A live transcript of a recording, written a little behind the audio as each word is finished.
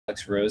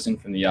Alex Rosen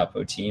from the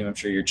Yapo team. I'm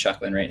sure you're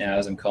chuckling right now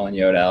as I'm calling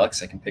you out,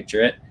 Alex. I can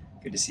picture it.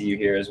 Good to see you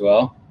here as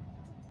well.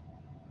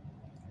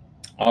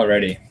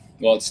 Alrighty.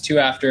 Well, it's 2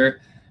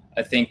 after.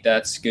 I think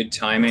that's good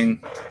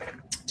timing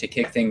to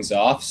kick things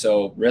off.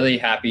 So really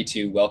happy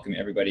to welcome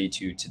everybody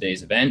to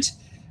today's event.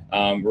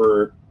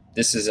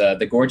 This is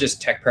the Gorgias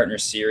Tech Partner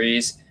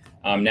Series,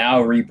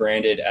 now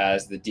rebranded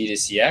as the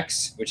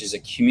D2CX, which is a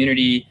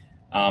community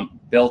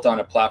built on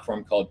a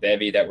platform called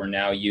Bevy that we're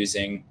now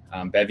using.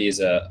 Bevy is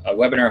a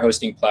webinar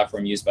hosting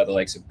platform used by the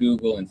likes of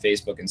Google and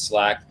Facebook and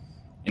Slack.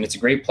 And it's a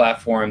great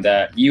platform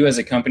that you as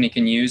a company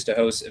can use to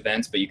host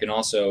events, but you can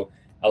also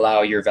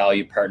allow your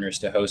valued partners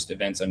to host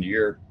events on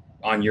your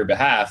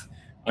behalf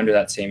under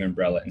that same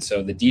umbrella. And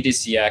so the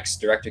D2CX,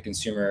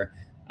 direct-to-consumer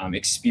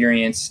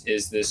experience,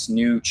 is this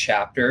new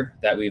chapter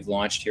that we've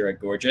launched here at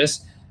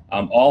Gorgias,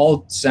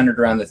 all centered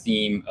around the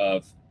theme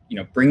of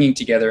bringing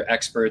together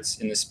experts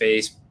in the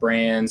space,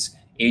 brands,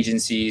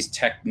 agencies,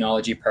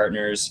 technology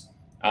partners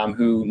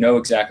who know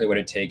exactly what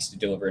it takes to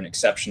deliver an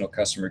exceptional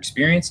customer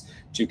experience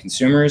to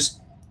consumers.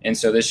 And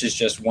so this is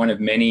just one of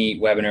many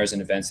webinars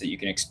and events that you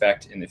can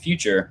expect in the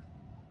future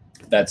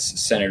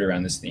that's centered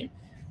around this theme.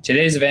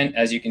 Today's event,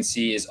 as you can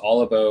see, is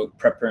all about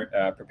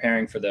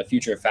preparing for the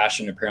future of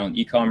fashion, apparel, and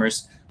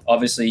e-commerce.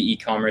 Obviously,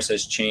 e-commerce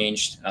has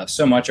changed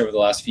so much over the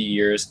last few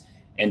years,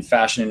 and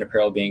fashion and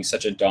apparel being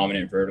such a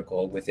dominant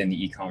vertical within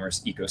the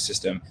e-commerce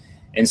ecosystem.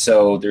 And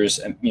so there's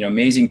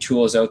amazing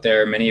tools out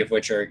there, many of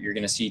which you're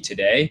going to see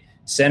today,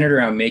 centered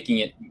around making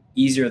it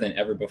easier than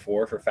ever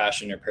before for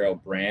fashion and apparel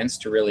brands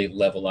to really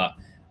level up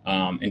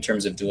in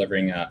terms of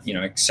delivering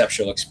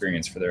exceptional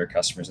experience for their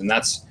customers. And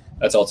that's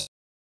all.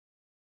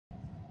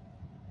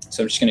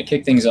 So I'm just going to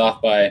kick things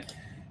off by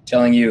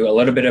telling you a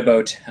little bit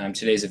about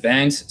today's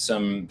event,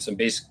 some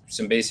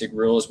basic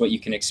rules, what you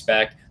can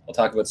expect. I'll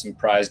talk about some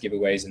prize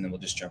giveaways, and then we'll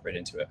just jump right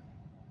into it.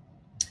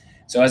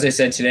 So as I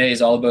said, today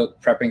is all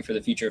about prepping for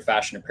the future of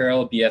fashion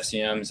apparel.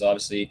 BFCM is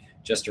obviously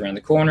just around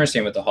the corner,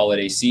 same with the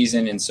holiday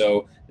season. And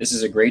so this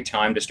is a great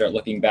time to start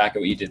looking back at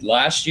what you did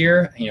last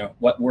year,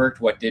 what worked,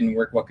 what didn't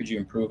work, what could you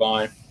improve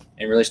on,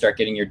 and really start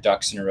getting your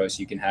ducks in a row so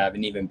you can have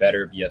an even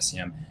better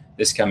BFCM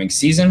this coming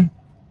season.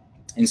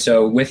 And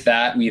so with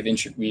that, we've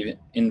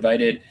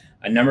invited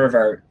a number of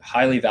our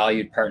highly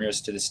valued partners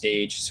to the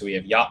stage. So we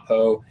have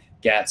Yapo,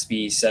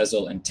 Gatsby,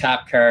 Sezzle, and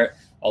Tapcart.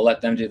 I'll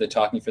let them do the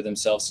talking for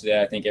themselves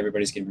today. I think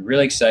everybody's going to be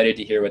really excited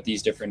to hear what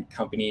these different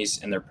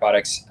companies and their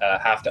products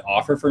have to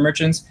offer for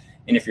merchants.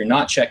 And if you're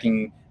not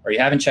checking, or you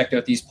haven't checked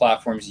out these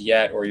platforms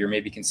yet, or you're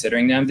maybe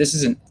considering them, this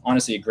is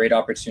honestly a great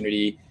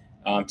opportunity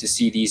to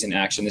see these in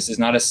action. This is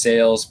not a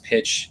sales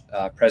pitch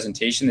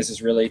presentation. This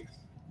is really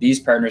these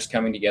partners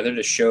coming together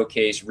to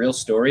showcase real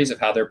stories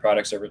of how their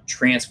products are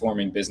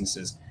transforming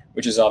businesses,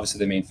 which is obviously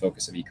the main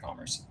focus of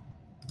e-commerce.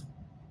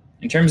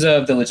 In terms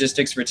of the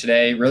logistics for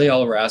today, really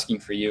all we're asking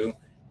for you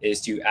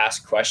is to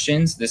ask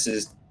questions. This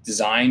is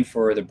designed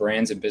for the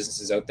brands and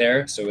businesses out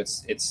there. So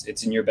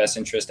it's in your best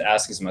interest to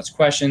ask as much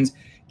questions,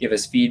 give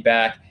us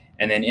feedback,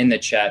 and then in the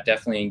chat,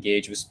 definitely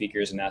engage with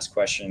speakers and ask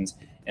questions.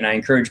 And I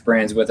encourage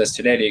brands with us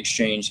today to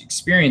exchange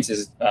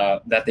experiences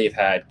that they've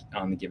had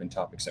on the given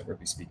topics that we'll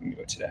be speaking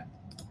about today.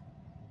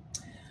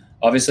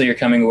 Obviously, you're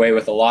coming away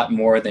with a lot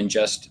more than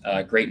just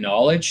great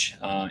knowledge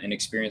and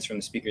experience from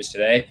the speakers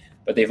today,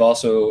 but they've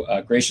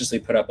also graciously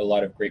put up a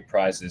lot of great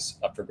prizes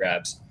up for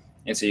grabs.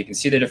 And so you can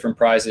see the different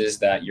prizes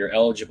that you're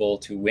eligible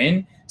to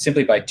win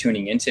simply by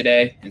tuning in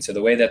today. And so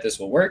the way that this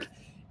will work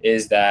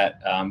is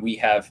that we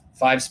have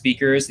 5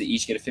 speakers that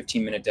each get a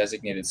 15-minute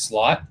designated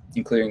slot,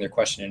 including their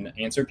question and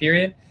answer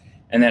period.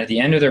 And then at the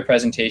end of their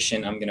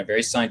presentation, I'm going to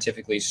very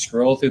scientifically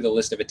scroll through the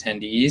list of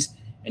attendees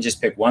and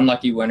just pick one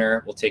lucky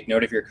winner. We'll take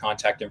note of your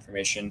contact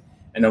information,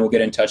 and then we'll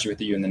get in touch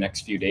with you in the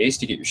next few days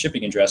to get your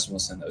shipping address, and we'll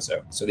send those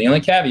out. So the only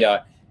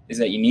caveat is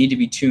that you need to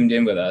be tuned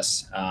in with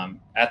us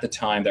at the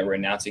time that we're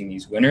announcing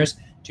these winners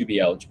to be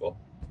eligible.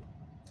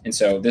 And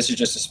so this is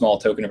just a small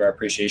token of our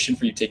appreciation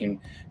for you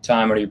taking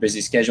time out of your busy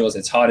schedules.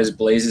 It's hot as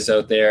blazes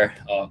out there,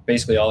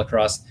 basically all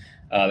across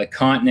the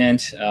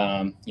continent.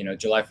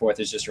 July 4th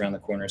is just around the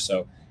corner.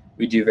 So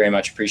we do very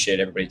much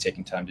appreciate everybody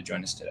taking time to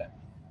join us today.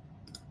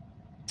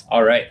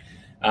 All right.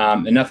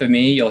 Enough of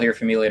me. You'll hear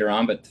from me later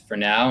on. But for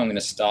now, I'm going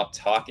to stop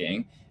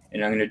talking.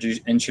 And I'm going to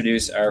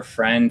introduce our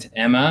friend,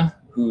 Emma,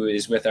 who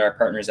is with our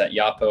partners at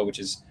Yapo, which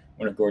is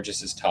one of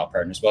Gorgias's top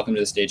partners. Welcome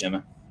to the stage,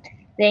 Emma.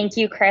 Thank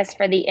you, Chris,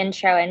 for the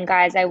intro. And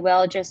guys, I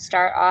will just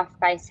start off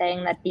by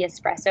saying that the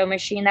espresso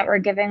machine that we're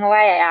giving away,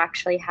 I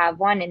actually have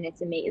one and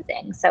it's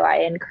amazing. So I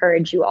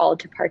encourage you all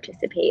to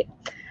participate.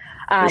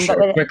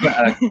 Sure.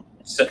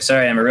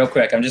 Sorry, Emma, real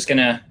quick. I'm just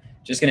gonna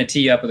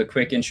tee you up with a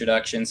quick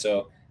introduction.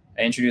 So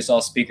I introduce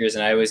all speakers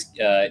and I always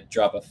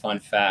drop a fun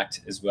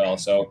fact as well.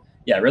 So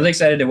yeah, really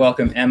excited to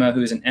welcome Emma,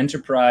 who's an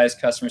enterprise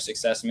customer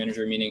success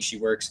manager, meaning she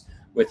works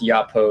with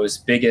Yapo's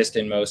biggest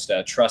and most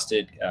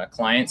trusted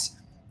clients.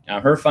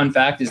 Her fun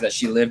fact is that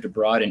she lived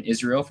abroad in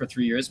Israel for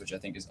 3 years, which I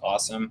think is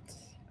awesome.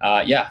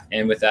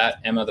 And with that,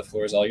 Emma, the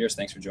floor is all yours.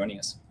 Thanks for joining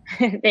us.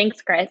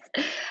 Thanks, Chris.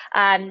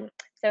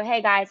 So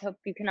hey guys, hope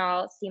you can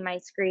all see my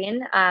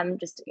screen.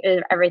 Just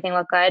everything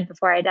look good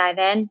before I dive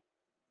in?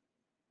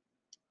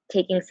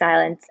 Taking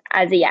silence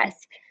as a yes.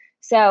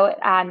 So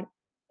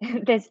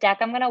this deck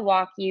I'm going to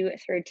walk you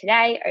through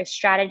today are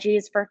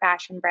strategies for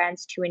fashion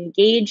brands to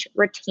engage,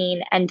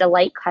 retain, and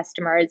delight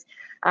customers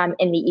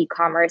in the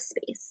e-commerce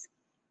space.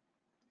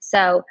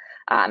 So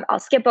I'll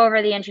skip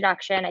over the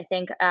introduction. I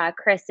think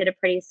Chris did a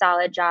pretty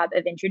solid job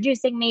of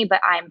introducing me, but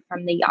I'm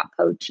from the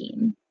Yotpo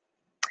team.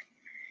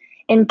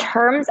 In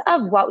terms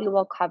of what we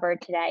will cover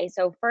today,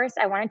 so first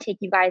I want to take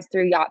you guys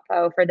through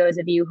Yotpo for those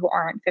of you who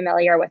aren't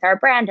familiar with our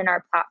brand and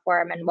our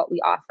platform and what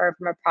we offer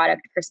from a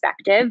product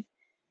perspective.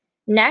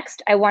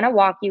 Next, I want to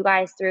walk you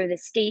guys through the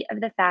state of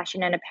the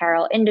fashion and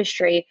apparel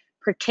industry,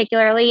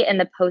 particularly in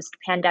the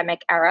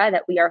post-pandemic era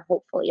that we are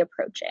hopefully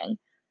approaching.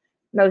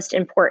 Most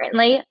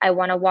importantly, I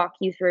want to walk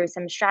you through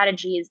some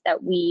strategies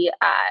that we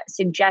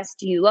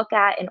suggest you look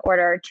at in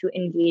order to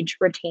engage,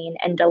 retain,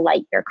 and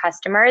delight your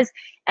customers.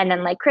 And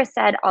then, like Chris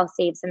said, I'll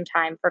save some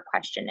time for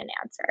question and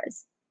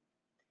answers.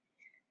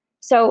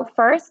 So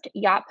first,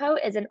 Yotpo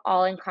is an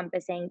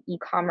all-encompassing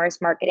e-commerce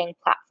marketing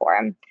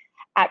platform.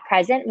 At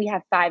present, we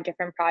have 5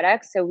 different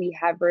products. So we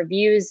have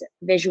reviews,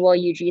 visual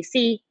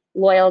UGC,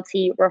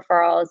 loyalty,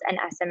 referrals, and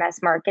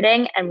SMS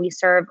marketing, and we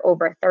serve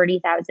over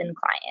 30,000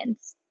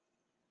 clients.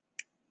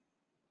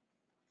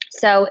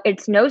 So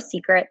it's no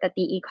secret that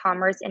the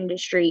e-commerce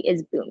industry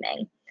is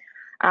booming.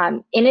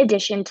 In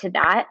addition to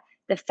that,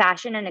 the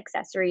fashion and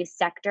accessories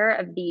sector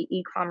of the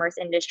e-commerce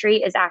industry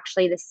is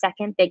actually the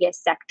second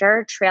biggest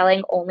sector,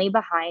 trailing only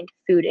behind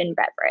food and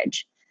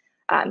beverage.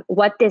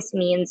 What this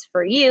means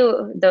for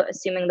you,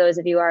 assuming those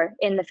of you are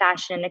in the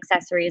fashion and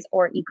accessories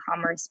or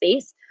e-commerce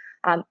space,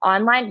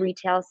 online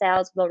retail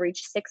sales will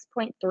reach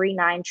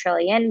 6.39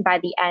 trillion by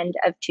the end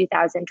of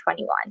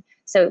 2021.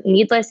 So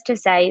needless to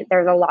say,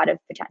 there's a lot of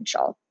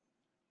potential.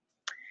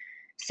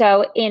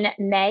 So in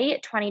May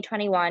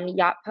 2021,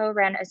 Yotpo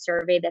ran a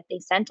survey that they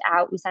sent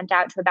out. We sent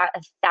out to about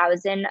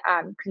 1,000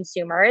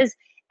 consumers.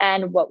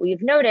 And what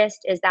we've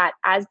noticed is that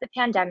as the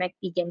pandemic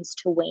begins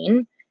to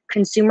wane,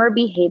 consumer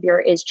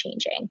behavior is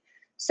changing.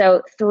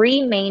 So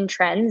 3 main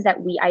trends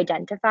that we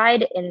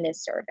identified in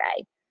this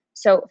survey.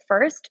 So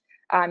first,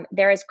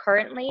 there is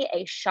currently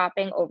a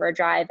shopping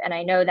overdrive. And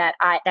I know that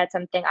that's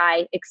something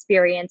I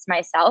experience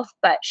myself,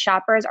 but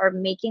shoppers are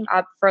making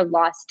up for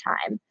lost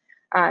time.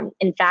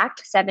 In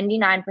fact,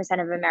 79%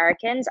 of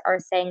Americans are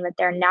saying that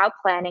they're now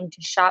planning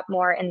to shop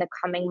more in the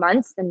coming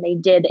months than they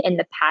did in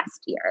the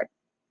past year.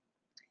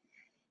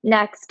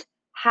 Next,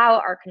 how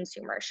are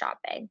consumers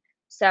shopping?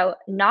 So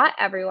not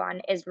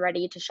everyone is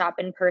ready to shop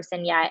in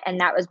person yet, and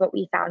that was what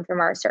we found from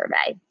our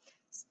survey.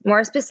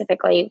 More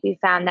specifically, we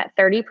found that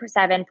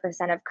 37%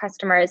 of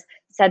customers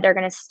said they're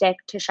going to stick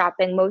to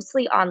shopping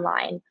mostly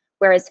online,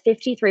 whereas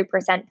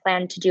 53%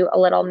 plan to do a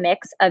little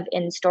mix of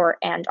in-store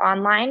and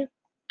online.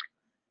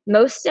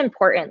 Most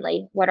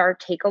importantly, what our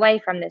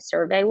takeaway from this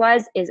survey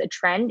is a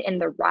trend in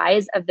the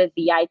rise of the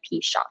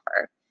VIP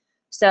shopper.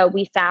 So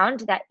we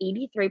found that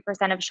 83%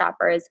 of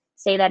shoppers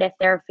say that if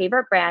their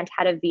favorite brand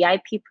had a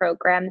VIP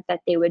program,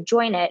 that they would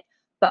join it,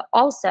 but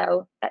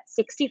also that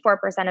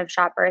 64% of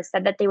shoppers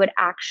said that they would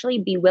actually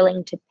be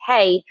willing to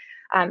pay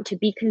to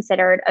be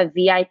considered a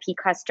VIP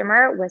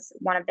customer with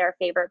one of their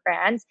favorite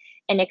brands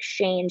in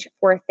exchange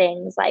for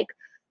things like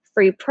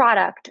free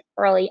product,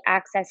 early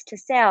access to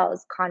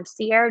sales,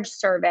 concierge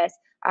service,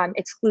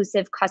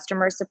 exclusive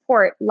customer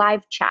support,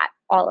 live chat,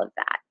 all of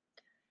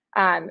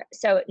that.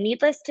 So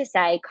needless to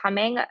say,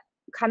 coming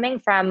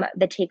from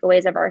the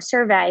takeaways of our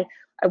survey,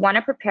 I want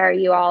to prepare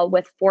you all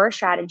with 4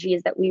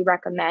 strategies that we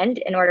recommend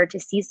in order to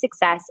see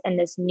success in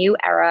this new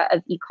era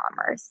of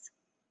e-commerce.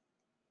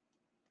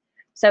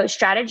 So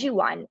strategy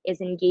 1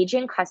 is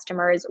engaging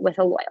customers with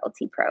a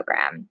loyalty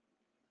program.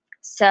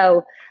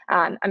 So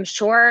I'm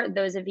sure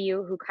those of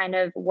you who kind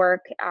of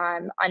work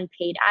on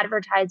paid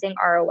advertising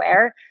are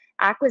aware,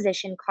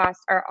 acquisition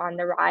costs are on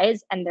the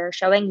rise and they're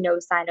showing no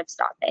sign of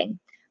stopping.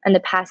 In the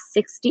past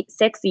 60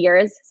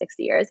 years,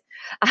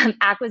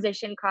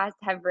 acquisition costs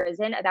have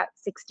risen about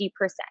 60%.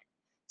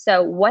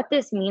 So what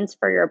this means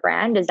for your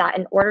brand is that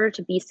in order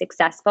to be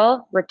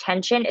successful,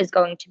 retention is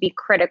going to be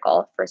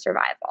critical for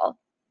survival.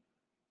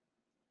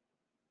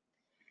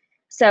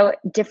 So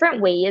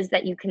different ways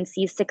that you can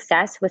see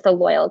success with a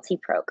loyalty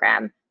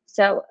program.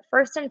 So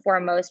first and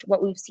foremost,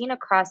 what we've seen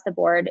across the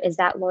board is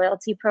that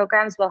loyalty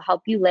programs will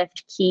help you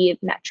lift key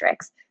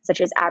metrics, such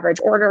as average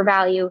order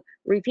value,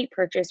 repeat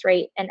purchase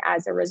rate, and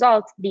as a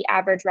result, the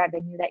average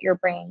revenue that you're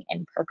bringing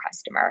in per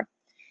customer.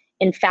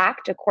 In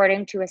fact,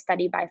 according to a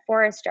study by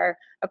Forrester,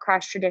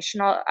 across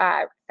traditional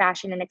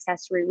fashion and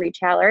accessory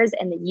retailers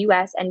in the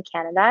US and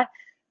Canada,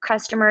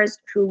 customers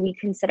who we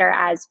consider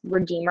as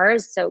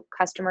redeemers, so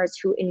customers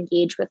who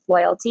engage with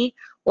loyalty,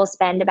 will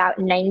spend about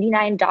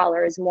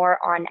 $99 more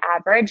on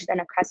average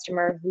than a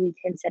customer who we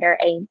consider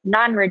a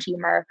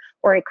non-redeemer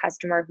or a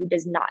customer who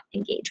does not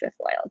engage with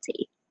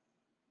loyalty.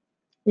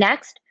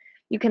 Next,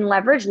 you can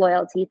leverage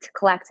loyalty to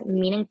collect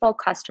meaningful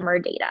customer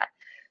data.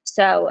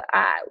 So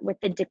with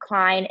the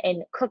decline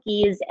in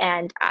cookies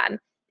and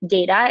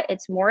data,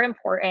 it's more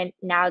important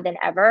now than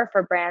ever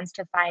for brands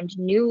to find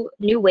new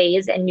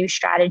ways and new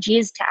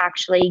strategies to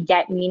actually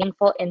get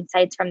meaningful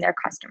insights from their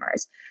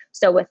customers.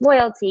 So with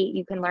loyalty,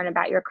 you can learn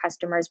about your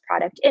customers'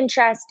 product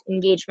interest,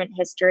 engagement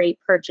history,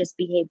 purchase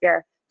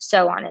behavior,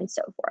 so on and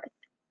so forth.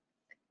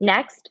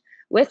 Next,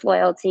 with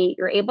loyalty,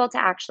 you're able to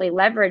actually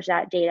leverage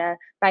that data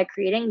by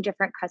creating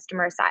different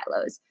customer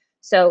silos.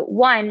 So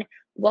one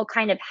will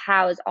kind of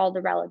house all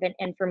the relevant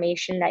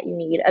information that you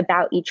need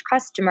about each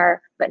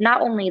customer, but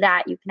not only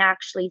that, you can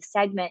actually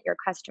segment your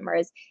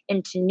customers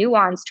into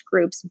nuanced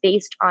groups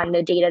based on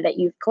the data that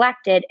you've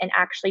collected and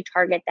actually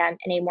target them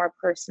in a more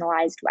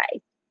personalized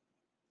way.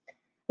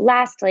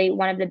 Lastly,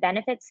 one of the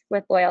benefits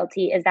with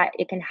loyalty is that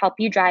it can help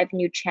you drive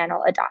new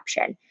channel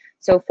adoption.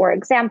 So for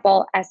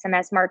example,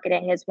 SMS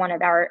marketing is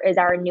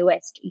our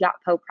newest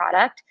Yotpo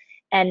product.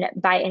 And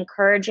by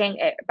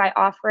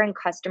offering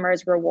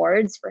customers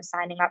rewards for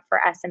signing up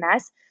for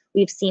SMS,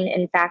 we've seen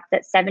in fact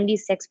that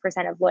 76%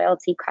 of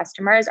loyalty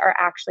customers are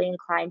actually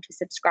inclined to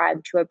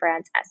subscribe to a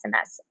brand's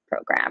SMS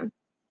program.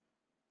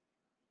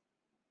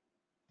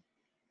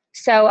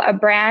 So a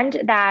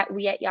brand that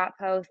we at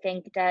Yotpo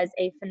think does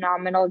a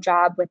phenomenal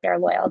job with their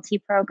loyalty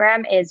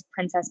program is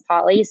Princess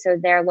Polly. So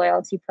their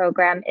loyalty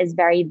program is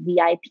very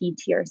VIP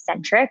tier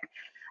centric.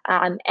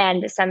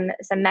 And some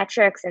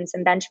metrics and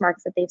some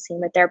benchmarks that they've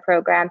seen with their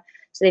program.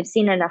 So they've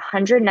seen an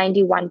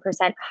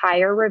 191%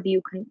 higher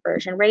review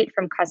conversion rate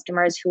from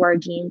customers who are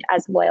deemed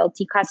as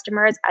loyalty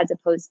customers as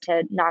opposed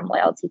to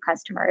non-loyalty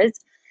customers,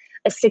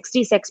 a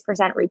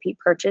 66% repeat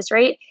purchase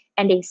rate,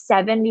 and a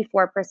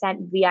 74%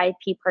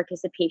 VIP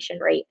participation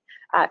rate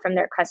from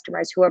their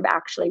customers who have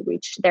actually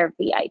reached their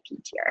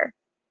VIP tier.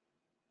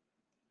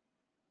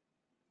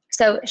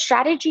 So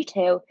strategy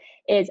 2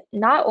 is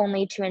not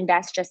only to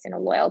invest just in a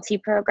loyalty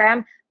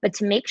program, but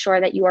to make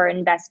sure that you are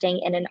investing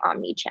in an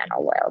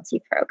omni-channel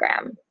loyalty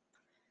program.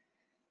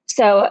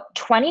 So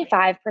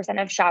 25%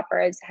 of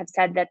shoppers have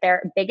said that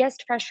their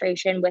biggest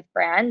frustration with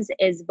brands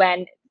is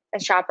when a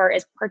shopper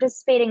is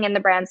participating in the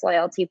brand's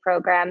loyalty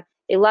program.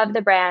 They love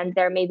the brand.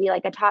 They're maybe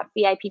like a top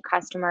VIP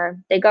customer.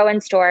 They go in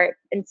store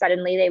and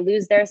suddenly they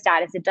lose their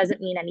status. It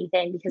doesn't mean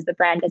anything because the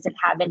brand doesn't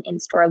have an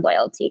in-store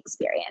loyalty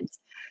experience.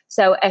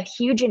 So a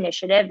huge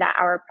initiative that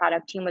our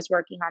product team was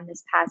working on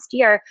this past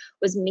year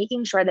was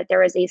making sure that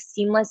there was a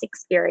seamless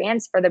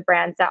experience for the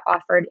brands that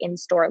offered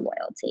in-store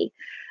loyalty.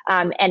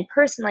 And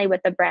personally,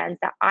 with the brands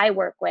that I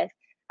work with,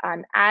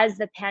 as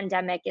the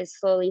pandemic is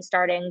slowly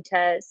starting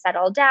to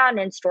settle down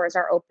and stores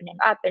are opening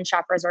up and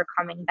shoppers are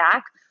coming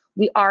back,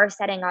 we are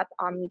setting up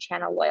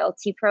omni-channel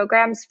loyalty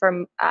programs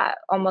from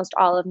almost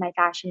all of my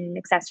fashion and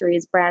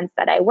accessories brands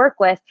that I work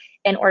with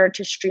in order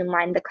to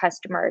streamline the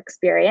customer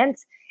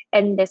experience.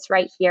 And this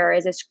right here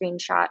is a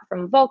screenshot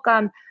from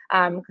Volcom.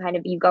 Kind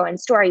of you go in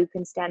store, you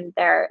can scan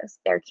their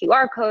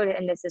QR code,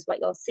 and this is what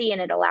you'll see,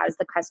 and it allows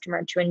the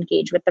customer to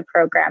engage with the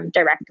program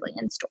directly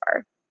in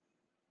store.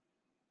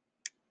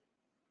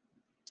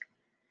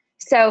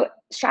 So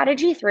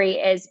strategy 3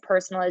 is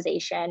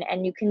personalization,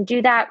 and you can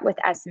do that with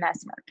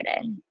SMS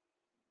marketing.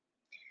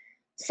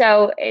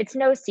 So it's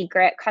no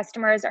secret,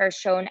 customers are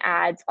shown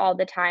ads all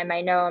the time.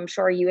 I know, I'm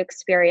sure you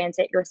experience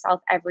it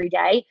yourself every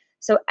day.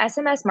 So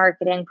SMS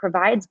marketing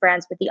provides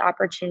brands with the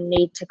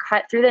opportunity to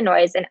cut through the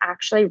noise and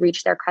actually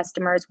reach their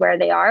customers where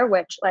they are,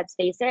 which, let's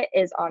face it,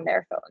 is on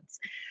their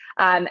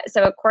phones.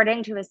 So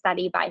according to a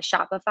study by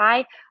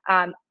Shopify,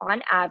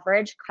 on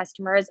average,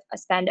 customers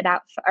spend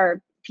about, or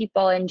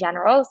people in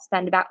general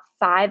spend about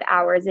 5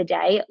 hours a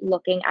day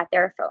looking at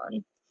their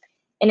phone.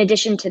 In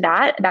addition to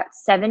that, about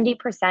 70%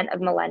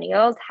 of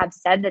millennials have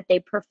said that they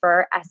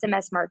prefer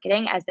SMS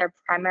marketing as their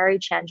primary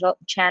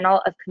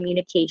channel of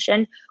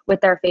communication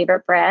with their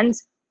favorite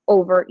brands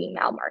over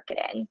email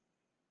marketing.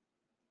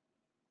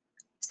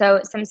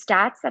 So some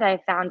stats that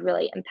I found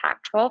really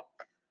impactful: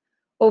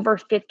 over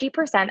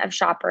 50% of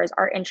shoppers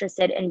are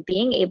interested in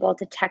being able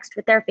to text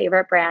with their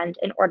favorite brand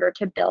in order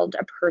to build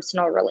a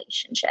personal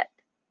relationship.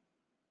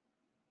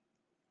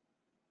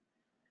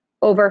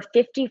 Over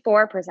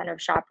 54%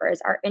 of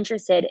shoppers are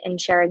interested in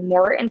sharing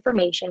more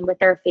information with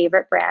their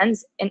favorite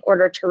brands in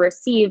order to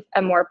receive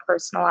a more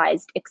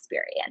personalized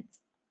experience.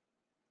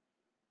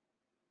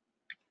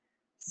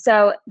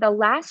 So the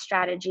last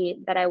strategy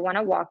that I want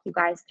to walk you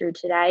guys through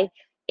today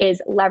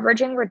is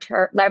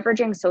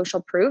leveraging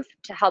social proof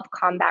to help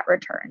combat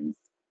returns.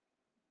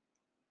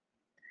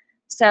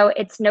 So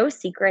it's no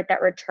secret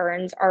that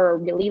returns are a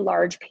really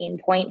large pain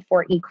point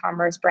for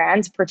e-commerce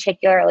brands,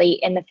 particularly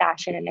in the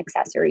fashion and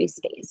accessories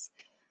space.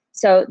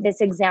 So this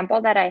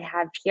example that I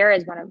have here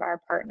is one of our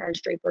partners,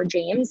 Draper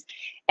James,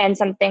 and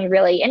something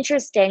really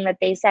interesting that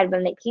they said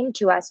when they came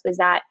to us was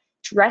that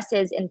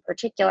dresses in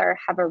particular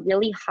have a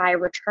really high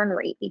return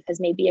rate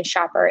because maybe a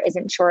shopper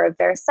isn't sure of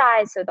their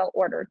size, so they'll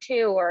order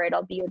 2, or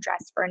it'll be a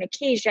dress for an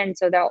occasion,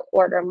 so they'll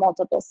order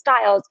multiple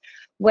styles,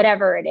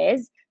 whatever it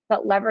is.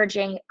 But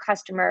leveraging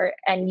customer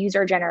and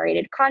user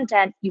generated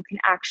content, you can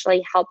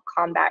actually help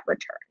combat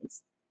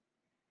returns.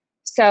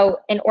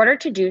 So in order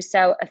to do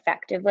so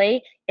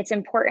effectively, it's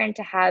important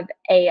to have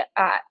a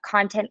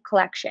content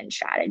collection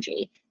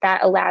strategy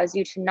that allows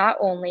you to not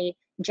only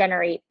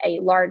generate a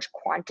large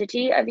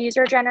quantity of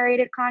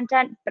user-generated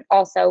content, but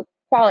also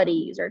quality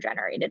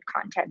user-generated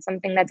content,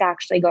 something that's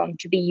actually going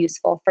to be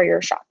useful for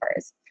your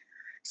shoppers.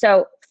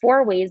 So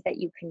 4 ways that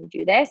you can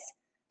do this.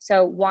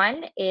 So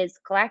one is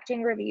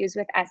collecting reviews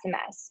with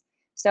SMS.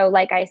 So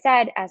like I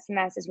said,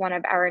 SMS is one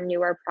of our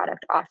newer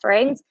product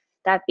offerings.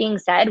 That being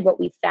said, what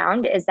we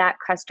found is that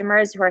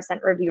customers who are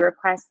sent review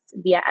requests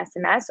via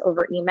SMS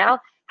over email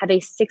have a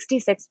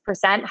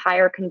 66%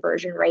 higher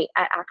conversion rate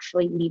at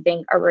actually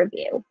leaving a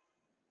review.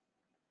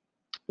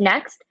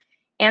 Next,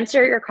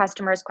 answer your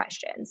customers'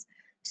 questions.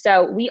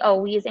 So we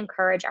always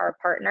encourage our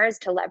partners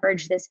to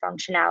leverage this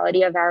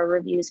functionality of our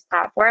reviews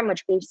platform,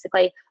 which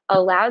basically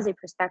allows a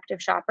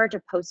prospective shopper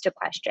to post a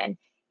question.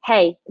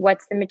 Hey,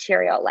 what's the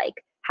material like?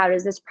 How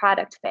does this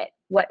product fit?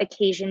 What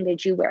occasion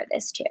did you wear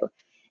this to?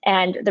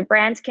 And the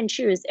brands can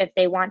choose if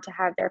they want to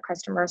have their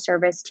customer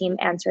service team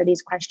answer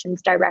these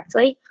questions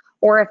directly,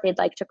 or if they'd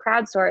like to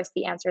crowdsource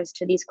the answers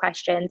to these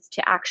questions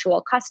to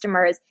actual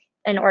customers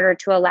in order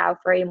to allow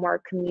for a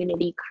more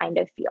community kind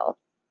of feel.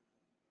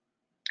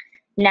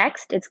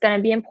 Next, it's going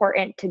to be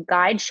important to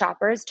guide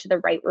shoppers to the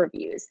right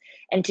reviews.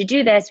 And to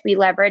do this, we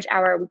leverage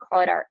we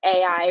call it our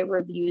AI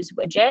reviews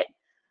widget.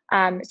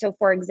 So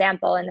for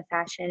example, in the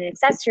fashion and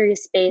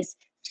accessories space,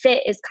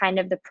 fit is kind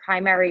of the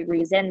primary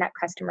reason that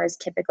customers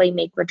typically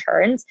make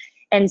returns.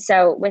 And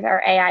so with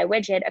our AI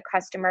widget, a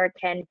customer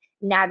can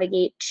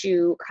navigate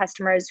to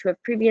customers who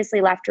have previously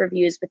left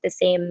reviews with the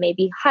same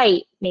maybe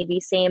height,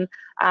 maybe same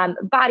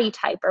body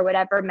type, or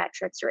whatever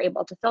metrics you're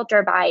able to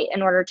filter by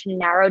in order to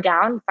narrow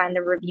down, find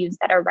the reviews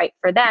that are right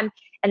for them,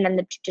 and then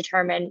to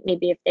determine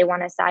maybe if they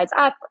want to size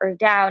up or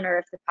down, or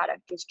if the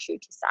product is true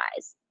to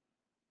size.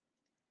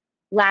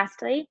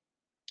 Lastly,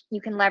 you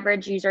can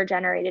leverage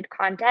user-generated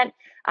content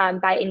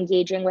by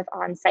engaging with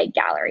on-site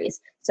galleries.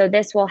 So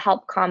this will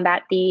help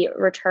combat the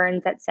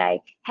returns that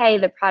say, hey,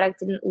 the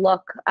product didn't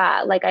look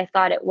like I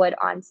thought it would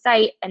on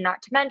site. And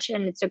not to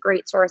mention, it's a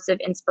great source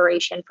of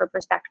inspiration for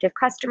prospective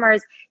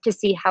customers to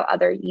see how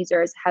other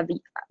users have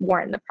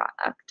worn the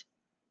product.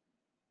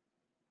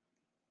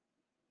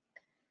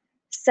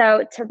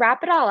 So to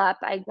wrap it all up,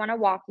 I want to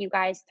walk you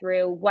guys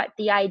through what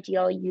the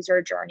ideal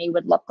user journey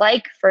would look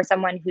like for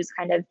someone who's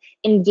kind of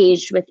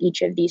engaged with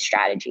each of these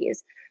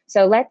strategies.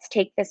 So let's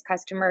take this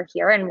customer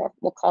here, and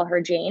we'll call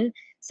her Jane.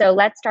 So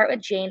let's start with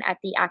Jane at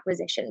the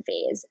acquisition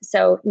phase.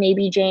 So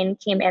maybe Jane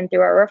came in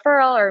through a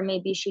referral, or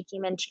maybe she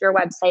came into your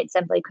website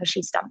simply because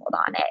she stumbled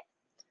on it.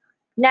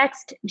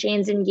 Next,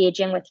 Jane's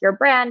engaging with your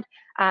brand.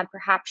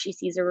 Perhaps she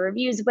sees a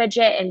reviews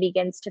widget and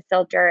begins to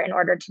filter in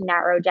order to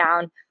narrow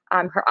down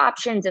her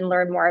options and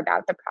learn more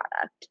about the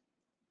product.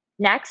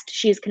 Next,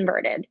 she's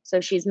converted. So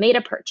she's made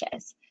a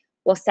purchase.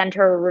 We'll send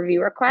her a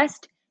review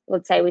request.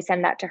 Let's say we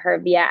send that to her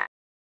via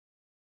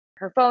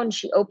her phone.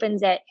 She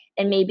opens it,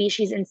 and maybe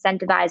she's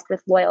incentivized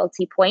with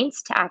loyalty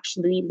points to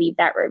actually leave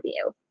that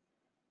review.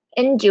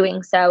 In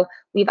doing so,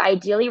 we've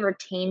ideally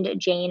retained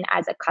Jane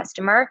as a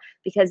customer,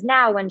 because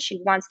now when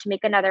she wants to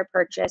make another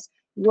purchase,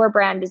 your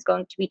brand is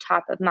going to be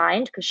top of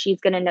mind because she's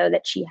going to know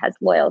that she has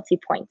loyalty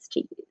points to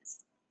use.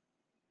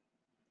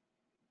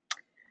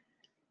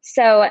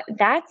 So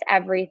that's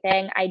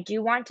everything. I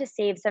do want to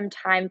save some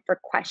time for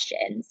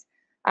questions.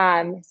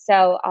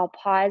 So I'll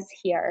pause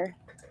here.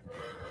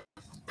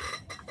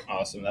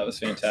 Awesome. That was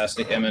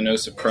fantastic, Emma. No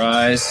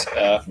surprise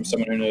from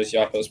someone who knows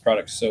Yapo's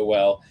products so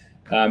well.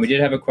 We did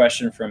have a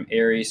question from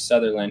Aries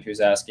Sutherland,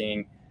 who's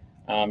asking,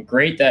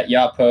 great that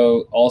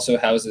Yapo also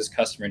houses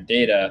customer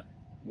data.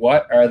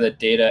 What are the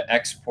data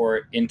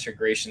export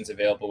integrations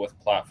available with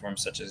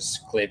platforms such as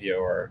Klaviyo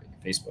or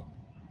Facebook?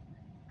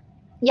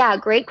 Yeah,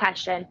 great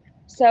question.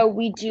 So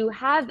we do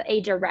have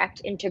a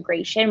direct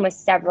integration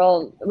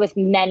with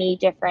many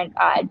different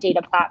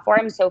data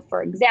platforms. So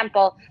for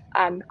example,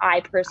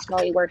 I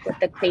personally work with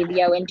the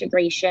Klaviyo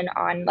integration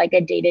on like a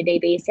day-to-day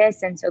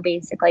basis. And so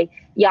basically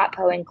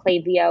Yapo and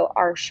Klaviyo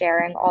are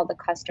sharing all the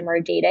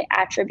customer data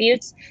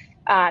attributes.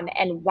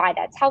 And why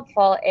that's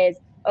helpful is,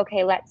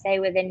 okay, let's say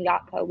within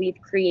Yapo, we've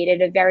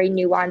created a very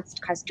nuanced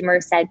customer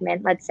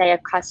segment. Let's say a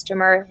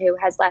customer who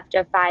has left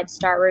a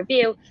 5-star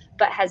review,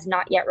 but has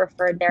not yet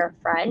referred their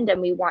friend,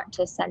 and we want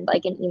to send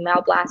like an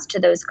email blast to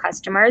those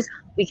customers.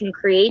 We can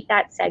create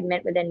that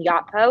segment within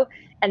Yapo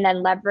and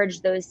then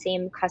leverage those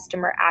same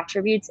customer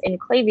attributes in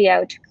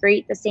Klaviyo to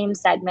create the same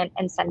segment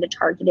and send a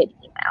targeted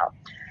email.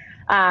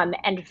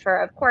 And for,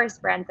 of course,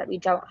 brands that we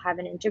don't have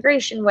an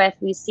integration with,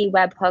 we see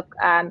webhooks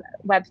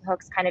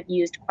kind of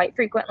used quite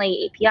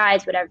frequently,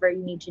 APIs, whatever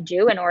you need to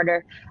do in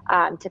order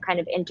to kind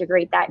of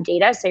integrate that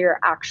data so you're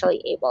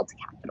actually able to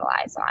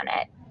capitalize on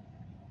it.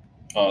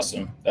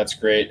 Awesome. That's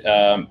great.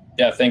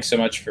 Yeah, thanks so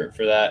much for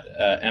that,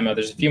 Emma.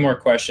 There's a few more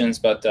questions,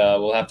 but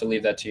we'll have to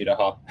leave that to you to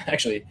hop.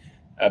 Actually,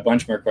 a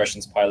bunch more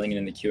questions piling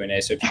in the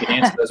Q&A. So if you can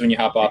answer those when you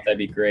hop off, that'd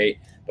be great.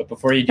 But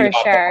before you do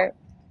hop off,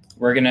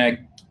 we're going to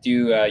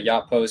do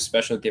Yapo's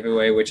special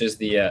giveaway, which is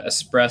the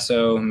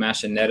espresso,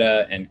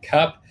 machinetta, and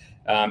cup.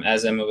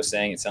 As Emma was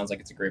saying, it sounds like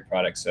it's a great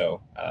product.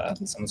 So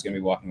someone's going to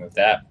be walking with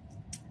that.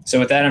 So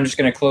with that, I'm just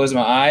going to close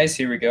my eyes.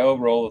 Here we go.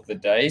 Roll of the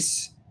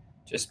dice.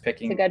 Just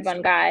picking. It's a good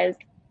one, guys.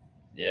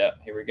 Yeah,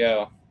 here we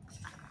go.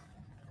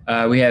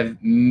 We have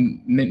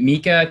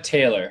Mika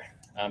Taylor.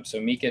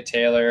 So Mika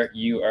Taylor,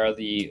 you are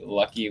the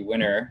lucky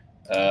winner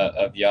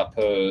of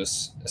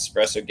Yapo's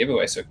espresso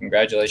giveaway. So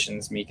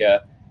congratulations,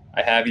 Mika.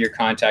 I have your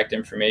contact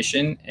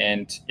information,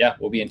 and yeah,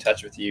 we'll be in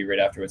touch with you right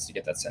afterwards to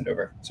get that sent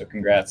over. So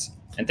congrats.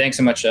 And thanks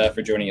so much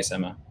for joining us,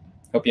 Emma.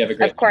 Hope you have a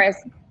great day.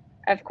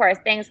 Of course.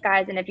 Thanks,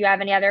 guys. And if you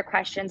have any other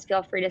questions,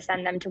 feel free to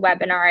send them to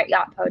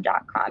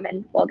webinar@yapo.com,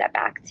 and we'll get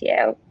back to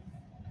you.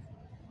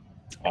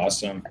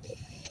 Awesome.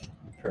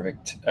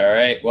 Perfect. All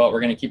right. Well,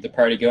 we're going to keep the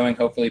party going.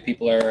 Hopefully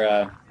people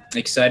are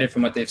excited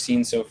from what they've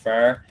seen so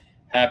far.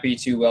 Happy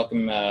to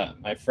welcome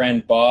my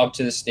friend Bob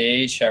to the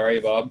stage. How are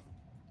you, Bob?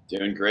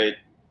 Doing great.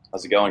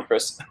 How's it going,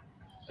 Chris?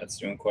 That's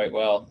doing quite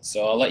well.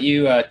 So I'll let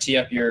you tee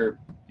up your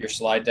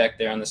slide deck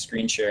there on the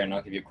screen share, and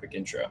I'll give you a quick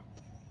intro.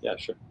 Yeah,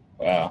 sure.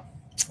 Wow.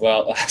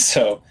 Well,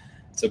 so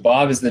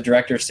Bob is the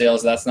director of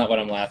sales. That's not what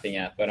I'm laughing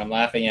at, but I'm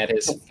laughing at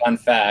his fun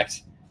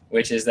fact,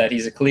 which is that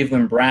he's a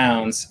Cleveland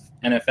Browns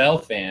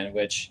NFL fan,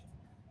 which,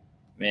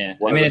 man,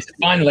 I mean, it's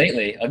fun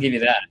lately. I'll give you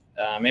that.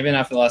 Maybe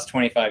not for the last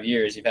 25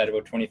 years. You've had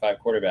about 25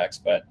 quarterbacks,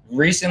 but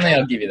recently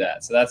I'll give you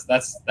that. So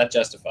that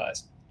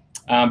justifies.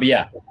 But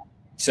yeah,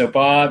 so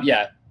Bob,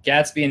 yeah,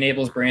 Gatsby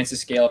enables brands to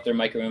scale up their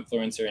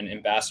micro-influencer and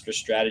ambassador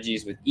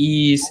strategies with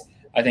ease.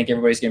 I think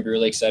everybody's going to be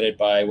really excited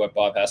by what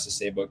Bob has to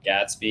say about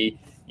Gatsby.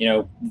 You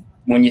know,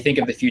 when you think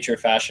of the future of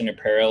fashion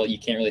apparel, you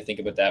can't really think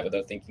about that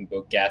without thinking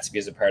about Gatsby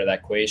as a part of that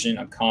equation.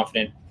 I'm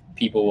confident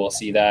people will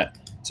see that.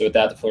 So with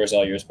that, the floor is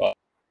all yours, Bob.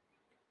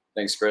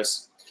 Thanks,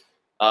 Chris.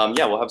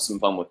 Yeah, we'll have some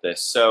fun with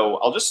this. So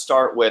I'll just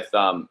start with,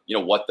 you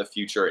know, what the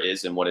future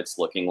is and what it's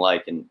looking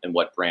like, and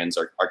what brands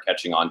are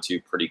catching on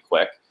to pretty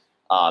quick.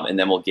 And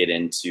then we'll get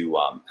into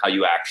how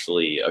you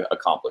actually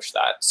accomplish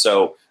that.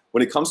 So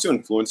when it comes to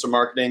influencer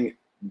marketing,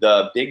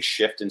 the big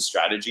shift in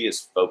strategy is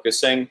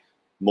focusing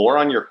more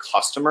on your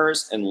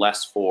customers and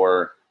less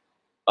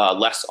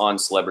on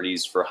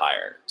celebrities for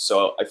hire.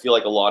 So I feel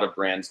like a lot of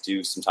brands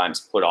do sometimes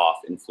put off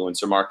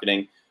influencer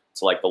marketing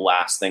to like the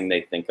last thing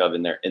they think of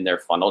in their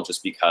funnel,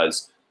 just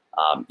because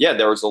yeah,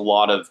 there was a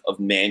lot of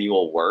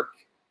manual work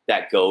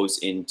that goes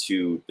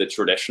into the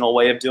traditional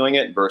way of doing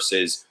it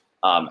versus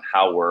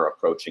how we're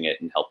approaching it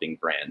and helping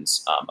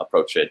brands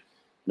approach it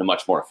in a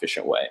much more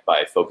efficient way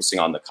by focusing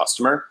on the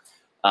customer.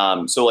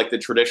 So like the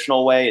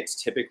traditional way, it's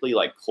typically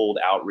like cold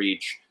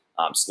outreach,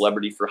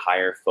 celebrity for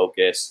hire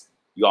focus.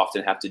 You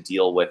often have to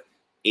deal with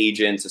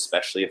agents,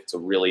 especially if it's a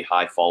really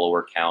high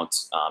follower count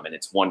and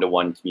it's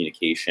one-to-one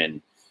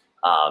communication.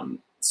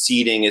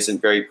 Seeding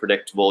isn't very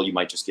predictable. You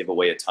might just give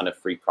away a ton of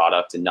free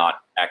product and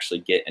not actually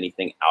get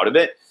anything out of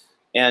it.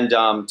 And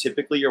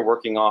typically you're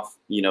working off,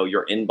 you know,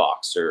 your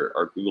inbox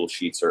or Google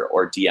Sheets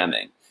or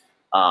DMing.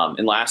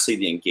 And lastly,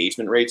 the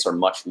engagement rates are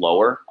much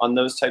lower on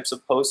those types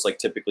of posts, like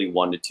typically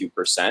 1 to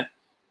 2%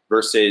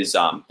 versus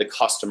the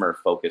customer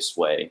focused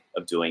way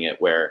of doing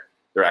it, where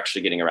they're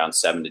actually getting around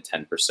 7 to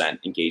 10%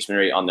 engagement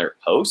rate on their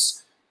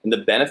posts. And the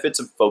benefits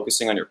of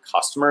focusing on your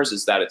customers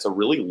is that it's a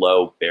really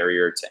low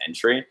barrier to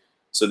entry.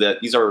 So that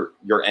these are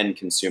your end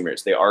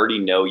consumers. They already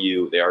know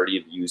you. They already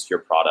have used your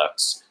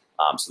products.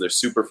 So they're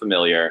super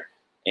familiar.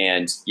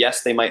 And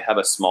yes, they might have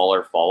a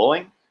smaller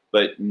following,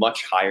 but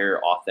much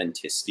higher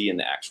authenticity in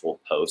the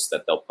actual posts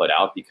that they'll put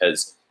out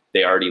because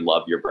they already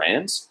love your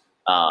brands.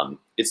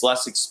 It's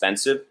less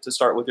expensive to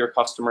start with your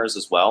customers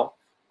as well.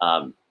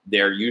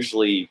 They're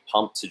usually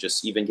pumped to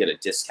just even get a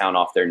discount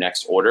off their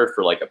next order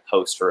for like a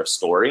post or a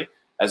story,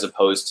 as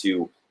opposed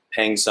to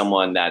paying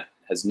someone that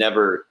has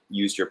never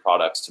used your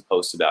products to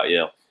post about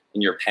you,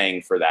 and you're paying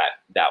for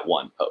that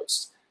one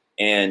post.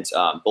 And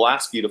the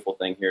last beautiful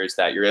thing here is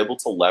that you're able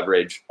to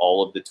leverage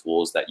all of the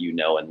tools that you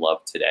know and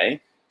love today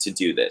to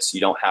do this.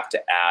 You don't have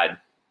to add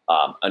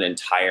an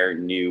entire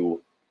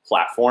new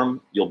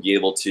platform. You'll be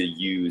able to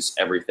use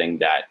everything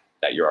that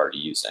you're already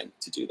using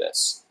to do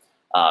this.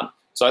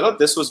 So I thought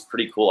this was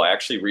pretty cool. I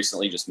actually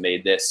recently just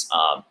made this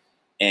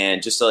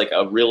and just like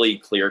a really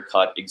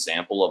clear-cut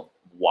example of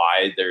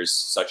why there's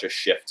such a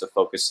shift to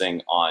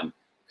focusing on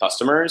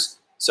customers.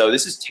 So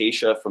this is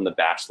Tasha from The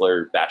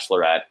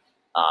Bachelorette,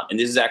 and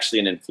this is actually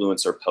an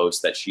influencer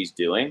post that she's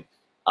doing.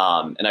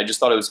 And I just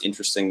thought it was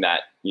interesting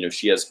that, you know,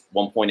 she has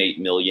 1.8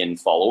 million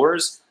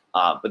followers,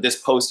 but this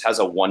post has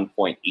a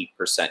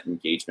 1.8%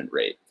 engagement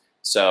rate.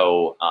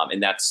 So,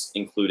 and that's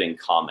including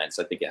comments.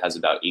 I think it has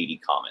about 80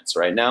 comments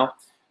right now.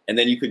 And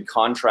then you could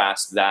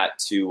contrast that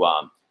to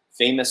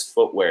Famous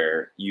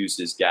Footwear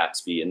uses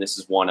Gatsby, and this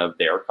is one of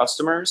their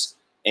customers.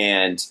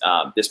 And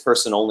this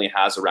person only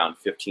has around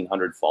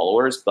 1,500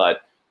 followers,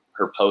 but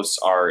her posts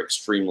are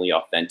extremely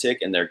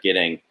authentic, and they're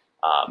getting,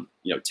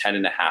 you know,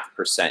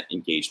 10.5%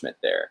 engagement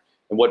there.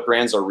 And what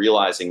brands are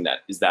realizing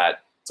is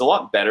that it's a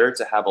lot better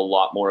to have a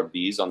lot more of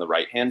these on the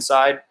right-hand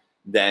side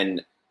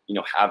than, you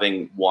know,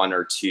 having one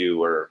or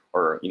two or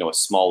you know, a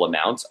small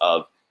amount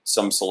of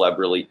some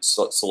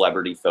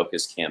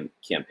celebrity-focused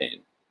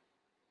campaign.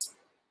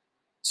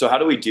 So how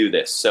do we do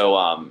this?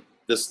 So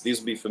these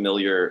will be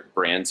familiar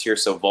brands here.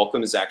 So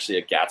Volcom is actually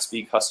a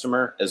Gatsby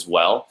customer as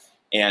well.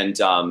 And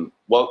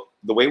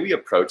the way we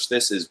approach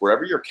this is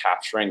wherever you're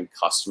capturing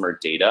customer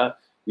data,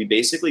 we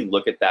basically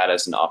look at that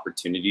as an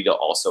opportunity to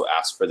also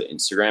ask for the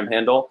Instagram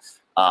handle.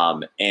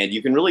 And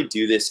you can really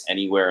do this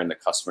anywhere in the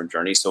customer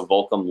journey. So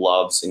Volcom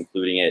loves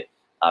including it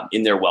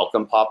in their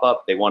welcome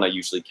pop-up. They want to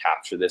usually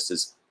capture this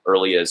as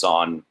early as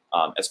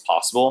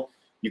possible.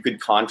 You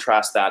could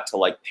contrast that to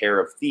like Pair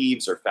of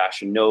Thieves or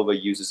Fashion Nova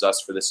uses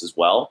us for this as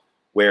well,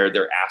 where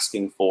they're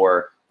asking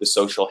for the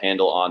social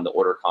handle on the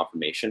order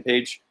confirmation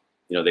page.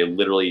 You know, they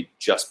literally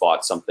just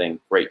bought something,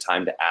 great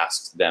time to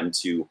ask them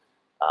to,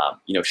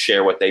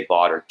 share what they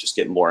bought or just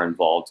get more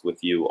involved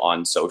with you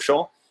on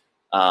social.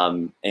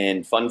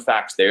 And fun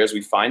fact there is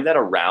we find that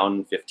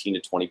around 15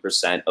 to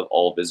 20% of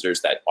all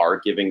visitors that are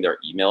giving their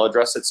email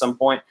address at some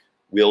point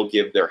will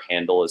give their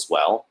handle as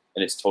well,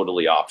 and it's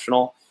totally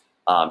optional.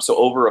 So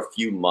over a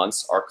few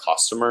months, our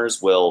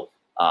customers will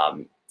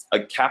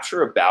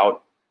capture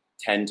about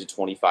 10 to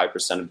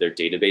 25% of their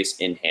database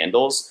in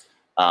handles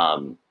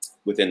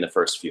within the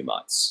first few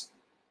months.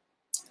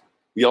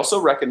 We also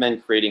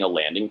recommend creating a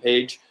landing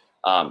page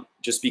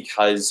just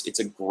because it's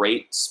a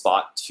great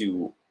spot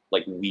to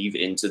like weave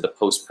into the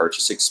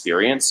post-purchase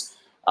experience.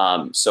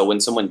 So when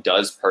someone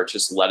does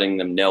purchase, letting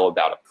them know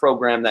about a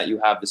program that you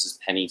have. This is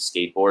Penny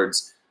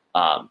Skateboards.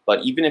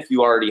 But even if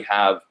you already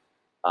have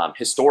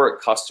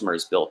historic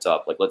customers built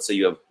up, like let's say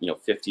you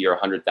have 50 or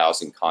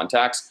 100,000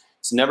 contacts,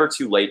 it's never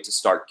too late to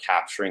start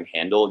capturing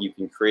handle. You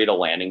can create a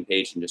landing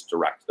page and just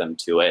direct them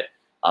to it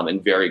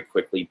and very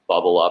quickly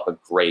bubble up a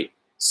great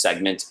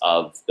segment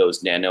of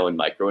those nano and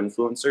micro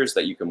influencers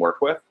that you can work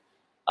with.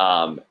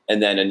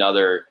 And then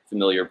another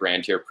familiar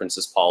brand here,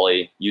 Princess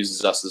Polly,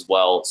 uses us as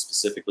well,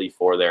 specifically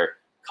for their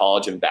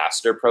college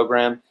ambassador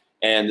program.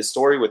 And the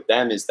story with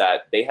them is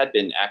that they had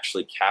been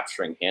actually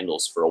capturing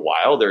handles for a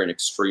while. They're an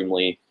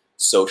extremely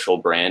social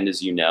brand,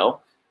 as you know.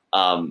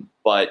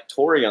 But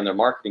Tori on their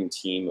marketing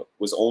team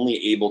was only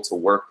able to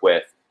work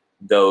with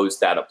those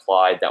that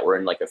applied that were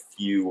in like a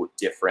few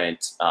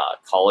different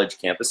college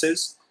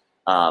campuses.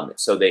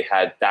 So they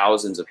had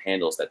thousands of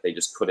handles that they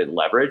just couldn't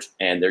leverage,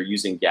 and they're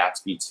using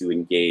Gatsby to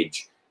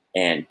engage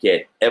and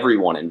get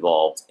everyone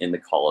involved in the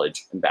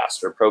college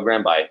ambassador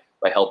program by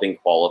helping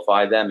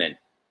qualify them and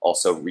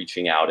also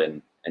reaching out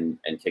and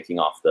kicking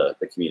off the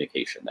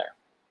communication there.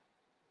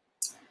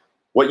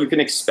 What you can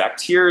expect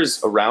here is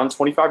around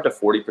 25 to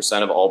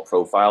 40% of all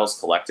profiles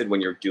collected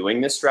when you're doing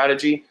this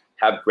strategy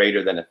have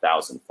greater than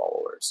 1,000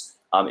 followers.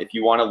 If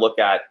you want to look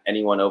at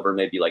anyone over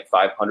maybe like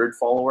 500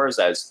 followers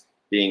as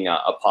being a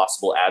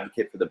possible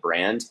advocate for the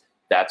brand,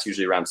 that's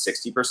usually around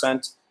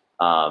 60%.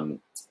 And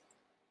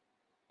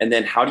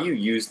then how do you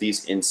use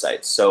these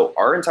insights? So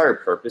our entire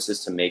purpose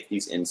is to make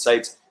these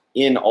insights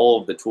in all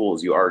of the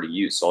tools you already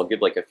use. So I'll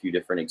give like a few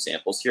different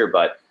examples here,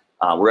 but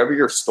wherever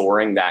you're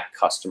storing that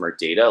customer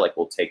data, like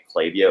we'll take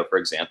Klaviyo, for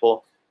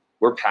example,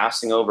 we're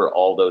passing over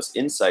all those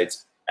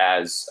insights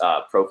as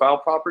profile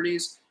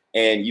properties,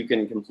 and you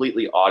can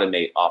completely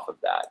automate off of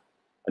that.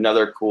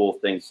 Another cool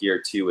thing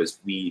here too is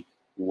we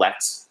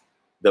let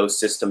those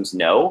systems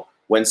know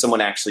when someone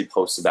actually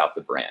posts about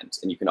the brand,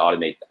 and you can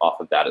automate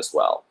off of that as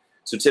well.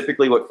 So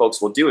typically what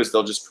folks will do is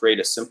they'll just create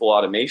a simple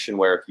automation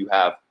where if you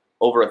have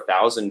over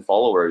 1,000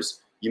 followers,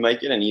 you might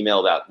get an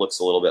email that looks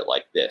a little bit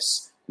like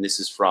this. And this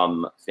is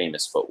from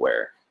Famous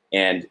Footwear.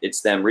 And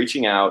it's them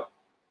reaching out,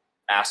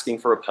 asking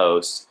for a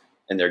post,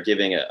 and they're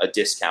giving a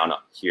discount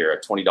here, a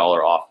 $20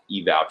 off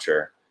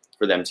e-voucher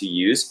for them to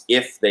use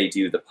if they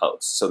do the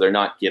post. So they're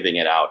not giving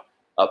it out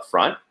up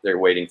front. They're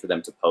waiting for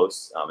them to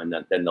post, and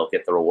then they'll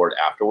get the reward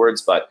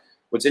afterwards. But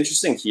what's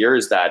interesting here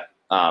is that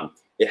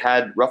it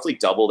had roughly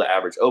double the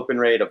average open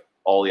rate of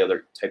all the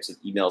other types of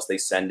emails they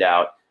send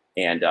out.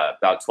 And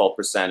about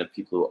 12% of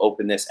people who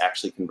open this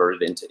actually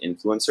converted into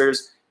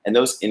influencers. And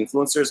those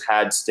influencers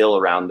had still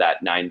around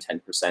that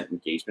 9–10%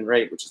 engagement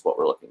rate, which is what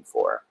we're looking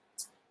for.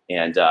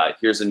 And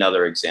here's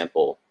another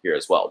example here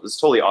as well. This is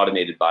totally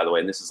automated, by the way,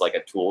 and this is like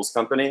a tools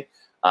company.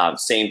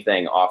 Same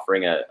thing,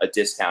 offering a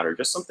discount or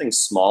just something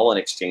small in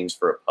exchange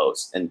for a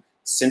post. And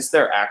since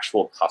they're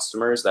actual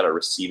customers that are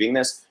receiving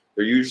this,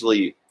 they're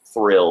usually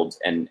thrilled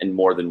and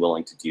more than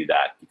willing to do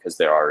that because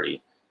they're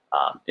already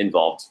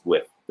involved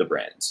with the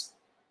brands.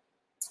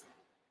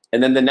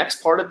 And then the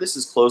next part of this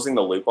is closing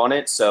the loop on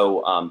it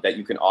so that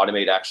you can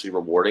automate actually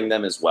rewarding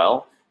them as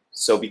well.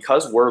 So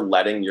because we're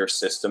letting your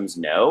systems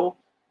know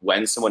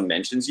when someone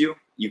mentions you,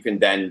 you can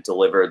then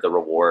deliver the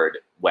reward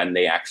when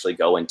they actually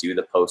go and do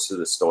the post or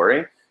the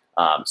story.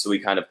 So we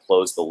kind of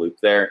close the loop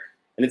there.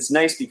 And it's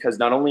nice because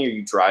not only are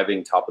you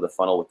driving top of the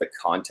funnel with the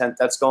content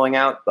that's going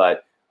out,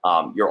 but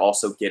you're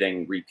also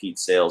getting repeat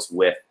sales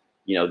with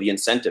the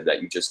incentive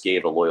that you just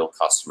gave a loyal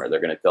customer. They're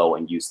going to go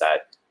and use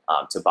that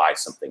to buy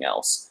something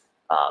else.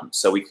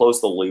 So we close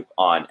the loop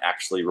on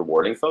actually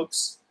rewarding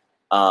folks.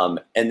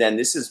 And then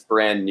this is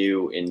brand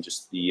new in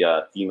just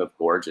the theme of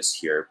Gorgias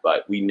here,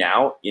 but we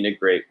now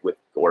integrate with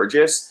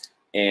Gorgias,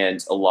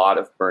 and a lot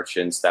of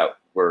merchants that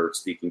we're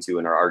speaking to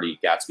and are already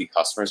Gatsby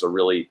customers are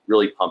really,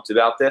 really pumped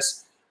about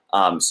this.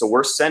 So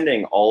we're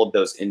sending all of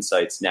those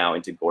insights now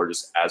into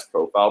Gorgias as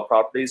profile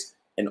properties,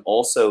 and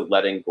also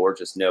letting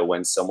Gorgias know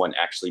when someone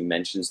actually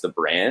mentions the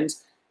brand.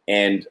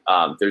 And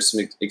there's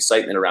some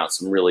excitement around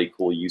some really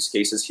cool use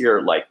cases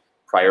here, like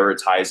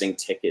prioritizing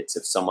tickets.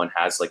 If someone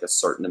has like a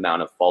certain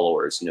amount of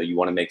followers, you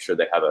want to make sure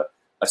they have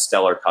a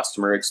stellar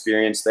customer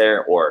experience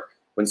there. Or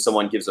when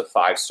someone gives a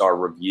 5-star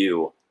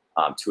review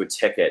to a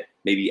ticket,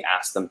 maybe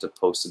ask them to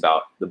post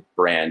about the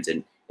brand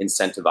and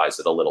incentivize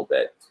it a little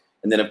bit.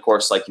 And then of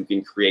course, like you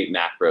can create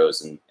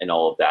macros and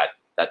all of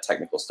that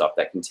technical stuff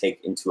that can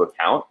take into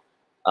account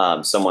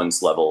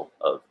someone's level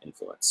of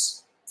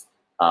influence.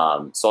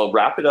 So I'll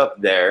wrap it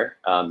up there.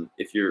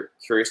 If you're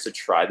curious to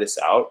try this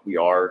out, we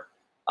are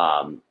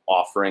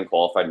offering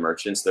qualified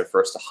merchants their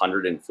first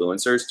 100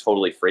 influencers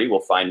totally free. We'll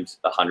find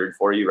 100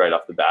 for you right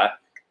off the bat.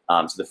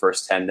 So the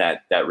first 10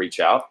 that reach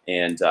out,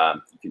 and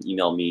you can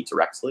email me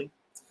directly.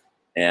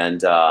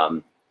 And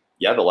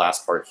yeah, the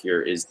last part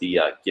here is the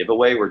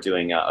giveaway. We're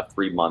doing a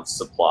 3-month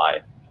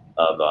supply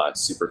of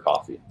super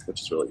coffee,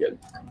 which is really good.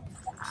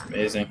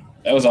 Amazing.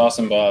 That was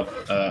awesome, Bob.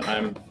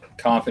 I'm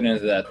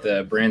confident that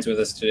the brands with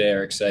us today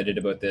are excited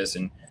about this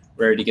and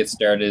ready to get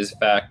started. In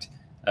fact,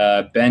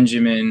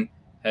 Benjamin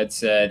had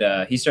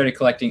said he started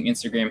collecting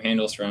Instagram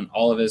handles from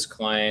all of his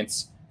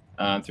clients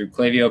through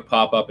Klaviyo,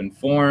 Pop-Up, and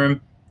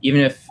Form.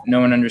 Even if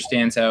no one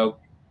understands how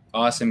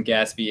awesome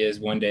Gatsby is,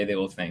 one day they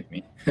will thank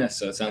me.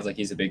 So it sounds like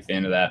he's a big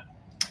fan of that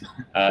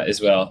as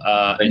well.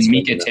 And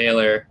Mika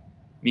Taylor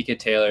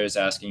is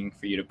asking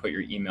for you to put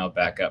your email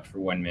back up for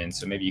 1 minute.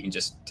 So maybe you can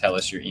just tell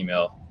us your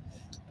email.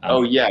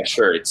 Oh yeah,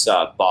 sure. It's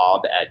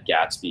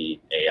Bob@Gatsby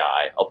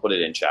AI. I'll put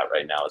it in chat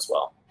right now as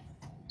well.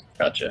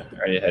 Gotcha.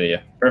 Already ahead of you.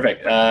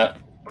 Perfect.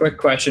 Quick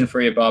question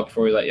for you, Bob,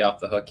 before we let you off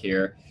the hook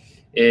here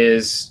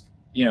is,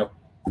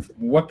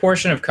 what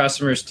portion of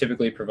customers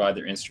typically provide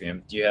their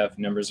Instagram? Do you have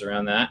numbers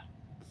around that?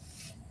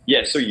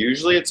 Yeah, so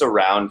usually it's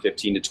around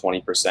 15 to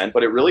 20%,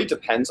 but it really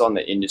depends on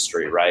the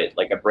industry, right?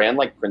 Like a brand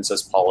like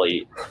Princess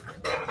Polly,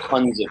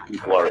 tons of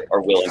people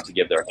are willing to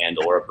give their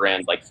handle, or a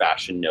brand like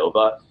Fashion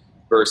Nova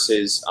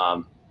versus,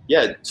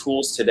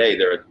 tools today,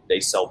 they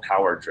sell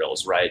power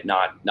drills, right?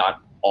 Not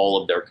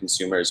all of their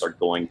consumers are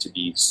going to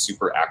be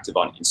super active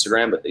on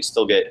Instagram, but they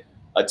still get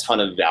a ton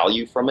of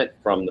value from it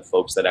from the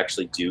folks that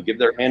actually do give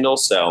their handle.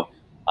 So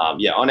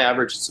on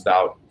average, it's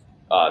about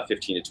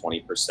 15 to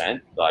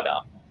 20%, but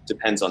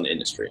depends on the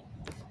industry.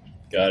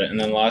 Got it. And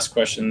then last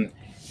question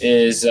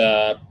is,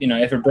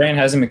 if a brand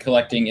hasn't been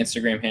collecting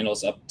Instagram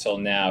handles up till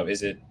now,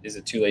 is it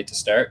too late to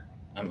start?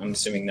 I'm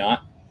assuming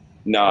not.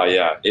 No,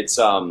 yeah,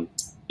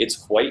 it's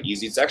quite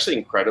easy. It's actually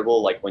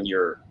incredible. Like when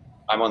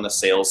I'm on the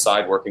sales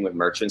side working with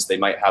merchants, they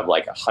might have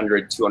like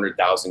 100,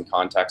 200,000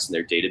 contacts in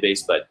their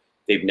database, but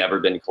they've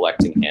never been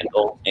collecting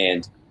handle.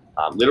 And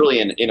literally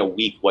in a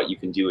week, what you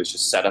can do is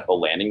just set up a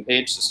landing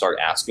page to start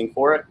asking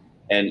for it,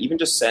 and even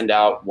just send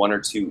out 1 or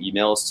 2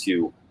 emails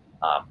to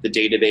the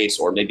database,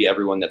 or maybe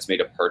everyone that's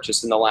made a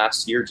purchase in the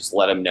last year. Just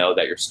let them know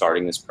that you're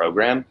starting this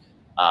program.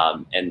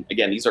 And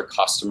again, these are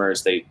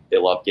customers. They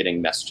love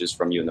getting messages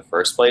from you in the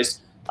first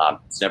place.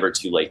 It's never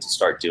too late to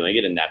start doing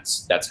it, and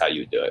that's how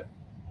you do it.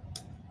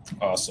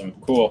 Awesome.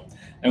 Cool.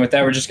 And with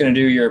that, we're just going to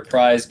do your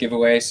prize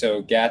giveaway.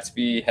 So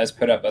Gatsby has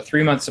put up a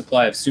 3-month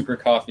supply of super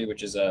coffee,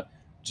 which is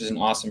an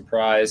awesome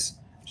prize.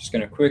 Just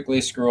going to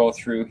quickly scroll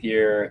through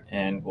here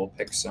and we'll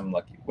pick some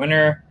lucky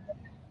winner.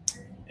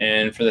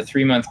 And for the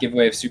 3-month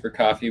giveaway of super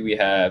coffee, we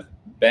have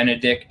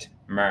Benedict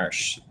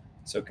Marsh.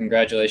 So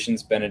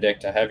congratulations,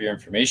 Benedict. I have your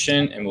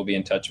information and we'll be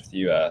in touch with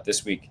you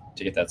this week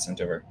to get that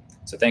sent over.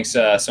 So thanks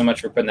so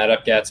much for putting that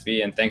up,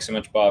 Gatsby. And thanks so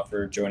much, Bob,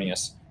 for joining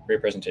us. Great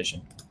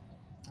presentation.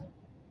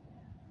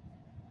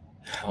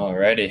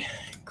 Alrighty,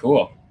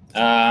 cool.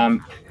 All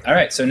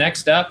right, so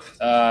next up,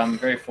 I'm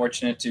very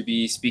fortunate to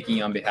be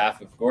speaking on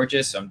behalf of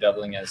Gorgias. So I'm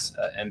doubling as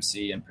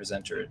MC and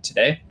presenter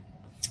today.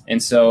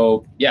 And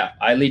so, yeah,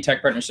 I lead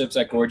tech partnerships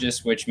at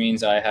Gorgias, which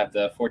means I have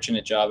the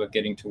fortunate job of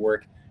getting to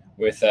work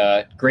with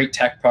great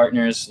tech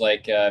partners,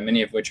 like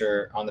many of which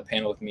are on the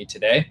panel with me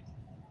today.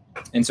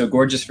 And so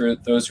Gorgias, for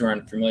those who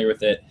aren't familiar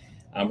with it,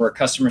 we're a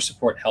customer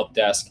support help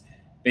desk,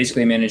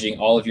 basically managing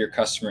all of your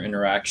customer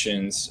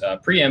interactions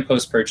pre and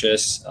post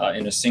purchase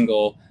in a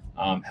single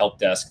help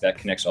desk that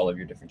connects all of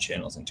your different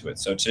channels into it.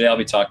 So today I'll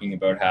be talking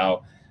about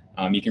how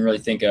you can really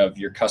think of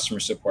your customer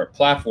support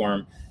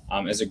platform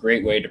as a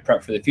great way to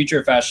prep for the future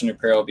of fashion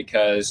apparel,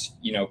 because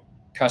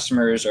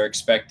customers are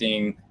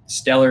expecting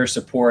stellar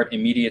support,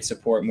 immediate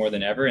support more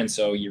than ever, and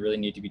so you really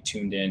need to be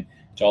tuned in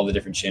to all the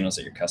different channels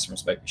that your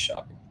customers might be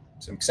shopping.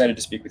 So I'm excited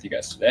to speak with you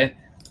guys today.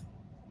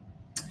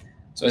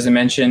 So as I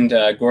mentioned,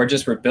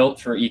 Gorgias, we're built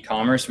for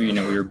e-commerce. We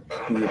were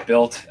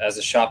built as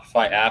a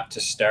Shopify app to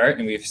start,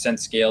 and we've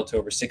since scaled to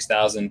over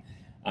 6,000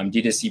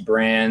 D2C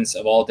brands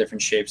of all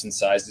different shapes and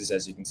sizes.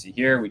 As you can see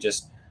here, we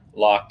just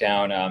locked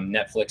down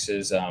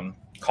Netflix's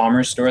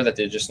commerce store that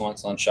they just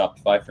launched on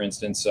Shopify, for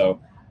instance. So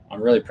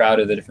I'm really proud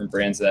of the different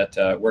brands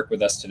that work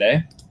with us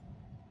today.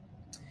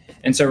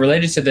 And so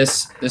related to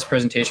this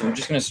presentation, we're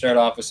just going to start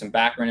off with some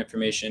background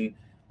information,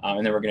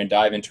 and then we're going to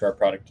dive into our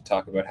product to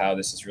talk about how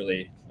this is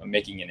really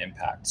making an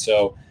impact.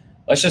 So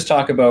let's just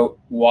talk about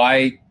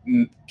why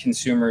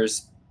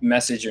consumers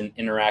message and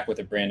interact with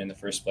a brand in the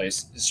first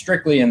place,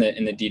 strictly in the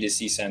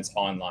D2C sense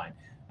online,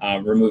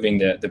 removing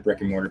the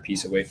brick and mortar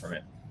piece away from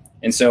it.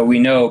 And so we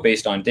know,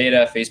 based on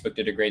data, Facebook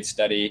did a great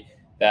study,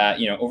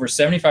 that over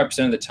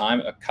 75% of the time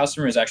a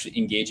customer is actually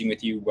engaging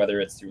with you, whether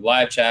it's through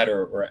live chat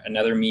or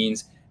another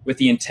means, with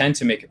the intent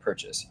to make a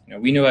purchase.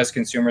 We know as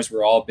consumers,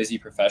 we're all busy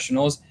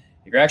professionals.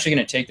 If you're actually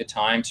going to take the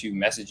time to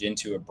message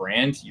into a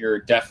brand, you're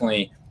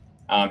definitely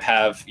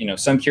have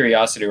some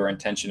curiosity or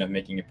intention of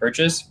making a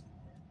purchase.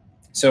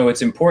 So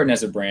it's important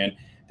as a brand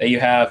that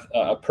you have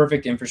a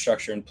perfect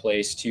infrastructure in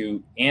place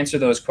to answer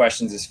those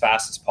questions as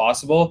fast as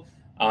possible,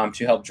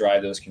 to help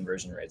drive those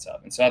conversion rates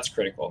up. And so that's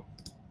critical.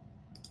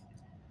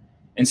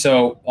 And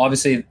so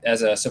obviously,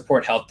 as a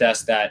support help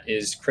desk, that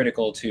is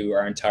critical to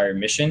our entire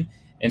mission.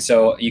 And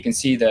so you can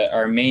see that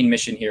our main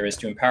mission here is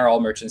to empower all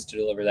merchants to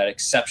deliver that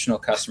exceptional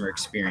customer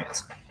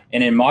experience.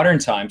 And in modern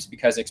times,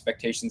 because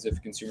expectations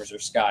of consumers are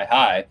sky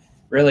high,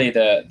 really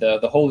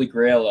the holy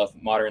grail of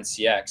modern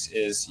CX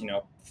is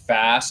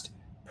fast,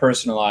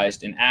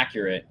 personalized, and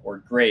accurate or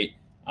great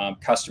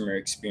customer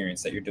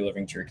experience that you're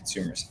delivering to your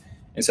consumers.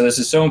 And so this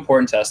is so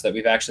important to us that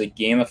we've actually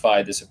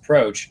gamified this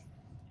approach.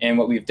 And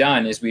what we've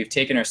done is we've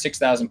taken our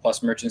 6,000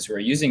 plus merchants who are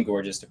using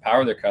Gorgias to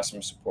power their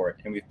customer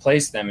support, and we've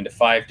placed them into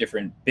 5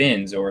 different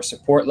bins or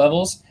support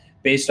levels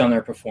based on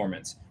their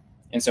performance.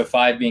 And so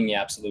 5 being the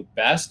absolute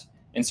best.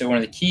 And so one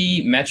of the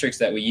key metrics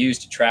that we use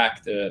to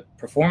track the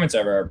performance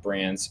of our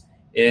brands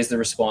is the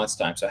response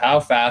time. So how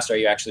fast are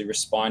you actually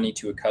responding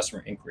to a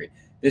customer inquiry?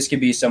 This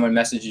could be someone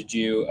messaged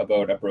you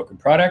about a broken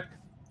product,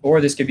 or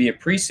this could be a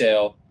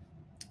pre-sale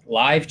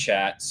live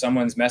chat.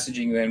 Someone's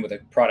messaging you in with a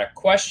product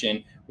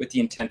question with the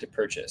intent to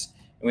purchase.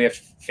 And we have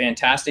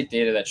fantastic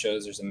data that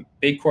shows there's a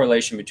big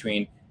correlation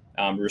between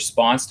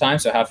response time,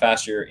 so how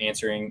fast you're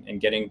answering and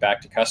getting back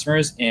to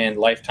customers, and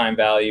lifetime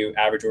value,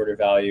 average order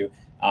value,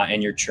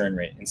 and your churn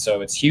rate. And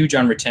so it's huge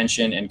on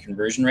retention and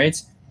conversion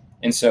rates.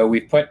 And so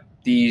we've put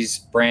these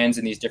brands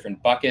in these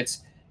different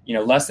buckets.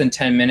 Less than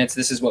 10 minutes.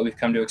 This is what we've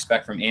come to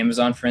expect from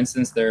Amazon, for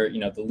instance. They're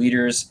the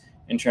leaders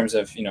in terms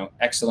of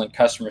excellent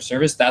customer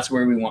service. That's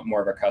where we want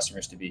more of our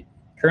customers to be.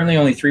 Currently,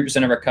 only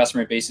 3% of our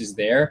customer base is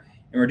there,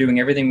 and we're doing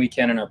everything we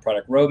can in our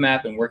product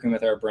roadmap and working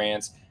with our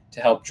brands to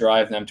help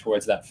drive them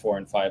towards that 4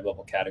 and 5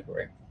 level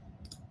category.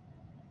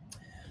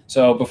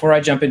 So before I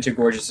jump into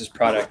Gorgias's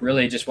product,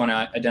 really just want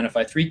to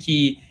identify 3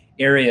 key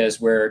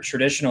areas where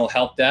traditional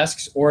help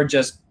desks or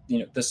just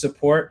the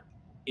support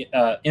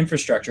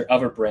infrastructure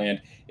of a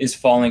brand is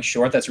falling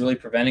short. That's really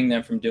preventing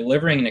them from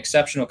delivering an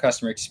exceptional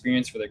customer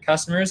experience for their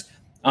customers,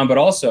 but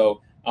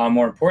also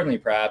more importantly,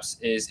 perhaps,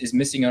 is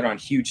missing out on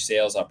huge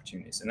sales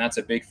opportunities. And that's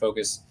a big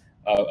focus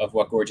of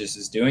what Gorgias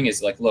is doing,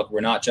 is like, look,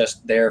 we're not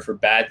just there for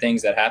bad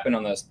things that happen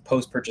on the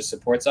post-purchase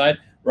support side.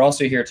 We're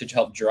also here to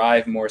help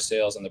drive more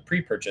sales on the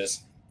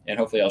pre-purchase, and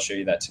hopefully I'll show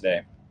you that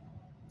today.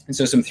 And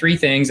so some 3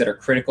 things that are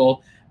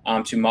critical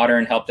to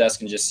modern help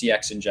desk and just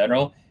CX in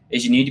general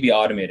is you need to be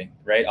automating,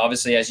 right?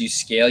 Obviously, as you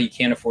scale, you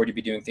can't afford to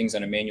be doing things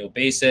on a manual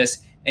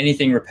basis.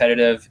 Anything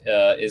repetitive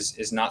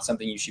is not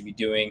something you should be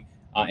doing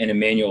in a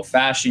manual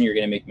fashion. You're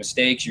going to make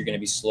mistakes. You're going to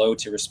be slow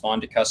to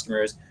respond to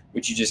customers,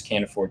 which you just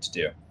can't afford to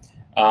do.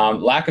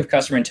 Lack of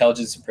customer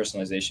intelligence and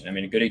personalization. I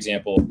mean, a good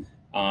example,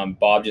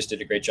 Bob just did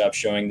a great job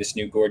showing this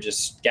new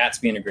Gorgias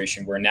Gatsby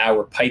integration, where now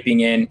we're piping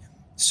in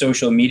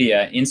social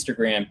media,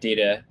 Instagram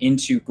data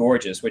into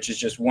Gorgias, which is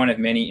just one of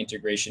many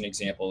integration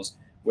examples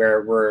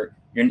where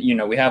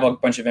we have a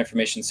bunch of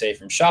information, say,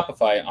 from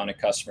Shopify on a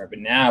customer, but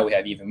now we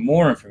have even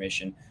more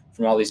information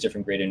from all these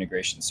different great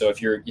integrations. So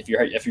if you're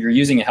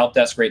using a help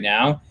desk right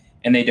now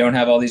and they don't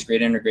have all these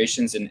great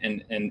integrations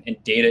and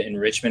data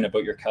enrichment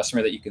about your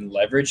customer that you can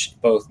leverage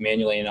both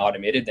manually and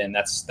automated, then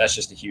that's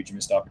just a huge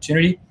missed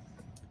opportunity.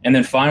 And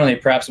then finally,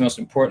 perhaps most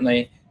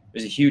importantly,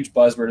 there's a huge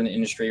buzzword in the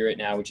industry right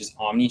now, which is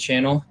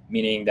omni-channel,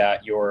 meaning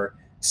that you're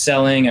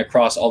selling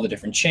across all the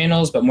different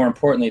channels, but more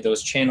importantly,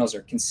 those channels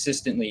are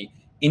consistently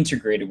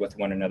integrated with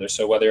one another.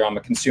 So whether I'm a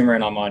consumer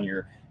and I'm on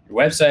your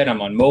website,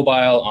 I'm on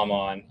mobile, I'm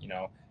on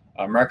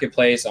a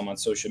marketplace, I'm on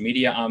social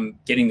media, I'm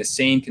getting the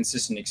same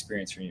consistent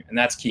experience from you, and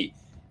that's key.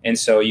 And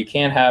so you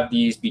can't have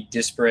these be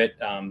disparate,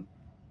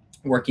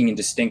 working in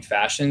distinct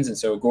fashions. And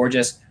so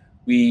Gorgias,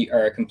 we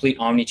are a complete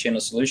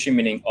omni-channel solution,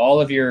 meaning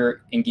all of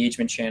your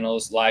engagement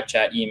channels, live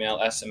chat, email,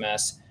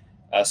 SMS,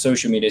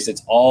 social medias,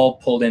 it's all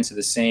pulled into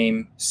the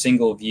same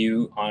single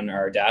view on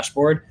our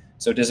dashboard.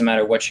 So it doesn't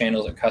matter what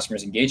channels a customer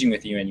is engaging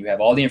with you, and you have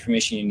all the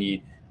information you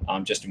need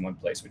just in one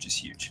place, which is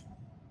huge.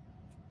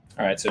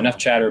 All right, so enough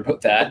chatter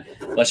about that.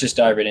 Let's just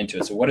dive right into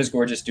it. So what is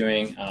Gorgias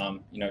doing,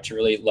 to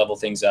really level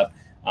things up,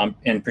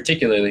 and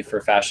particularly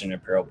for fashion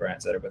and apparel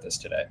brands that are with us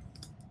today?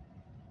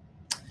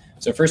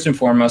 So first and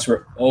foremost,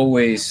 we're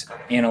always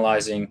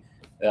analyzing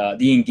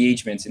the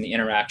engagements and the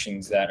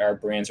interactions that our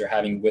brands are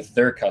having with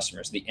their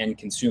customers, the end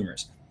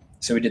consumers.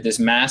 So we did this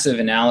massive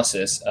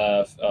analysis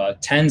of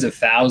tens of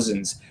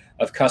thousands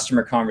of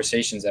customer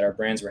conversations that our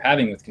brands were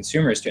having with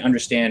consumers to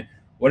understand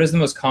what is the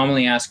most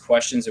commonly asked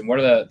questions and what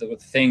are the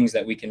things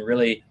that we can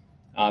really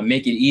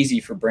make it easy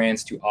for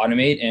brands to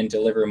automate and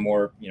deliver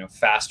more,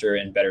 faster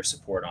and better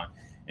support on.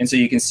 And so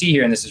you can see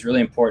here, and this is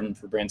really important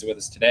for brands with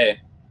us today,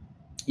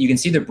 you can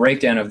see the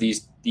breakdown of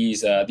these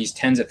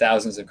tens of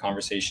thousands of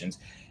conversations,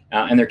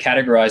 and they're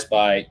categorized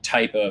by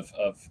type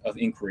of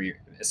inquiry,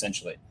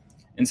 essentially.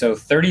 And so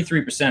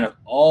 33% of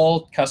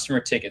all customer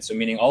tickets, so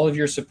meaning all of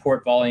your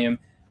support volume,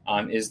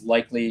 is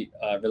likely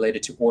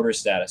related to order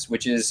status,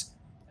 which is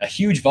a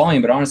huge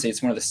volume, but honestly,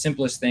 it's one of the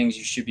simplest things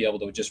you should be able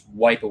to just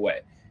wipe away.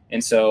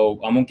 And so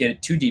I won't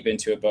get too deep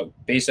into it, but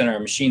based on our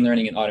machine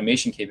learning and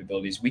automation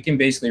capabilities, we can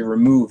basically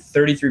remove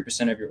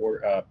 33%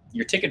 of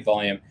your ticket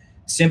volume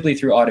simply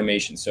through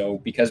automation. So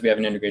because we have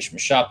an integration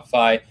with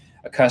Shopify,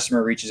 a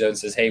customer reaches out and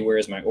says, hey, where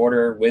is my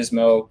order?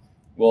 Wizmo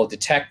will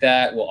detect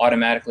that. We'll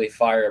automatically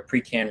fire a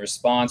pre-canned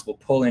response. We'll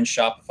pull in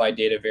Shopify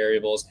data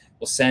variables.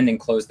 We'll send and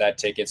close that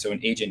ticket so an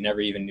agent never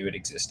even knew it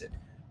existed,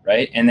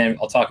 right? And then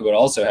I'll talk about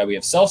also how we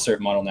have self-serve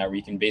model now where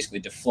you can basically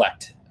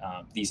deflect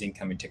these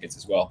incoming tickets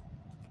as well.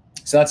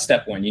 So that's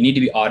step one. You need to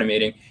be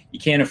automating. You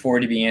can't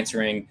afford to be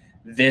answering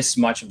this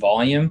much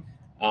volume.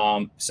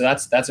 So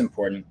that's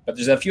important. But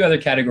there's a few other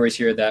categories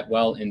here that,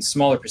 well, in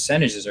smaller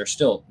percentages are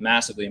still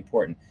massively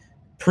important.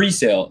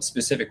 Pre-sale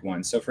specific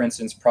ones. So for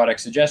instance, product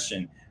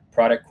suggestion,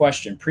 product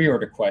question,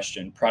 pre-order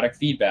question, product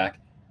feedback,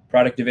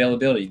 product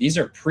availability. These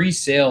are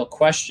pre-sale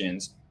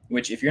questions,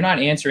 which if you're not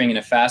answering in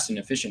a fast and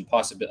efficient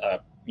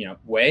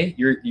way,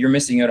 you're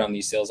missing out on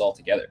these sales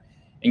altogether.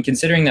 And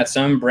considering that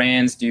some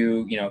brands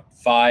do,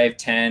 5,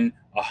 10,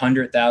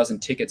 100,000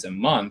 tickets a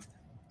month,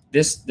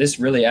 this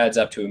really adds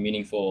up to a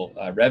meaningful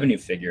revenue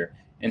figure.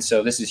 And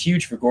so this is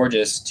huge for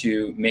Gorgias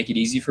to make it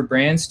easy for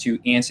brands to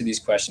answer these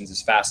questions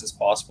as fast as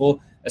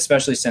possible,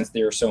 especially since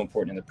they are so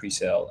important in the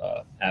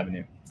pre-sale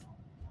avenue.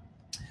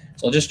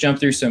 So I'll just jump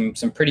through some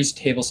pretty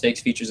table stakes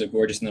features of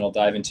Gorgias, and then I'll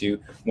dive into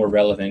more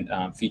relevant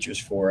features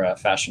for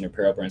fashion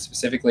apparel brands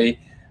specifically.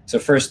 So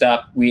first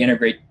up, we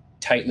integrate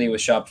tightly with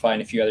Shopify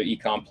and a few other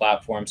e-com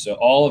platforms. So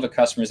all of a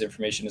customer's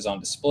information is on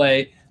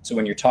display. So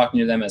when you're talking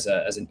to them as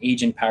an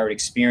agent-powered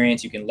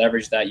experience, you can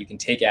leverage that. You can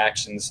take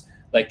actions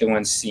like the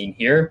ones seen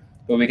here,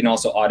 but we can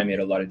also automate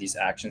a lot of these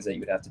actions that you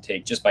would have to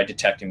take just by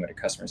detecting what a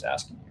customer is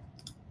asking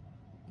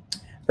you.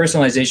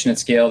 Personalization at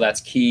scale,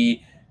 that's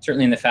key.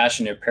 Certainly in the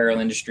fashion and apparel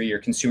industry, your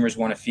consumers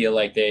want to feel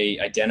like they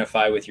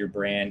identify with your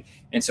brand.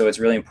 And so it's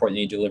really important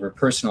that you deliver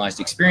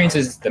personalized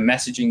experiences. The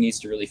messaging needs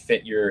to really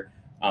fit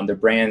the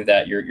brand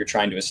that you're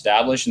trying to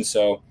establish. And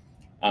so,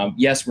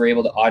 yes, we're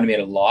able to automate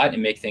a lot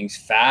and make things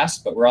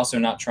fast, but we're also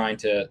not trying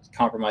to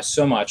compromise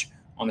so much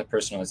on the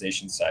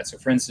personalization side. So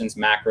for instance,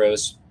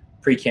 macros,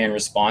 pre-canned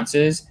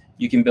responses,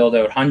 you can build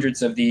out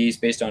hundreds of these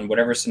based on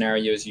whatever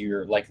scenarios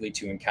you're likely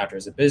to encounter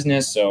as a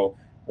business. So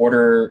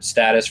order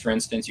status, for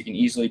instance, you can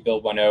easily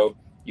build one out.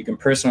 You can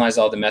personalize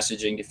all the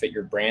messaging to fit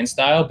your brand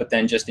style, but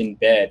then just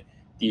embed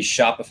these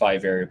Shopify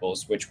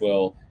variables, which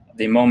will,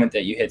 the moment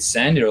that you hit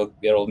send,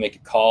 it'll make a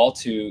call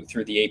through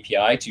the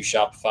API to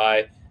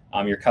Shopify,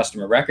 your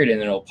customer record, and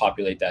then it'll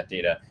populate that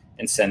data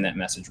and send that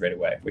message right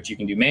away, which you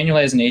can do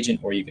manually as an agent,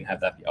 or you can have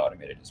that be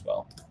automated as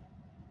well.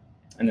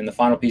 And then the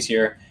final piece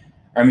here,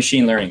 our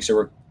machine learning. So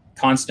we're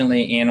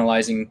constantly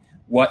analyzing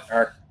what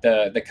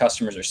the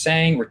customers are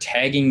saying. We're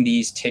tagging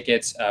these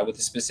tickets with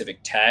a specific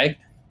tag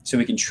so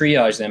we can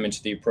triage them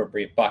into the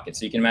appropriate bucket.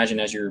 So you can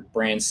imagine as your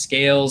brand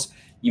scales,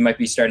 you might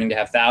be starting to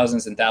have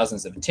thousands and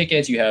thousands of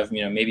tickets. You have,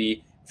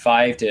 maybe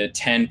 5 to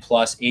 10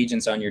 plus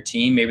agents on your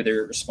team. Maybe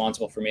they're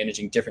responsible for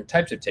managing different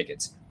types of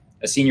tickets.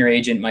 A senior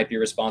agent might be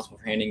responsible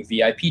for handling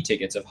VIP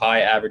tickets of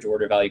high average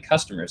order value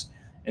customers.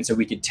 And so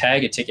we could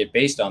tag a ticket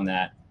based on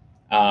that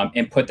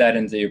and put that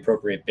into the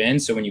appropriate bin.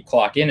 So when you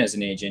clock in as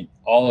an agent,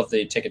 all of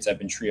the tickets have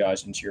been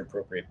triaged into your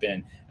appropriate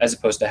bin, as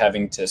opposed to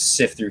having to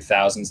sift through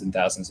thousands and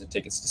thousands of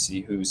tickets to see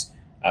whose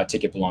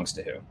ticket belongs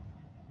to who.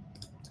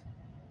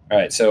 All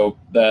right, so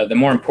the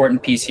more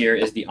important piece here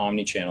is the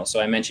omni-channel.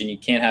 So I mentioned you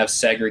can't have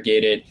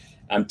segregated,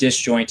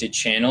 disjointed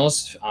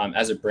channels.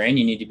 As a brand,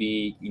 you need to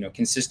be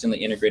consistently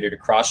integrated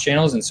across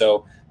channels. And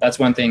so that's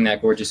one thing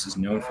that Gorgias is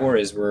known for,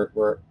 is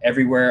we're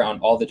everywhere on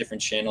all the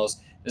different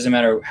channels. Doesn't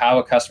matter how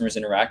a customer is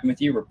interacting with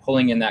you, we're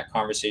pulling in that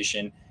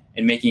conversation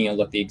and making it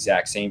look the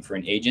exact same for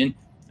an agent.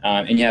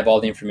 And you have all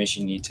the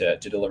information you need to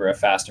deliver a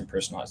fast and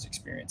personalized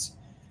experience.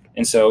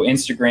 And so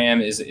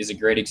Instagram is a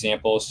great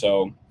example.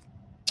 So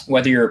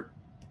whether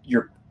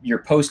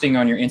you're posting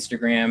on your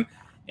Instagram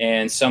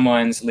and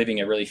someone's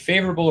leaving a really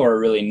favorable or a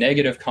really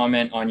negative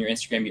comment on your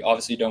Instagram, you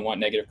obviously don't want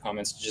negative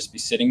comments to just be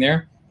sitting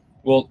there.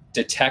 We'll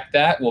detect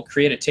that. We'll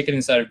create a ticket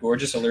inside of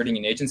Gorgias alerting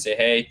an agent, say,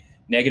 hey,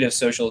 negative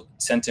social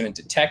sentiment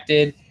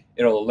detected.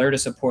 It'll alert a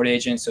support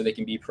agent so they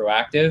can be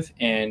proactive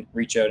and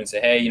reach out and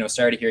say, hey,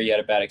 sorry to hear you had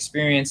a bad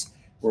experience.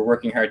 We're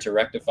working hard to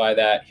rectify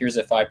that. Here's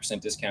a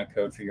 5% discount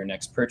code for your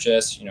next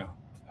purchase.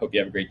 Hope you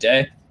have a great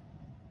day,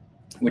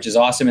 which is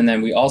awesome. And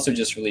then we also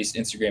just released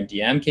Instagram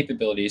DM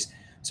capabilities.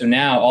 So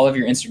now all of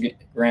your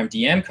Instagram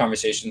DM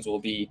conversations will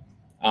be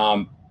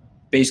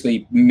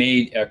basically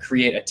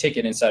create a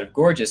ticket inside of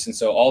Gorgias. And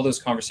so all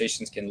those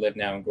conversations can live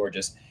now in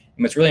Gorgias.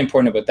 And what's really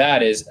important about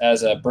that is,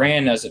 as a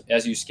brand,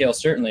 as you scale,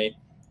 certainly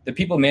the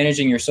people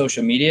managing your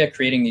social media,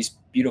 creating these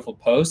beautiful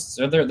posts,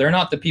 they're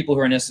not the people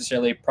who are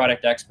necessarily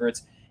product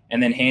experts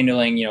and then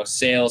handling, you know,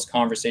 sales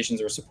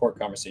conversations or support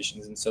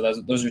conversations. And so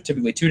those are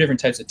typically two different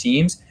types of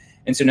teams.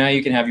 And so now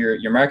you can have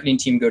your marketing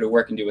team go to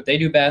work and do what they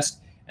do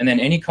best. And then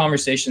any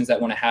conversations that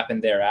want to happen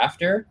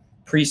thereafter,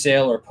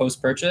 pre-sale or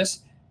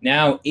post-purchase,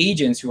 now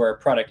agents who are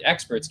product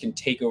experts can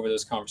take over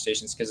those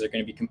conversations because they're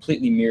going to be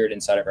completely mirrored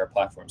inside of our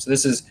platform. So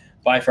this is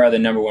by far the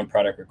 #1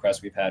 product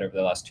request we've had over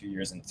the last 2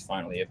 years, and it's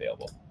finally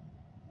available.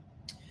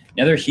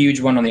 Another huge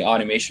one on the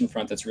automation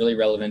front that's really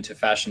relevant to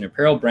fashion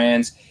apparel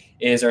brands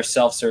is our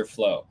self-serve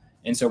flow.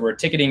 And so we're a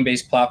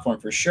ticketing-based platform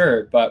for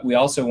sure, but we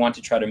also want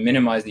to try to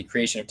minimize the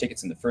creation of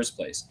tickets in the first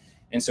place.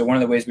 And so one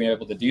of the ways we're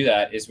able to do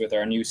that is with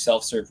our new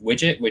self-serve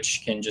widget,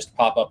 which can just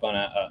pop up on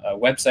a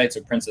website.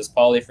 So Princess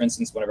Polly, for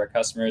instance, one of our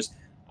customers,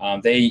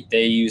 they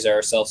use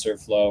our self-serve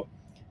flow.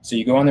 So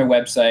you go on their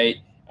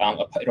website,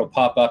 it'll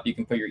pop up. You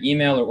can put your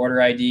email or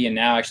order ID, and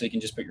now actually you can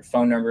just put your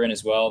phone number in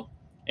as well.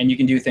 And you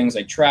can do things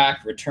like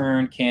track,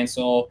 return,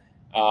 cancel,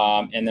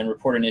 and then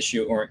report an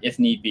issue, or if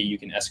need be, you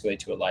can escalate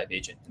to a live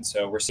agent. And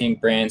so we're seeing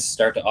brands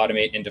start to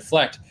automate and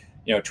deflect,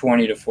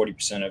 20 to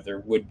 40% of their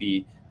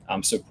would-be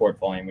support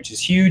volume, which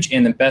is huge.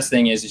 And the best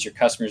thing is your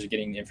customers are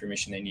getting the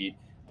information they need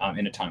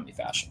in a timely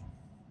fashion.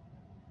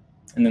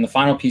 And then the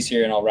final piece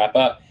here, and I'll wrap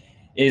up,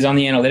 is on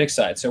the analytics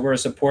side. So we're a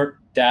support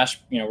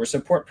we're a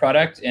support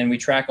product, and we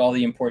track all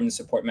the important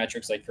support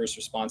metrics like first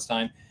response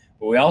time.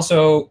 But we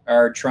also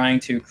are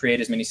trying to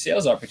create as many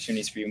sales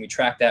opportunities for you, and we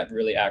track that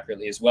really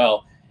accurately as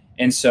well.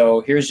 And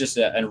so here's just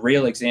a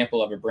real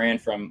example of a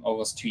brand from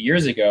almost 2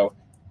 years ago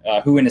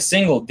who in a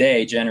single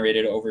day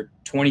generated over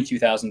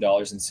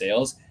 $22,000 in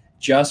sales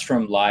just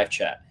from live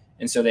chat.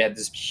 And so they had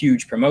this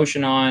huge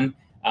promotion on.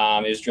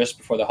 It was just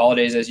before the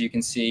holidays, as you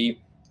can see.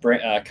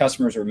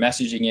 Customers were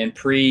messaging in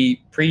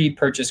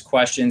pre-purchase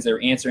questions. They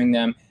were answering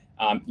them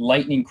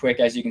lightning quick,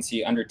 as you can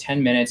see, under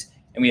 10 minutes.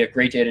 And we have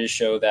great data to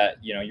show that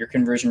your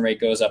conversion rate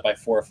goes up by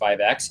 4 or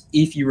 5x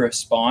if you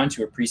respond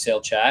to a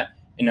pre-sale chat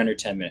in under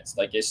 10 minutes.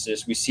 Like, it's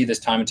just, we see this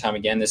time and time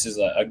again. This is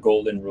a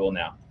golden rule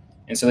now.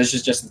 And so this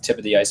is just the tip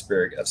of the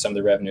iceberg of some of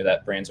the revenue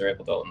that brands are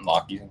able to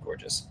unlock using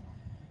Gorgias.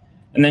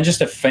 And then just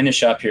to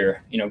finish up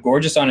here,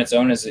 Gorgias on its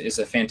own is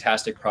a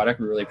fantastic product.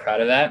 We're really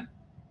proud of that.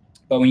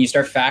 But when you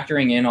start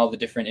factoring in all the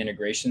different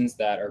integrations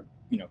that are,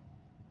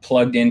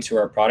 plugged into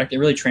our product, it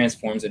really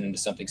transforms it into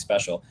something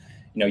special.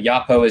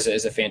 Yapo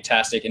is a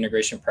fantastic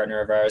integration partner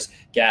of ours.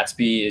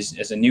 Gatsby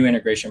is a new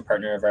integration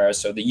partner of ours.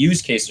 So the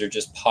use cases are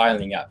just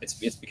piling up. It's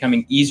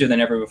becoming easier than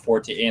ever before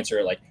to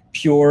answer like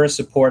pure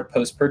support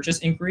post-purchase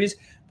inquiries,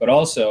 but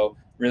also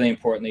really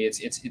importantly,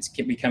 it's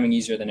becoming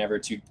easier than ever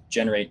to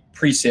generate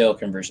pre-sale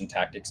conversion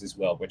tactics as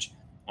well, which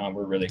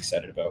we're really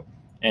excited about.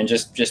 And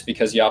just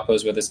because Yapo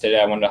is with us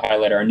today, I wanted to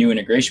highlight our new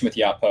integration with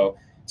Yapo.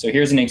 So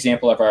here's an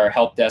example of our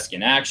help desk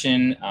in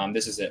action.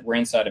 This is it. We're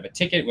inside of a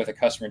ticket with a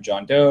customer,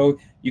 John Doe.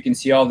 You can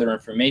see all their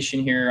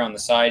information here on the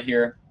side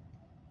here.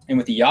 And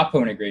with the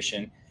Yapo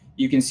integration,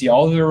 you can see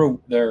all of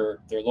their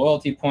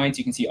loyalty points.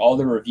 You can see all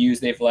the reviews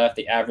they've left,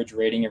 the average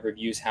rating of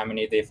reviews, how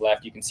many they've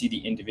left. You can see the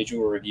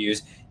individual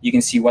reviews. You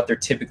can see what they're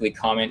typically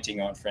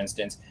commenting on, for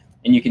instance.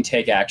 And you can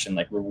take action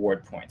like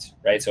reward points,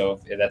 right? So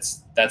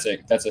that's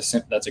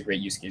a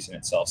great use case in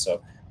itself.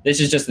 So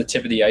this is just the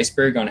tip of the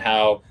iceberg on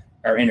how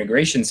our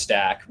integration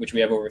stack, which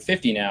we have over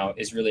 50 now,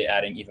 is really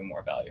adding even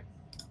more value.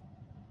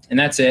 And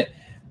that's it.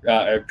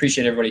 I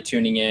appreciate everybody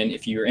tuning in.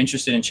 If you're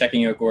interested in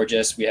checking out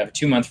Gorgias, we have a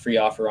 2-month free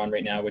offer on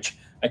right now, which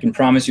I can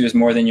promise you is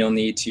more than you'll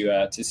need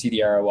to see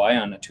the ROI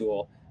on a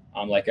tool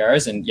like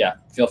ours. And yeah,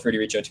 feel free to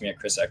reach out to me at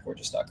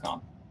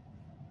chris@gorgias.com.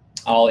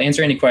 I'll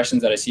answer any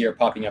questions that I see are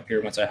popping up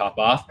here once I hop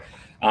off.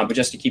 But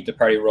just to keep the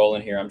party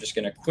rolling here, I'm just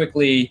going to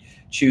quickly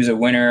choose a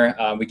winner.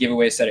 We give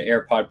away a set of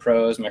AirPod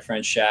Pros. My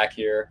friend Shaq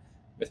here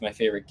with my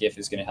favorite GIF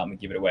is going to help me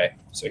give it away.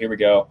 So here we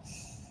go.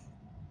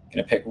 I'm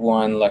going to pick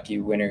one lucky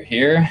winner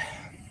here.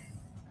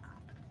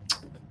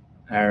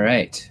 All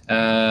right.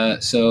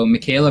 So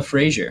Michaela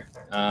Frazier,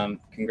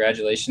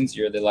 congratulations.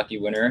 You're the lucky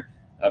winner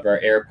of our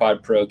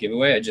AirPod Pro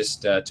giveaway. I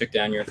just took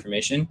down your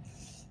information.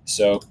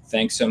 So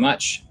thanks so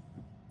much.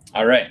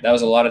 All right. That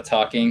was a lot of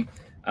talking.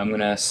 I'm going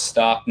to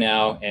stop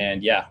now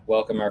and yeah,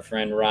 welcome our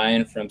friend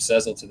Ryan from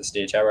Sezzle to the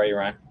stage. How are you,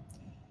 Ryan?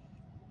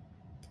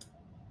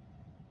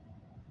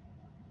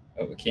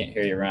 Oh, we can't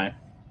hear you, Ryan.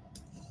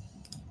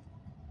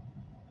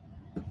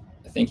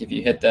 I think if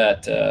you hit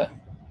that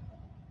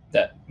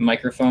that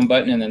microphone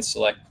button and then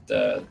select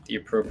the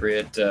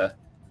appropriate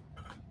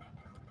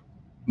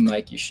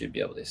mic, you should be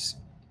able to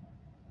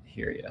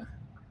hear you.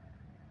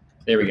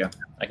 There we go.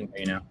 I can hear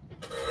you now.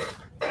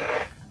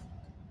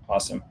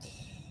 Awesome.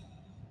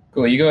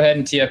 Cool. You go ahead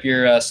and tee up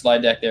your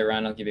slide deck there,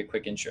 Ryan. I'll give you a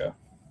quick intro.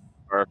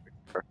 Perfect.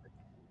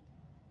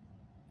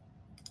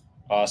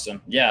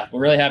 Awesome. Yeah, we're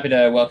really happy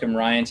to welcome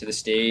Ryan to the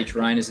stage.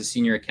 Ryan is a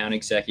senior account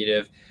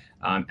executive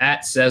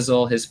at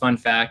Sezzle. His fun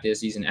fact is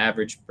he's an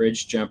average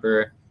bridge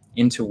jumper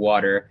into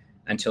water.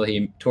 until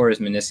he tore his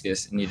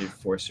meniscus and needed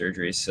 4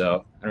 surgeries.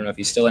 So I don't know if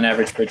he's still an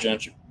average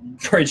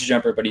bridge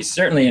jumper, but he's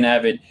certainly an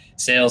avid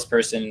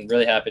salesperson.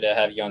 Really happy to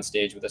have you on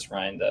stage with us,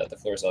 Ryan. The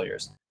floor is all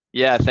yours.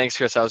 Yeah, thanks,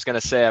 Chris. I was going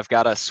to say I've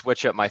got to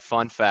switch up my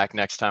fun fact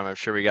next time. I'm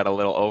sure we got a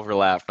little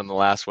overlap from the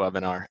last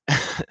webinar.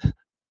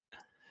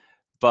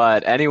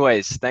 But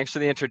anyways, thanks for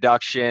the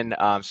introduction.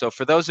 So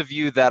for those of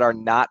you that are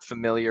not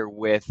familiar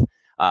with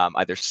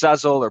either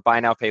Sezzle or buy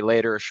now, pay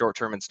later, or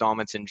short-term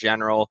installments in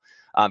general,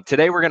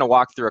 today we're going to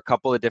walk through a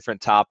couple of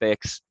different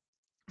topics.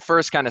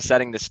 First, kind of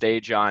setting the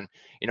stage on,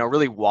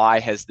 really why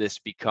has this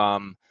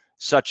become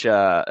such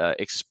a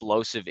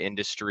explosive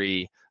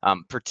industry,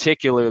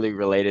 particularly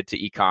related to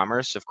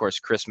e-commerce. Of course,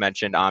 Chris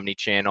mentioned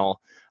omni-channel,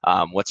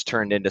 what's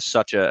turned into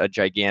such a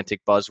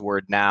gigantic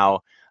buzzword now.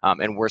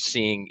 And we're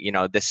seeing,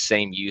 this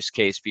same use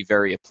case be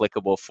very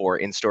applicable for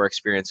in-store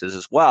experiences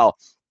as well.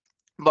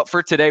 But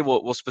for today,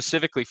 we'll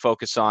specifically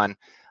focus on,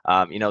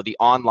 the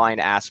online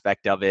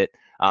aspect of it,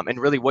 and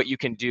really what you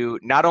can do,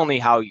 not only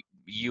how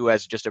you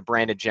as just a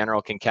brand in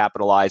general can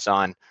capitalize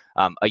on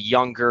a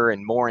younger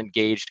and more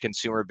engaged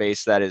consumer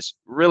base that is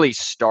really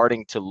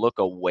starting to look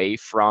away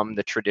from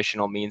the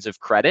traditional means of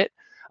credit,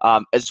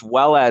 as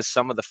well as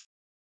some of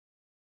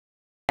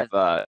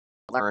the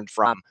learned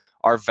from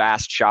our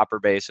vast shopper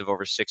base of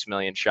over 6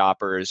 million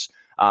shoppers,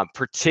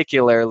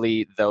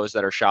 particularly those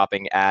that are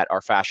shopping at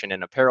our fashion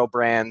and apparel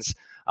brands,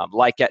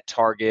 like at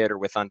Target or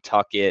with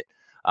Untuckit,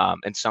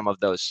 and some of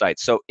those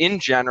sites. So in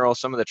general,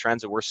 some of the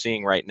trends that we're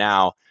seeing right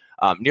now,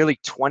 nearly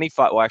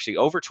 25, well, actually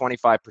over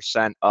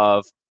 25%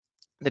 of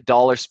the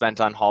dollars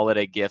spent on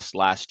holiday gifts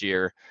last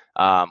year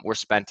were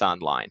spent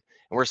online.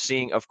 And we're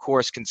seeing, of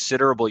course,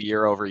 considerable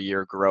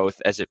year-over-year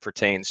growth as it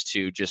pertains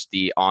to just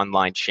the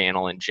online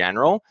channel in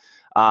general.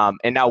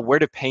 And now, where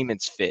do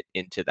payments fit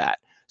into that?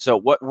 So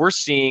what we're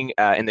seeing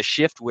in the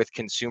shift with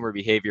consumer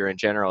behavior in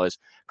general is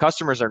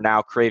customers are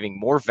now craving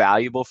more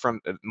value from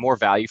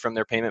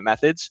their payment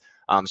methods.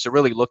 So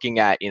really looking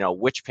at,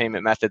 which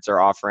payment methods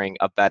are offering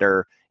a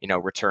better,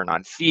 return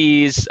on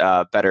fees,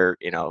 better,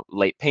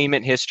 late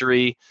payment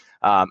history,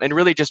 and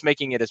really just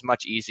making it as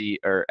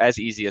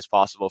easy as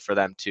possible for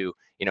them to,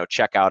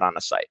 check out on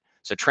a site.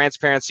 So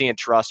transparency and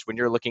trust when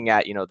you're looking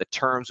at, the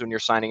terms when you're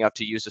signing up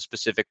to use a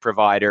specific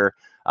provider,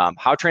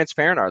 how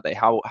transparent are they?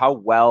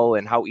 How well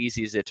and how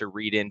easy is it to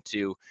read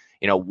into,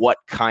 what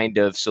kind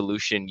of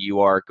solution you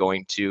are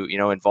going to,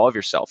 involve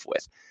yourself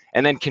with?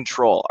 And then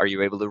control. Are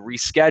you able to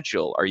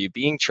reschedule? Are you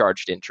being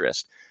charged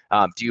interest?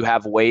 Do you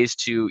have ways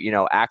to,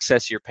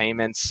 access your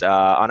payments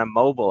on a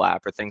mobile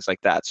app or things like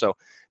that? So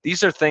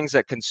these are things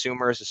that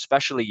consumers,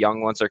 especially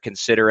young ones, are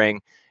considering.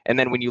 And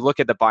then when you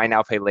look at the buy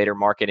now, pay later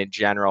market in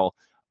general,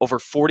 over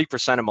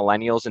 40% of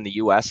millennials in the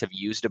US have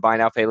used a buy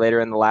now, pay later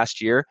in the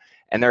last year,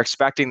 and they're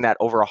expecting that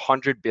over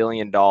 $100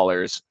 billion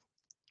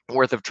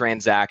worth of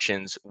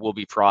transactions will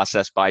be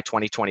processed by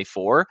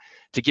 2024.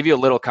 To give you a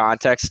little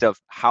context of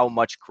how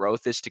much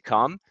growth is to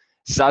come,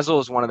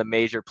 Sezzle is one of the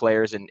major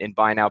players in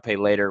buy now, pay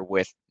later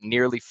with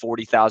nearly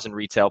 40,000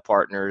 retail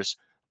partners,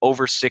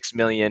 over 6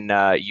 million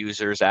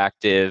users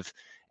active,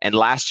 and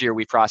last year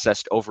we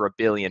processed over $1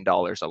 billion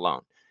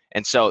alone.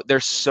 And so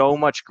there's so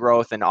much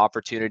growth and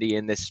opportunity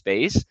in this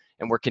space,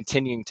 and we're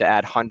continuing to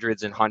add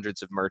hundreds and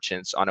hundreds of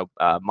merchants on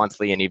a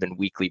monthly and even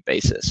weekly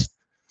basis.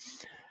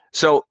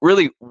 So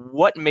really,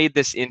 what made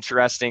this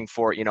interesting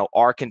for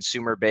our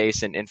consumer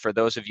base, and for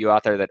those of you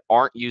out there that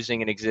aren't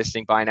using an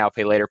existing buy now,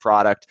 pay later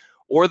product,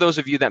 or those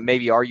of you that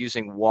maybe are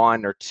using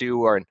one or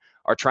two or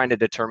are trying to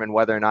determine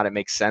whether or not it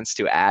makes sense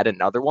to add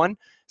another one,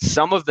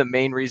 some of the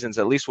main reasons,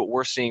 at least what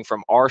we're seeing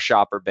from our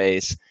shopper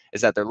base,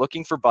 is that they're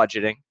looking for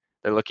budgeting.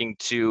 They're looking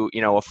to,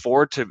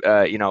 afford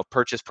to,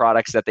 purchase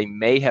products that they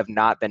may have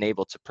not been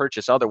able to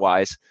purchase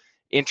otherwise,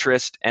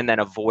 interest, and then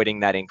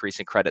avoiding that increase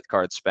in credit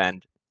card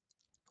spend,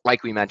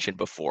 like we mentioned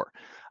before.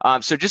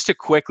 So just to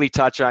quickly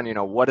touch on,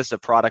 what does the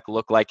product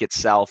look like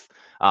itself?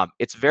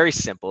 It's very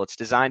simple. It's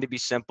designed to be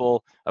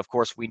simple. Of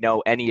course, we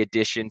know any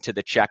addition to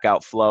the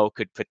checkout flow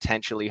could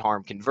potentially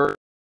harm conversion.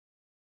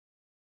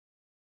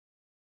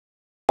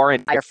 Our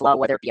entire flow,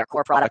 whether it be our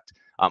core product,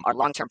 our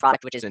long-term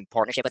product, which is in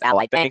partnership with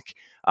Ally Bank,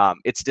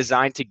 it's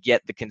designed to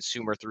get the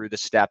consumer through the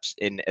steps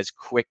in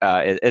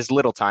as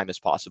little time as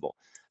possible.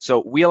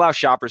 So we allow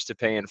shoppers to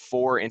pay in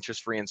 4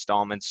 interest-free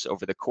installments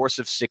over the course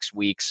of 6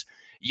 weeks.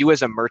 You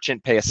as a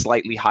merchant pay a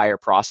slightly higher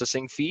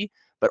processing fee,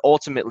 but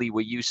ultimately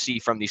what you see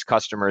from these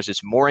customers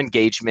is more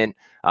engagement,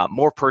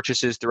 more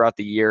purchases throughout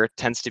the year. It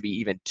tends to be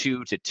even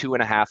 2 to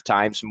 2.5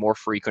 times more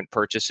frequent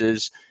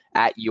purchases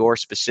at your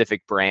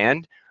specific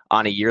brand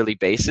on a yearly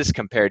basis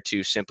compared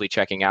to simply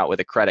checking out with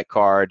a credit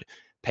card,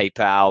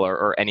 PayPal,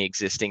 or any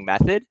existing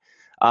method.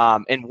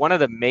 And one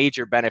of the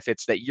major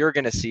benefits that you're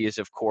going to see is,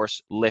 of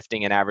course,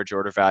 lifting an average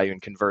order value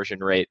and conversion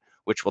rate,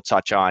 which we'll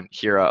touch on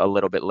here a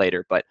little bit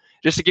later. But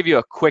just to give you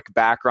a quick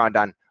background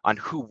on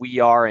who we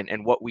are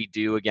and what we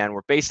do, again,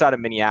 we're based out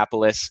of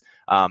Minneapolis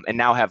and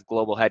now have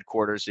global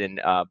headquarters in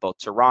both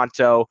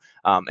Toronto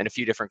and a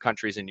few different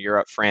countries in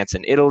Europe, France,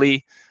 and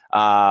Italy.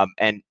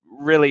 And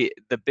really,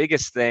 the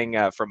biggest thing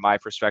from my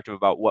perspective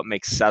about what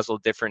makes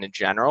Sezzle different in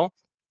general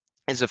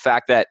is the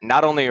fact that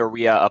not only are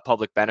we a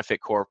public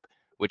benefit corp,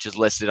 which is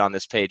listed on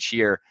this page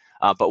here,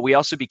 but we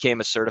also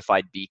became a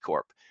certified B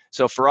Corp.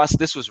 So for us,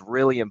 this was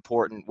really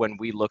important when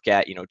we look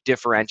at,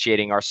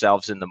 differentiating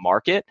ourselves in the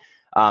market.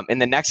 In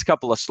the next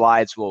couple of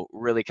slides, we'll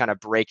really kind of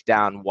break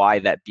down why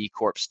that B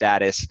Corp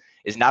status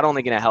is not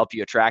only going to help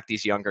you attract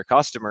these younger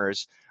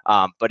customers,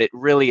 but it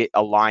really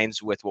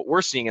aligns with what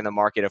we're seeing in the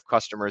market of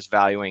customers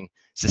valuing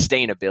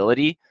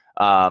sustainability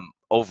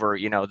over,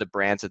 the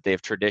brands that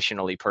they've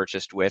traditionally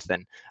purchased with,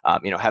 and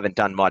haven't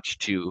done much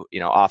to,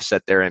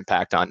 offset their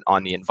impact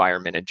on the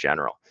environment in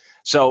general.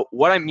 So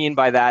what I mean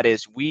by that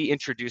is we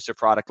introduced a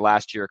product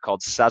last year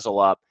called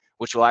Sezzle Up,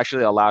 which will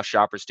actually allow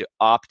shoppers to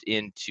opt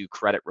into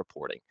credit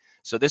reporting.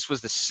 So this was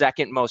the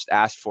second most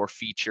asked for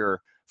feature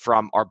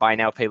from our buy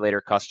now, pay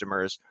later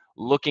customers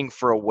looking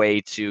for a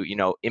way to,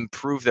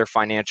 improve their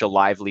financial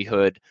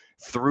livelihood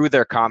through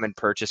their common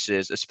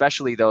purchases,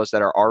 especially those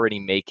that are already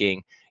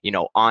making,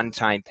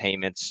 on-time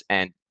payments.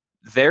 And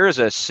there is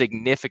a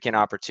significant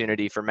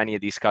opportunity for many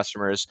of these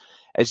customers,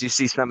 as you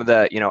see some of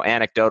the,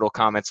 anecdotal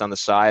comments on the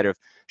side of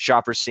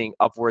shoppers seeing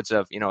upwards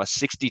of, a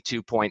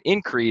 62-point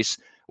increase,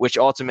 which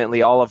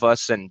ultimately all of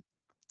us, and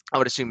I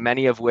would assume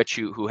many of which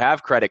who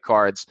have credit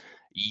cards,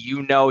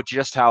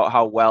 just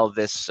how well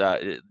this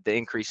the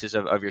increases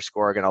of your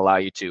score are going to allow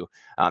you to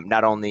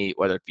not only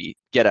whether it be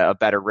get a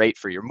better rate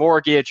for your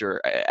mortgage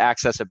or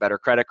access a better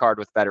credit card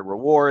with better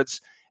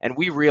rewards. And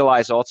we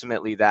realize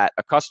ultimately that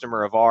a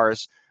customer of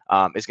ours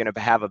is going to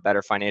have a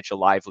better financial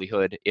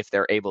livelihood if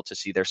they're able to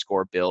see their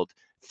score build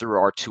through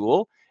our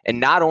tool. And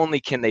not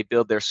only can they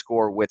build their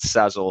score with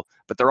Sezzle,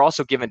 but they're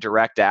also given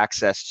direct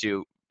access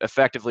to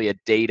effectively a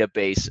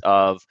database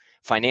of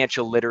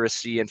financial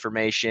literacy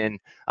information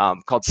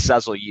called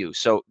Sezzle U.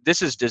 So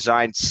this is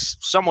designed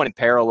somewhat in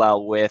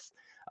parallel with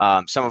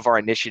some of our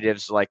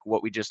initiatives, like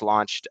what we just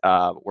launched.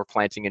 We're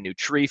planting a new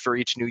tree for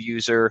each new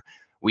user.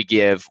 We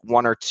give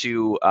 1 or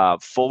 2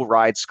 full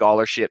ride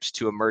scholarships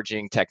to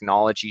emerging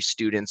technology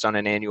students on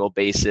an annual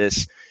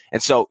basis.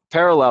 And so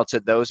parallel to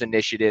those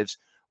initiatives,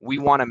 we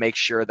want to make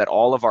sure that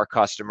all of our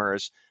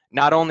customers,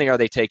 not only are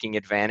they taking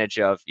advantage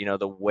of,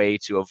 the way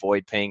to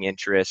avoid paying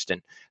interest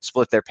and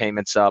split their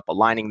payments up,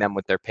 aligning them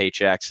with their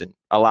paychecks and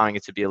allowing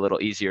it to be a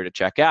little easier to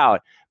check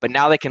out, but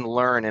now they can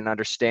learn and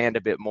understand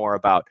a bit more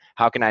about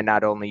how can I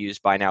not only use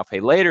buy now, pay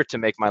later to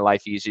make my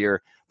life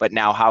easier, but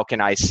now how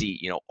can I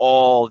see,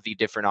 all the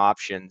different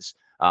options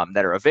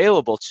that are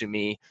available to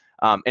me.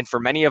 And for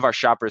many of our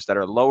shoppers that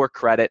are lower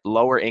credit,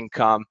 lower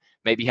income,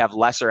 maybe have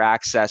lesser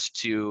access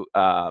to,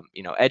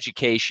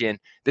 education,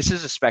 this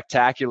is a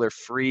spectacular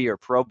free or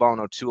pro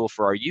bono tool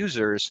for our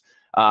users,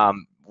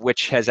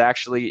 which has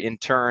actually in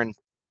turn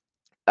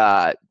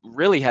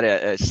really had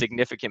a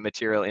significant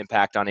material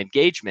impact on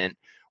engagement,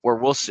 where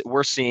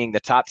we're seeing the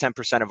top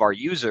 10% of our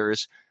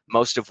users,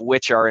 most of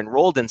which are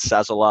enrolled in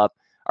Sezzle Up,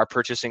 are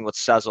purchasing with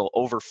Sezzle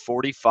over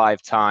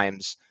 45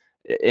 times,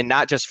 and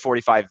not just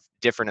 45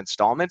 different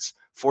installments,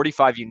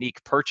 45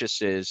 unique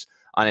purchases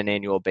on an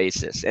annual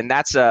basis. And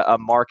that's a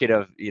market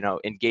of,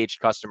 engaged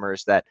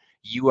customers that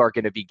you are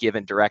going to be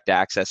given direct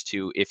access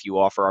to if you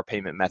offer our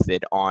payment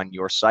method on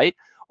your site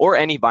or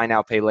any buy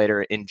now, pay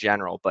later in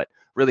general. But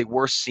really,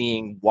 we're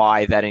seeing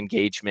why that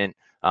engagement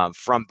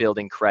from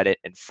building credit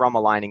and from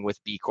aligning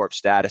with B Corp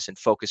status and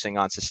focusing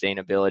on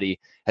sustainability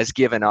has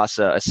given us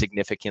a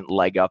significant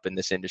leg up in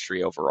this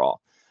industry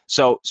overall.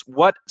 So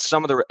what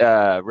some of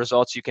the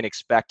results you can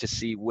expect to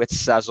see with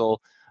Sezzle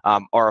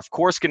are of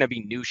course going to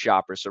be new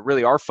shoppers. So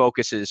really our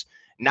focus is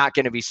not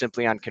going to be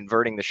simply on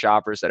converting the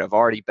shoppers that have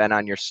already been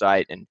on your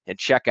site and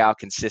check out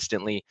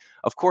consistently.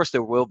 Of course,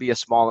 there will be a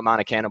small amount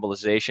of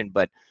cannibalization,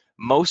 but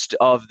most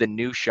of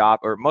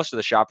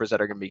the shoppers that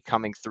are going to be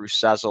coming through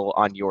Sezzle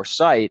on your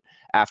site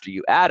after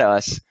you add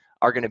us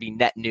are going to be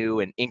net new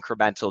and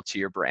incremental to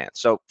your brand.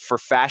 So for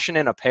fashion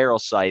and apparel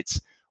sites,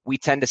 we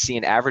tend to see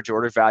an average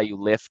order value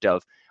lift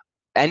of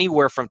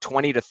anywhere from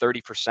 20 to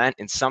 30%,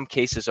 in some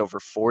cases over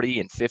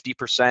 40 and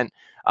 50%.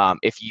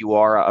 If you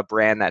are a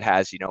brand that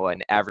has,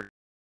 an average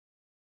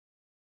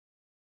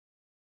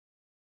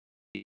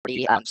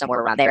somewhere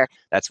around there,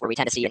 that's where we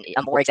tend to see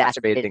a more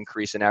exacerbated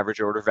increase in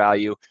average order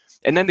value.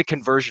 And then the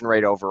conversion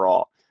rate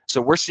overall. So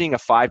we're seeing a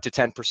 5 to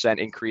 10%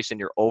 increase in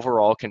your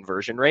overall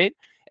conversion rate.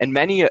 And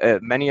many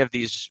of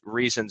these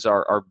reasons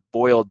are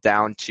boiled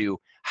down to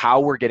how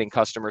we're getting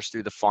customers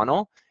through the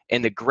funnel.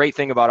 And the great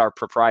thing about our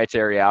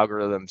proprietary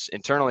algorithms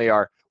internally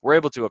are we're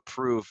able to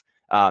approve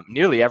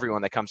nearly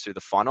everyone that comes through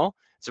the funnel.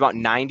 It's about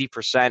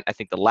 90%. I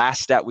think the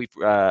last stat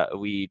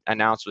we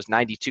announced was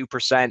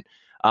 92%.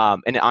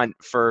 And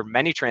for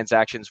many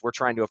transactions, we're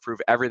trying to approve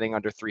everything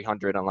under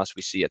 300 unless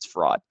we see it's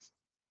fraud.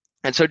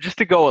 And so just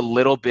to go a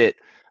little bit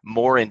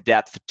more in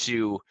depth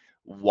to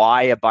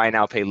why a buy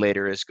now, pay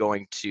later is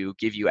going to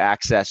give you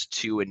access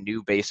to a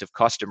new base of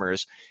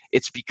customers,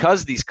 it's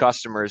because these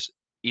customers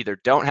either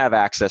don't have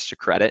access to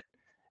credit,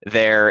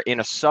 they're in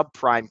a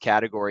subprime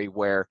category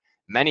where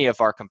many of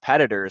our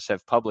competitors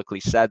have publicly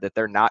said that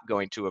they're not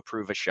going to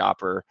approve a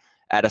shopper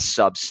at a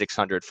sub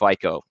 600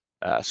 FICO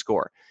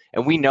score.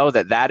 And we know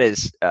that that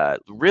is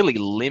really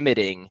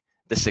limiting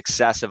the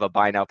success of a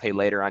buy now, pay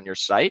later on your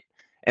site.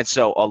 And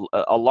so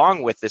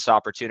along with this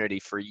opportunity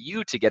for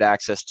you to get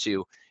access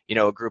to,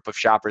 a group of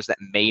shoppers that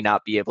may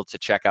not be able to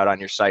check out on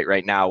your site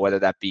right now, whether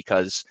that be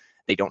because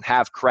they don't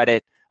have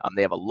credit,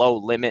 they have a low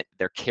limit,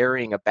 they're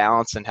carrying a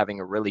balance and having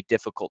a really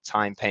difficult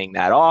time paying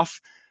that off.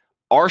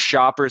 Our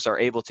shoppers are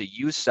able to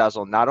use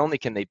Sezzle. Not only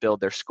can they build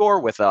their score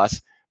with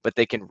us, but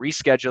they can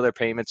reschedule their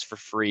payments for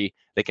free.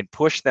 They can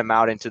push them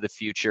out into the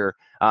future,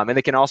 and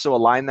they can also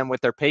align them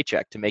with their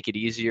paycheck to make it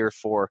easier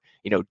for,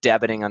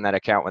 debiting on that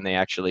account when they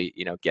actually,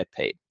 get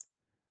paid.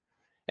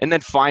 And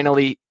then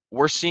finally,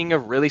 we're seeing a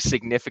really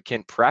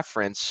significant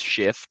preference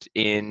shift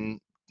in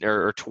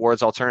or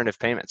towards alternative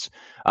payments,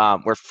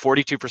 where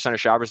 42% of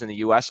shoppers in the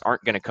US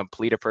aren't going to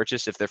complete a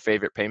purchase if their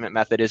favorite payment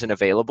method isn't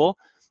available.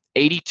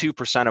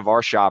 82% of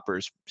our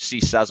shoppers see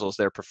Sezzle as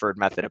their preferred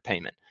method of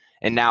payment.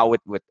 And now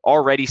with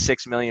already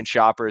 6 million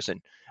shoppers, and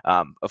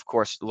of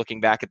course,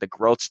 looking back at the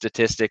growth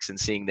statistics and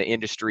seeing the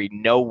industry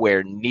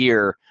nowhere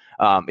near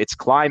its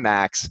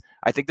climax,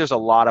 I think there's a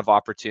lot of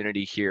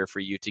opportunity here for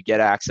you to get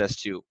access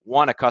to,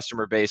 one, a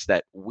customer base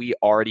that we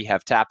already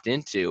have tapped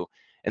into,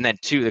 and then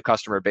two, the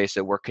customer base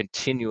that we're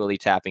continually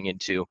tapping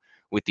into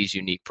with these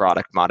unique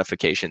product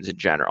modifications in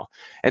general.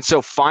 And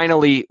so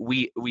finally,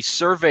 we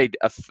surveyed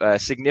a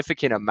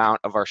significant amount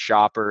of our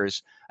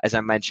shoppers, as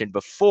I mentioned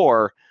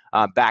before,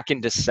 back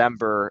in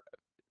December,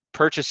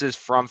 purchases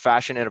from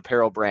fashion and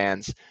apparel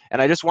brands.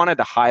 And I just wanted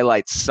to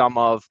highlight some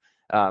of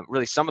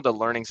the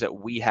learnings that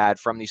we had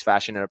from these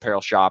fashion and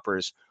apparel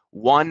shoppers.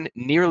 One,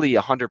 nearly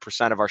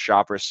 100% of our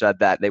shoppers said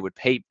that they would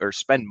pay or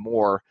spend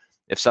more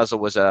if Sezzle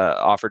was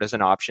offered as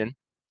an option.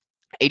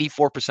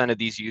 84% of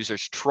these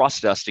users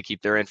trust us to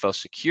keep their info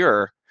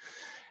secure.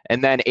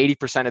 And then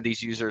 80% of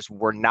these users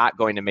were not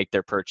going to make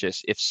their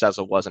purchase if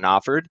Sezzle wasn't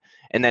offered.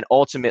 And then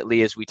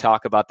ultimately, as we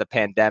talk about the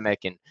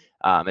pandemic and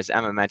as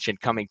Emma mentioned,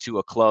 coming to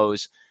a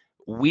close,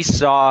 we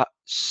saw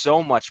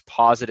so much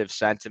positive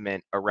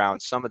sentiment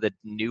around some of the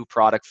new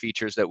product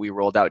features that we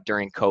rolled out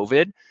during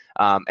COVID.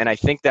 And I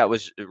think that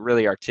was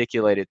really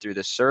articulated through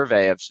the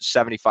survey of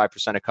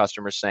 75% of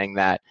customers saying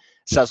that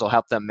Sezzle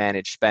helped them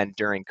manage spend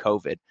during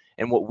COVID.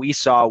 And what we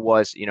saw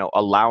was,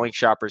 allowing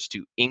shoppers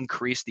to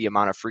increase the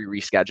amount of free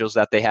reschedules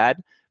that they had.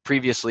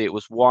 Previously, it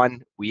was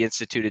 1. We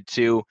instituted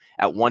 2.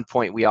 At one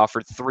point, we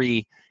offered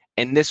 3.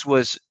 And this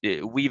was,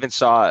 we even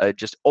saw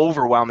just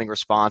overwhelming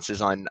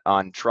responses on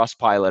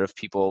Trustpilot of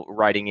people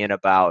writing in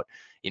about,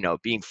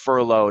 being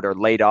furloughed or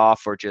laid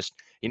off or just,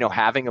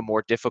 having a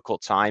more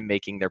difficult time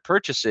making their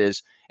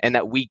purchases, and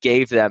that we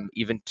gave them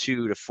even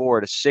 2 to 4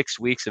 to 6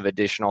 weeks of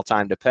additional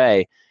time to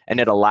pay. And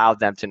it allowed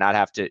them to not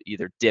have to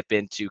either dip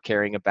into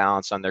carrying a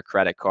balance on their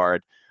credit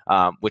card,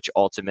 which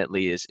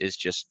ultimately is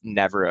just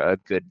never a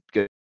good.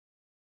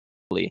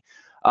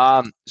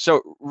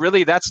 So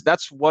really,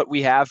 that's what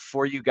we have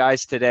for you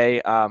guys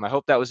today. I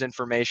hope that was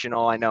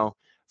informational. I know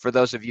for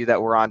those of you that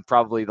were on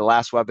probably the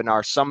last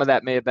webinar, some of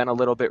that may have been a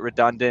little bit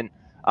redundant.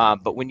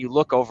 But when you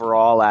look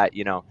overall at,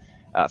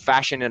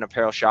 fashion and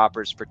apparel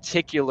shoppers,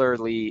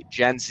 particularly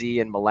Gen Z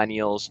and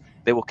millennials,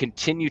 they will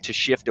continue to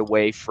shift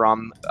away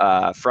from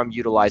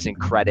utilizing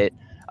credit,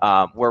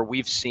 where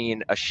we've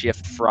seen a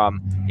shift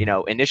from,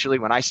 initially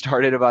when I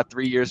started about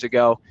 3 years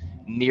ago,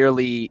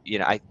 nearly,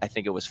 I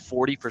think it was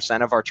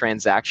 40% of our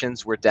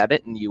transactions were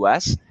debit in the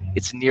US.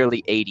 It's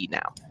nearly 80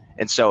 now.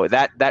 And so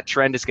that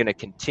trend is going to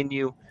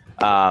continue.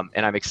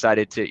 And I'm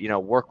excited to,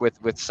 work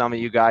with some of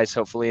you guys,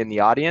 hopefully in the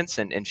audience,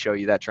 and show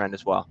you that trend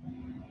as well.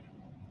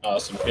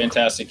 Awesome.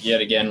 Fantastic.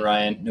 Yet again,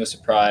 Ryan, no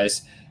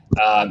surprise.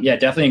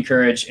 Definitely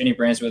encourage any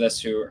brands with us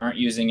who aren't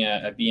using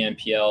a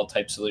BNPL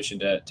type solution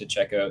to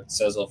check out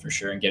Sezzle for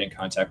sure and get in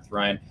contact with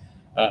Ryan.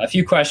 A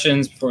few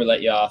questions before we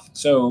let you off.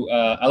 So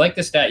I like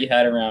the stat you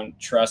had around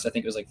trust. I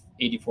think it was like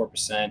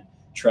 84%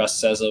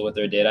 trust Sezzle with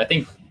their data. I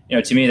think,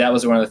 to me, that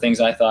was one of the things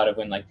I thought of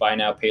when like buy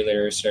now, pay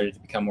later started to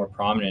become more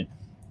prominent.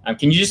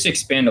 Can you just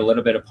expand a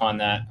little bit upon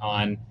that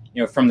on,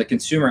 from the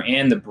consumer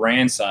and the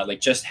brand side, like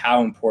just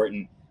how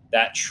important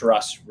that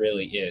trust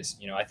really is?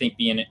 I think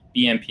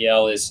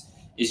BNPL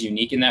is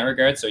unique in that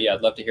regard. So yeah,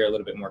 I'd love to hear a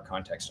little bit more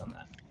context on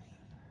that.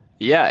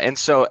 Yeah, and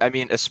so I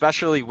mean,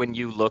 especially when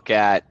you look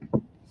at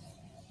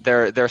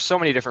there are so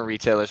many different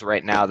retailers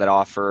right now that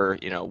offer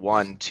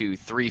 1, 2,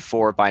 3,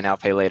 4 buy now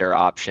pay later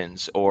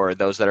options, or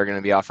those that are going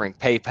to be offering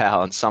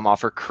PayPal, and some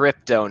offer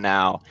crypto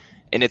now,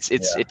 and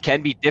it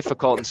can be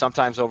difficult and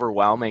sometimes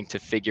overwhelming to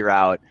figure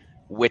out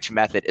which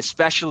method,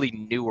 especially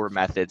newer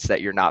methods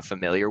that you're not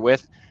familiar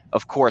with.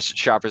 Of course,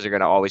 shoppers are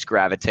going to always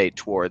gravitate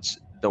towards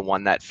the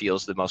one that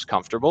feels the most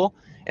comfortable.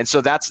 And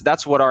so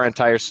that's what our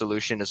entire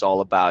solution is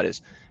all about,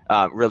 is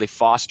really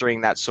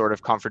fostering that sort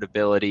of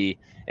comfortability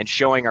and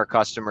showing our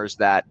customers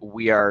that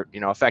we are,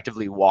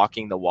 effectively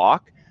walking the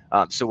walk,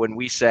 So when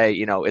we say,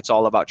 it's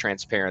all about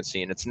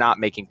transparency, and it's not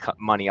making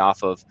money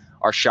off of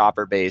our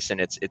shopper base, and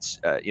it's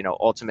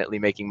ultimately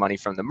making money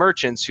from the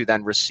merchants who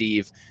then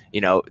receive,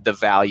 the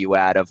value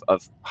add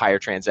of higher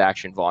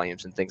transaction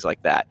volumes and things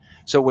like that.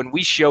 So when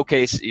we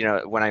showcase,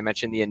 when I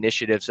mentioned the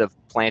initiatives of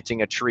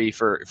planting a tree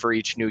for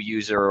each new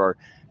user, or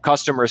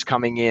customers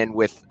coming in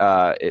with,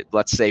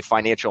 let's say,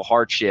 financial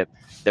hardship,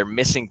 they're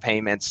missing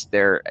payments,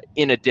 they're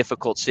in a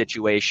difficult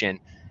situation,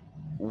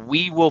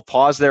 we will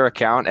pause their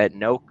account at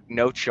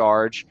no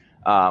charge.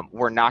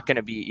 We're not going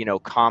to be,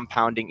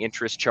 compounding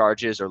interest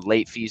charges or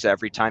late fees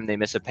every time they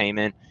miss a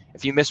payment.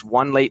 If you miss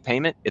one late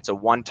payment, it's a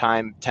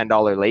one-time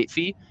 $10 late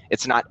fee.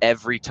 It's not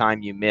every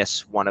time you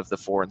miss one of the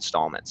 4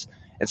 installments.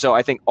 And so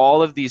I think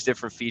all of these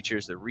different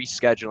features, the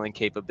rescheduling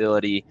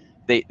capability,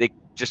 they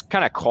just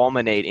kind of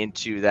culminate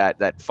into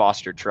that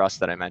foster trust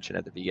that I mentioned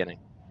at the beginning.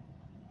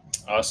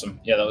 Awesome.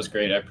 Yeah, that was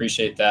great. I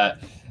appreciate that.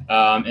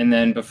 And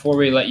then before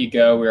we let you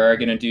go, we are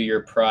going to do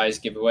your prize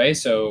giveaway.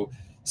 So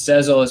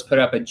Sezzle has put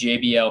up a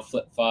JBL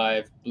Flip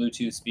 5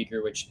 Bluetooth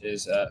speaker, which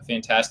is a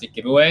fantastic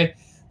giveaway.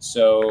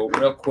 So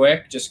real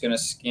quick, just going to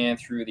scan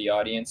through the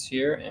audience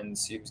here and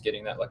see who's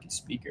getting that lucky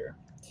speaker.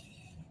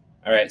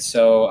 All right.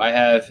 So I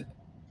have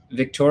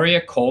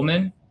Victoria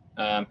Coleman.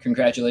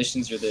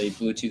 Congratulations, you're the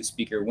Bluetooth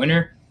speaker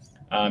winner.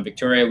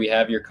 Victoria, we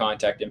have your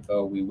contact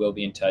info. We will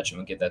be in touch and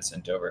we'll get that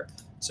sent over.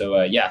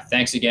 So yeah,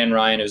 thanks again,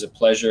 Ryan. It was a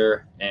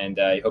pleasure, and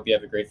I hope you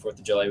have a great 4th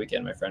of July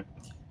weekend, my friend.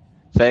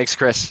 Thanks,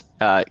 Chris.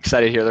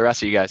 Excited to hear the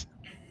rest of you guys.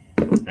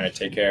 All right,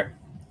 take care.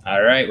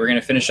 All right, we're going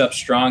to finish up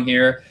strong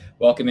here,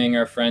 welcoming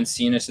our friend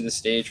Sina to the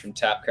stage from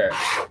Tapcart.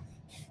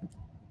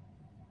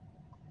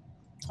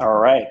 All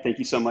right, thank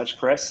you so much,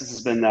 Chris. This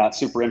has been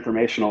super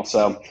informational,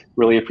 so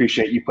really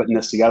appreciate you putting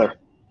this together.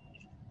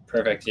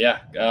 Perfect,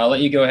 yeah. I'll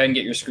let you go ahead and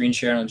get your screen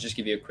share, and I'll just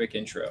give you a quick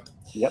intro.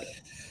 Yep.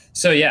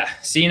 So yeah,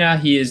 Sina,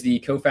 he is the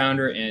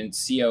co-founder and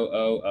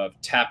COO of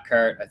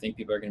Tapcart. I think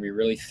people are going to be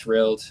really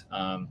thrilled.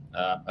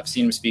 I've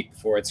seen him speak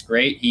before. It's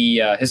great.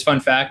 His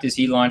fun fact is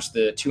he launched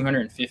the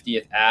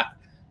 250th app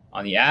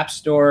on the App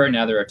Store.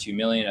 Now there are 2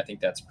 million. I think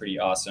that's pretty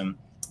awesome.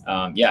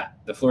 Yeah,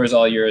 the floor is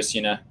all yours,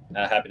 Sina.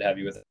 Happy to have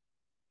you with us.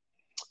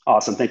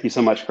 Awesome. Thank you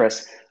so much,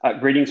 Chris.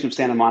 Greetings from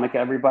Santa Monica,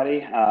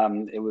 everybody.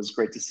 It was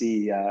great to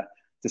see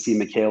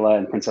Michaela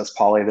and Princess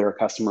Polly. They're a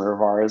customer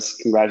of ours.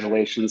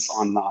 Congratulations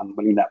on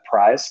winning that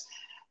prize.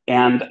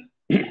 And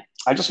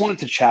I just wanted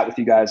to chat with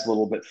you guys a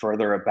little bit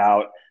further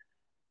about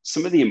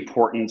some of the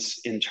importance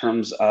in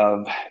terms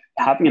of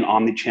having an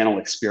omni-channel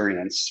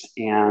experience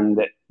and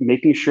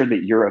making sure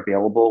that you're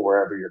available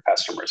wherever your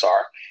customers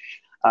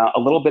are. A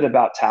little bit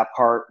about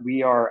Tapcart.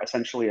 We are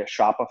essentially a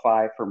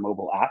Shopify for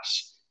mobile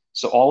apps.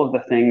 So all of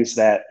the things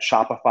that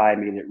Shopify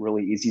made it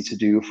really easy to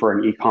do for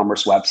an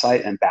e-commerce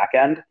website and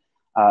backend,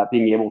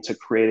 being able to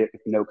create it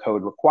with no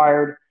code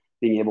required,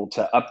 being able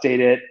to update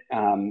it,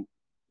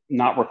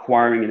 not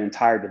requiring an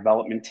entire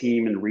development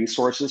team and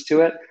resources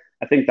to it.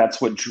 I think that's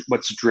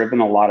what's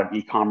driven a lot of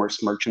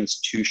e-commerce merchants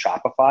to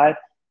Shopify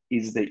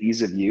is the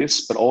ease of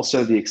use, but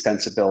also the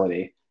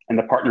extensibility and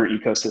the partner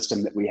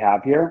ecosystem that we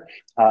have here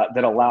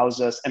that allows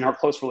us, and our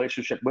close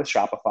relationship with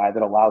Shopify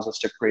that allows us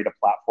to create a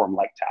platform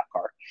like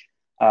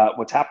Tapcart.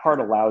 What Tapcart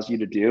allows you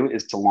to do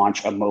is to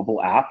launch a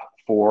mobile app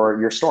for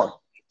your store.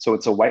 So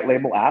it's a white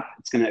label app.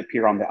 It's going to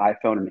appear on the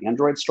iPhone and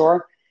Android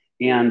store.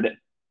 And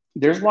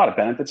there's a lot of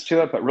benefits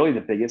to it, but really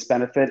the biggest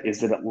benefit is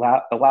that it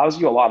allows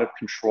you a lot of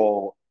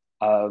control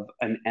of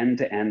an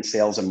end-to-end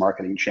sales and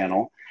marketing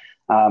channel.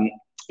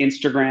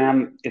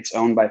 Instagram, it's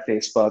owned by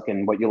Facebook.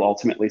 And what you'll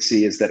ultimately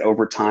see is that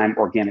over time,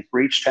 organic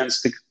reach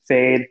tends to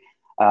fade.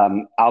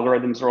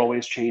 Algorithms are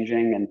always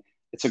changing. And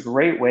it's a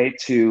great way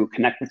to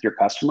connect with your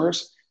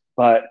customers.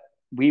 But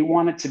we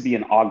want it to be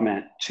an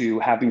augment to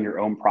having your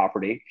own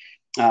property,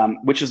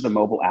 which is the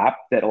mobile app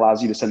that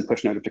allows you to send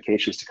push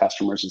notifications to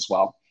customers as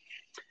well.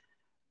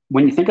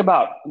 When you think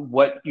about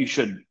what you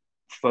should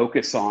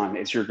focus on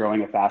as you're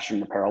growing a fashion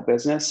and apparel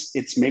business,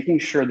 it's making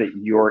sure that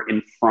you're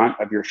in front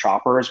of your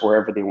shoppers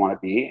wherever they want to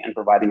be and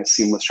providing a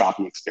seamless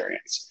shopping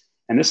experience.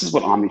 And this is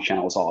what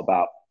omnichannel is all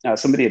about.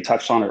 Somebody had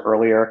touched on it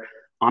earlier.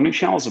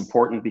 Omnichannel is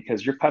important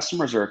because your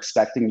customers are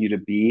expecting you to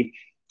be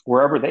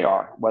wherever they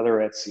are,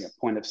 whether it's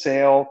point of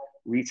sale,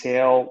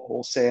 retail,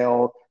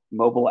 wholesale,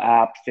 mobile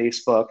app,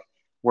 Facebook.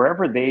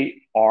 Wherever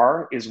they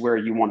are is where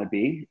you want to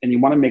be. And you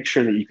want to make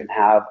sure that you can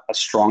have a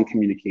strong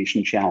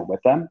communication channel with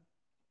them.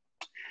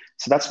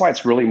 So that's why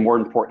it's really more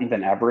important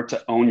than ever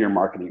to own your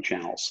marketing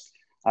channels.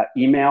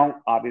 Email,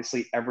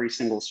 obviously every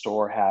single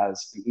store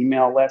has an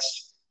email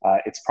list.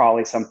 It's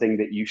probably something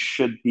that you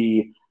should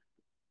be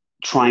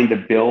trying to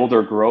build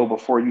or grow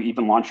before you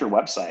even launch your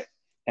website.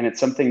 And it's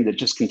something that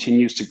just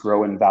continues to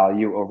grow in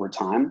value over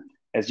time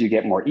as you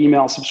get more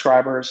email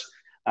subscribers,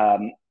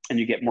 and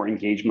you get more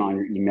engagement on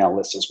your email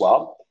list as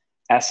well.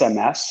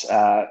 SMS,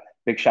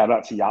 big shout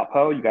out to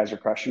Yapo. You guys are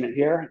crushing it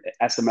here.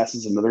 SMS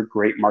is another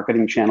great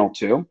marketing channel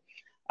too.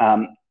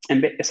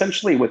 And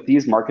essentially what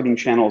these marketing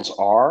channels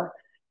are,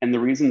 and the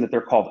reason that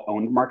they're called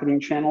owned marketing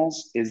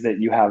channels is that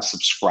you have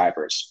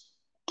subscribers.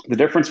 The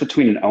difference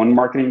between an owned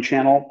marketing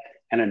channel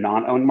and a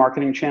non-owned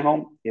marketing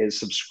channel is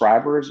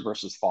subscribers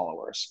versus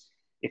followers.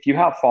 If you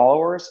have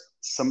followers,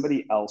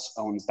 somebody else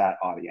owns that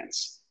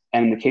audience.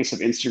 And in the case of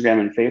Instagram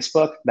and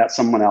Facebook, that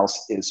someone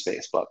else is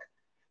Facebook.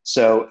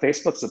 So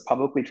Facebook's a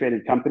publicly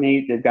traded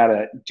company. They've got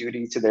a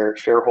duty to their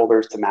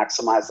shareholders to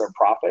maximize their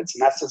profits,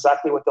 and that's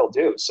exactly what they'll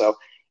do. So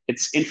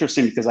it's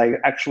interesting because I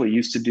actually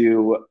used to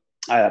do,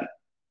 I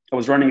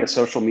was running a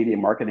social media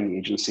marketing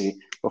agency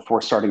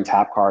before starting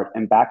Tapcart.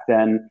 And back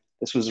then,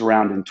 this was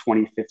around in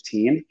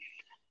 2015.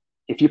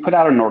 If you put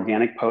out an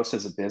organic post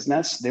as a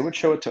business, they would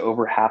show it to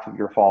over half of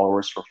your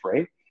followers for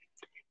free.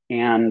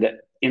 And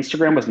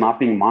Instagram was not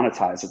being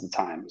monetized at the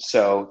time.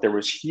 So there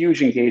was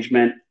huge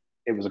engagement.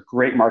 It was a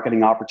great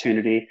marketing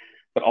opportunity.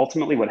 But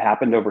ultimately what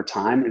happened over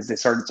time is they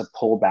started to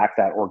pull back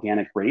that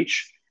organic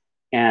reach.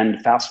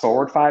 And fast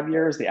forward 5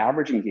 years, the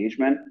average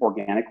engagement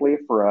organically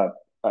for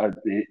an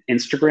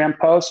Instagram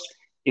post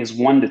is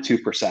 1% to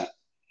 2%.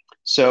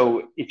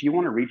 So if you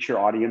want to reach your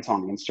audience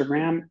on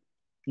Instagram,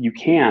 you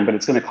can, but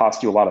it's going to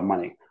cost you a lot of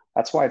money.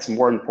 That's why it's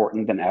more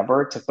important than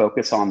ever to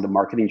focus on the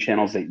marketing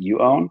channels that you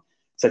own,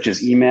 such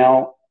as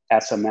email,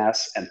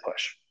 SMS, and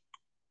push.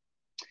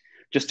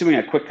 Just doing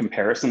a quick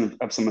comparison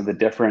of some of the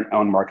different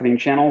owned marketing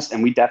channels,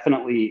 and we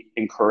definitely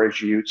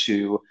encourage you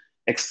to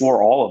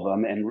explore all of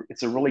them, and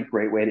it's a really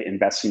great way to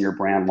invest in your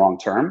brand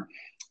long-term.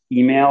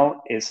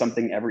 Email is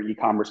something every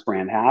e-commerce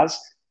brand has.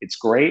 It's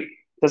great.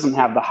 It doesn't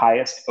have the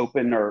highest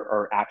open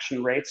or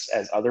action rates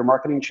as other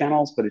marketing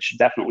channels, but it should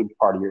definitely be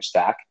part of your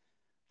stack.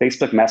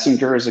 Facebook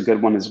Messenger is a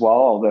good one as well,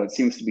 although it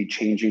seems to be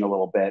changing a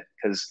little bit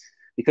because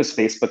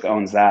Facebook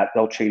owns that.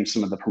 They'll change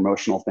some of the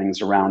promotional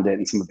things around it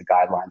and some of the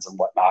guidelines and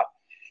whatnot.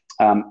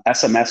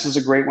 SMS is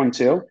a great one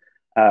too.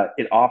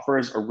 It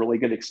offers a really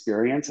good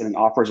experience, and it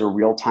offers a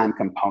real-time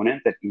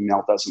component that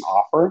email doesn't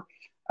offer.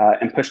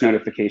 And push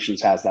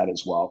notifications has that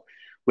as well.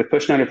 With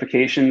push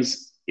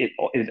notifications,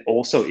 it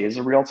also is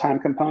a real-time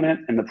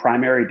component. And the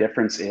primary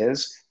difference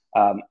is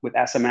with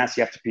SMS,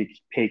 you have to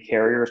pay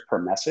carriers per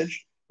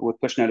message. With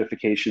push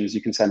notifications,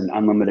 you can send an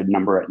unlimited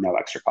number at no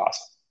extra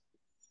cost.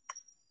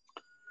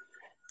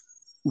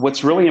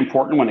 What's really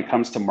important when it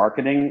comes to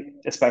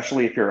marketing,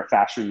 especially if you're a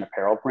fashion and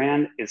apparel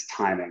brand, is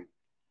timing.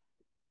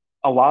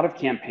 A lot of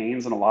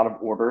campaigns and a lot of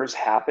orders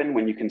happen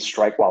when you can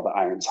strike while the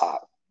iron's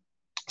hot.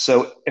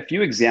 So a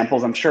few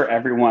examples, I'm sure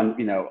everyone,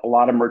 a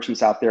lot of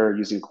merchants out there are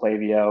using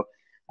Klaviyo,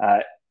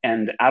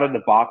 and out of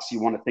the box, you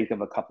want to think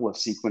of a couple of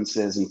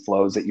sequences and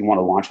flows that you want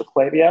to launch with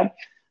Klaviyo.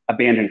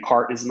 Abandoned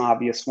cart is an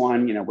obvious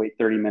one, wait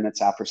 30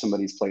 minutes after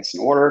somebody's placed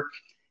an order.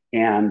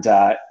 And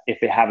if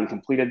they haven't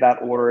completed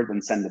that order,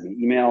 then send them an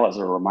email as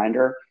a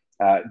reminder.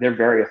 They're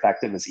very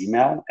effective as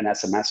email and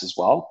SMS as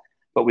well.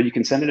 But when you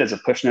can send it as a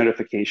push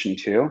notification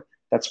too,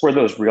 that's where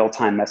those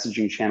real-time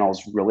messaging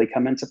channels really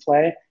come into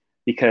play.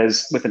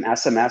 Because with an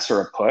SMS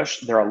or a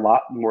push, they're a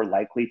lot more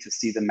likely to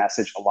see the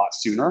message a lot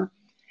sooner.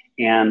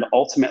 And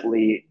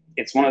ultimately,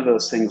 it's one of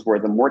those things where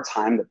the more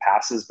time that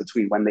passes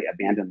between when they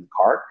abandon the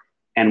cart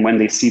and when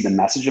they see the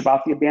message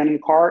about the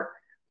abandoned cart,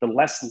 the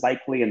less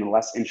likely and the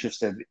less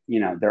interested,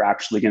 they're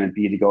actually going to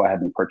be to go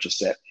ahead and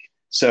purchase it.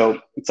 So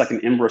it's like an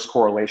inverse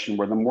correlation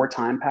where the more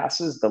time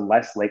passes, the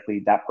less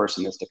likely that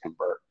person is to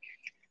convert.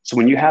 So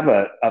when you have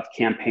a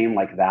campaign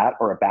like that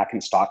or a back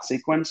in stock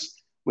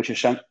sequence, which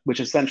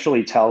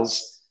essentially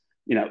tells,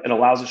 it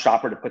allows a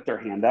shopper to put their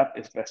hand up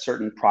if a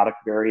certain product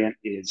variant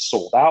is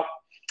sold out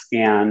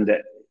and,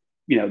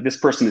 this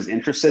person is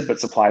interested, but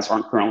supplies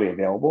aren't currently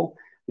available.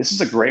 This is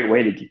a great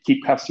way to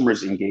keep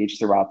customers engaged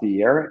throughout the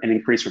year and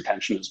increase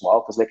retention as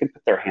well, because they can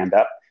put their hand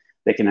up,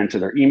 they can enter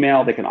their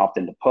email, they can opt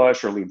into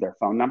push or leave their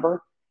phone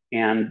number,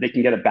 and they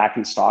can get a back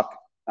in stock,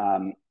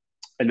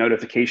 a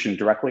notification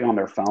directly on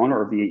their phone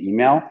or via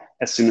email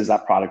as soon as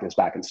that product is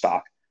back in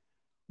stock.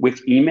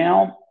 With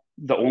email,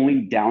 the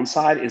only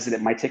downside is that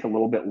it might take a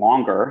little bit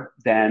longer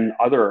than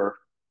other,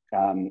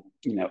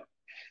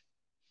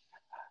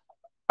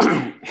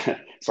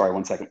 sorry,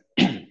 one second.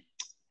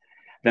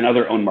 Than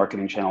other owned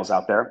marketing channels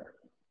out there.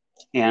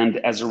 And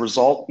as a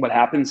result, what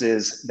happens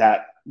is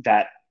that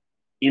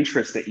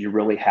interest that you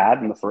really had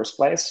in the first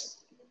place,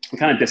 it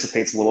kind of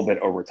dissipates a little bit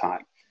over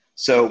time.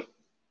 So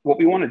what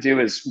we want to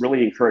do is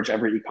really encourage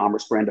every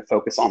e-commerce brand to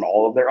focus on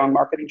all of their own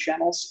marketing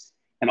channels.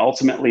 And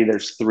ultimately,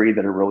 there's 3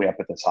 that are really up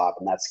at the top,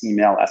 and that's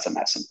email,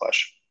 SMS, and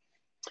push.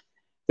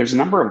 There's a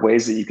number of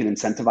ways that you can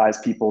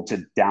incentivize people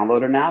to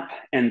download an app.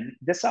 And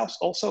this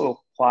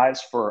also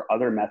applies for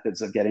other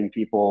methods of getting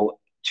people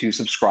to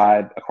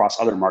subscribe across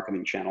other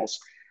marketing channels.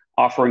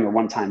 Offering a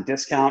one-time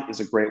discount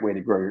is a great way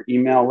to grow your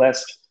email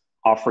list.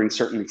 Offering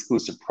certain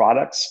exclusive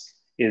products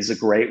is a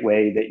great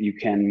way that you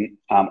can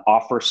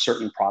offer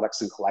certain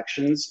products and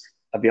collections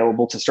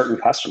available to certain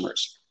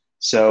customers.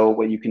 So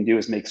what you can do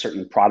is make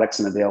certain products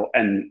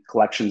and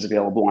collections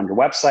available on your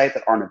website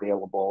that aren't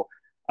available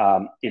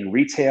in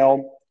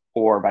retail,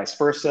 or vice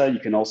versa. You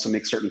can also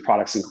make certain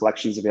products and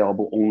collections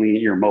available only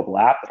in your mobile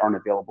app that aren't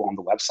available on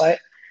the website.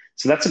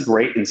 So that's a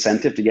great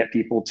incentive to get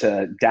people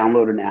to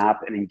download an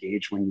app and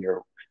engage when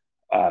you're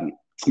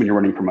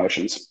running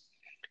promotions.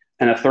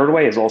 And a third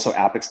way is also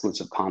app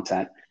exclusive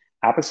content.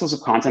 App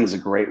exclusive content is a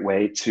great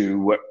way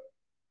to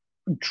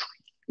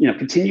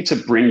continue to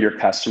bring your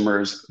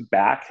customers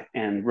back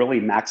and really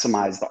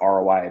maximize the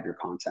ROI of your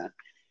content.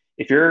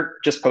 If you're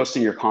just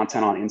posting your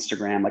content on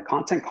Instagram, like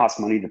content costs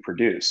money to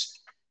produce.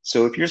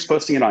 So if you're just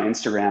posting it on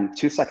Instagram,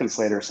 2 seconds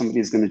later,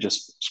 somebody's going to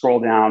just scroll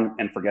down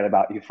and forget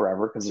about you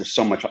forever because there's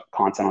so much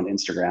content on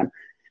Instagram.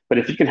 But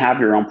if you can have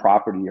your own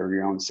property or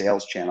your own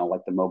sales channel,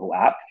 like the mobile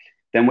app,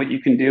 then what you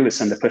can do is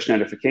send a push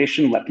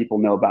notification, let people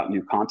know about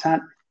new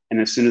content.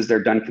 And as soon as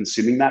they're done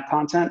consuming that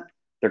content,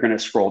 they're going to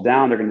scroll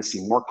down, they're going to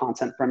see more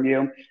content from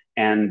you,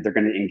 and they're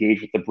going to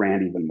engage with the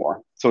brand even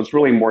more. So it's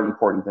really more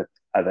important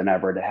than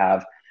ever to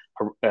have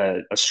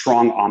a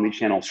strong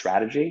omni-channel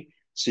strategy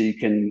so you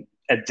can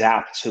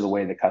adapt to the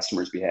way the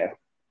customers behave.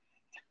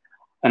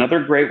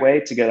 Another great way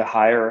to get a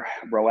higher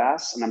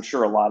ROAS, and I'm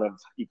sure a lot of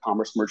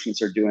e-commerce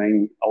merchants are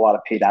doing a lot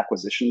of paid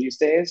acquisition these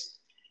days,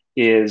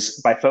 is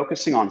by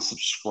focusing on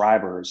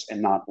subscribers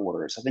and not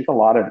orders. I think a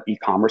lot of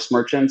e-commerce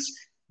merchants,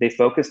 they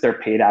focus their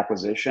paid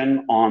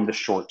acquisition on the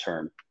short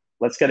term.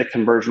 Let's get a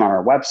conversion on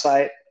our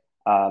website.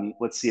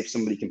 Let's see if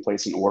somebody can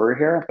place an order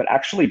here. But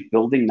actually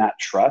building that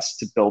trust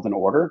to build an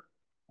order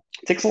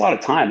takes a lot of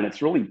time, and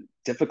it's really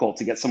difficult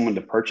to get someone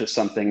to purchase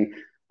something,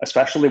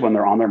 especially when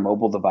they're on their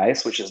mobile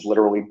device, which is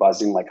literally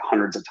buzzing like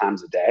hundreds of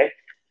times a day.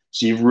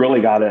 So you've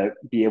really got to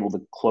be able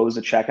to close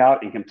a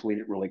checkout and complete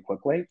it really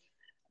quickly.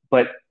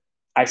 But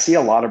I see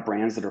a lot of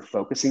brands that are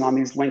focusing on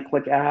these link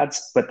click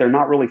ads, but they're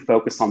not really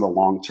focused on the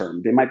long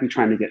term. They might be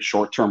trying to get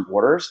short-term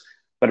orders,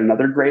 but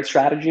another great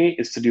strategy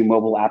is to do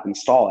mobile app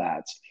install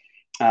ads.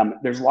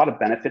 There's a lot of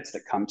benefits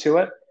that come to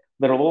it.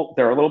 They're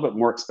a little bit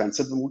more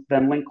expensive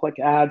than link click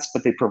ads,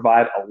 but they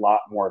provide a lot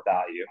more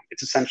value.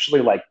 It's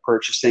essentially like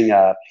purchasing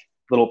a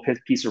little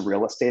piece of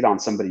real estate on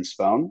somebody's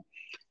phone.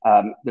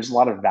 There's a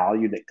lot of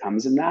value that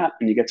comes in that,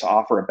 and you get to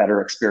offer a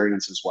better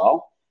experience as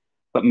well.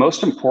 But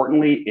most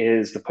importantly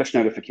is the push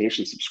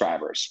notification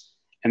subscribers.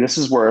 And this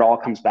is where it all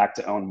comes back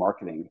to own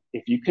marketing.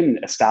 If you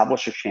can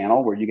establish a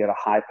channel where you get a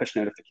high push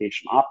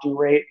notification opt-in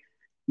rate,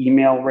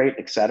 email rate,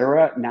 et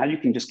cetera, now you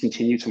can just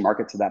continue to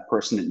market to that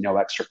person at no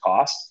extra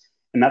cost.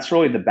 And that's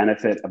really the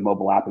benefit of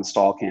mobile app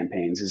install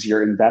campaigns, is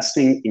you're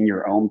investing in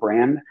your own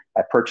brand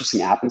by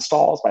purchasing app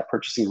installs, by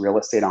purchasing real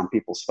estate on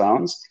people's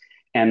phones.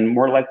 And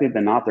more likely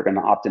than not, they're going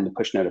to opt into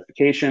push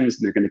notifications,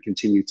 and they're going to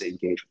continue to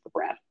engage with the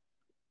brand.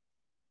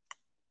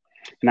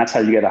 And that's how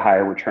you get a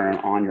higher return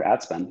on your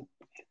ad spend.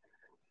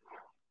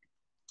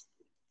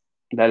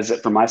 That is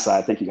it from my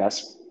side. Thank you,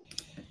 guys.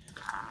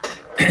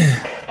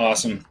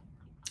 Awesome.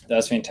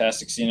 That's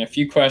fantastic. Seeing a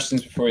few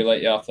questions before we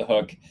let you off the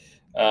hook.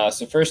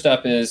 So first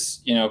up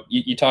is,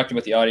 you talked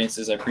about the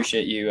audiences. I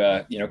appreciate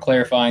you,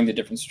 clarifying the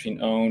difference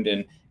between owned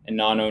and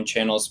non-owned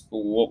channels.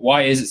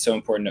 Why is it so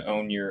important to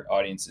own your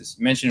audiences?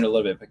 You mentioned it a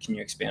little bit, but can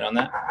you expand on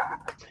that?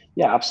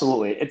 Yeah,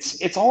 absolutely.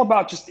 It's all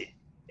about just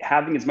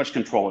having as much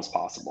control as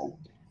possible.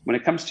 When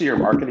it comes to your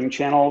marketing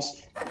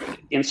channels,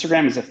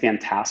 Instagram is a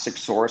fantastic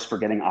source for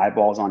getting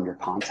eyeballs on your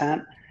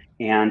content.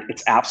 And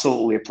it's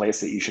absolutely a place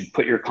that you should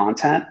put your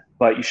content,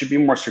 but you should be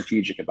more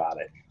strategic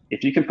about it.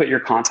 If you can put your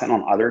content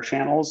on other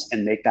channels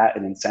and make that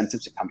an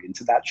incentive to come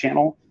into that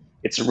channel,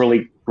 it's a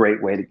really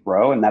great way to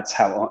grow. And that's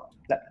how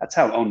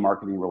own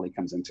marketing really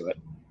comes into it.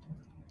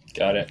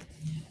 Got it.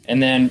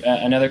 And then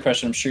another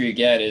question I'm sure you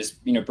get is,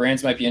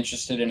 brands might be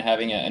interested in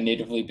having a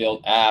natively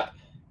built app,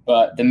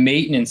 but the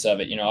maintenance of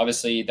it,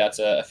 obviously that's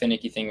a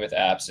finicky thing with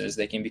apps, is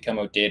they can become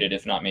outdated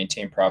if not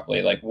maintained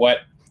properly. Like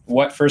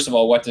first of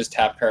all, what does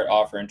Tapcart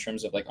offer in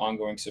terms of like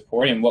ongoing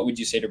support? And what would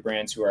you say to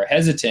brands who are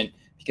hesitant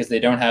because they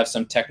don't have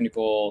some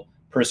technical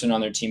person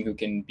on their team who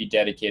can be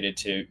dedicated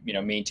to,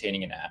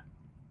 maintaining an app?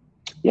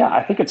 Yeah,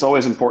 I think it's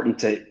always important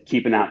to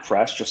keep an app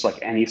fresh, just like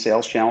any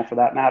sales channel for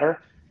that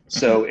matter.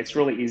 So it's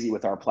really easy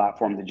with our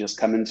platform to just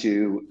come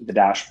into the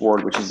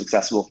dashboard, which is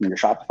accessible from your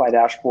Shopify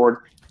dashboard.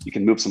 You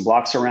can move some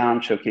blocks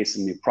around, showcase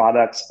some new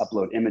products,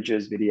 upload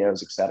images,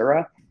 videos,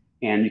 etc.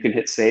 And you can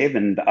hit save,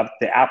 and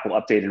the app will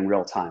update in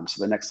real time.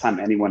 So the next time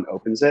anyone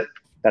opens it,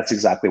 that's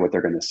exactly what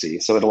they're going to see.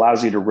 So it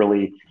allows you to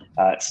really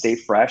stay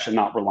fresh and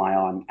not rely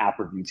on app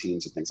review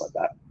teams and things like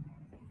that.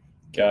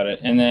 Got it.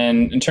 And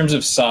then in terms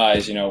of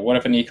size, what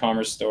if an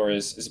e-commerce store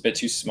is a bit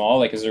too small?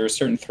 Like, is there a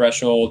certain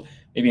threshold,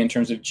 maybe in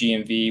terms of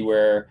GMV,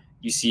 where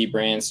you see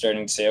brands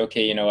starting to say,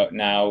 okay, you know what,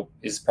 now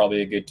is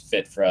probably a good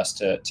fit for us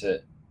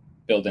to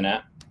build an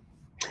app?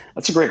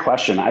 That's a great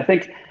question. I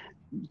think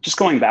just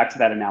going back to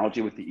that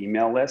analogy with the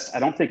email list, I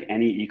don't think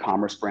any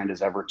e-commerce brand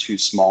is ever too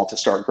small to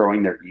start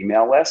growing their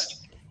email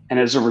list. And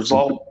as a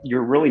result,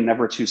 you're really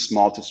never too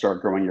small to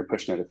start growing your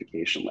push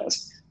notification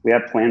list. We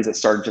have plans that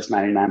start at just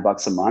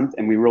 $99 a month,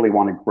 and we really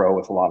want to grow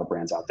with a lot of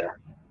brands out there.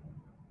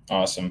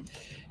 Awesome.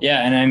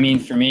 Yeah, and I mean,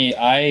 for me,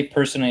 I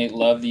personally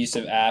love the use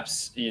of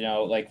apps,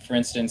 like for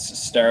instance,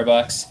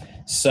 Starbucks,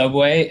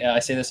 Subway. I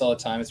say this all the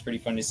time. It's pretty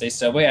funny to say.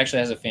 Subway actually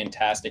has a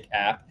fantastic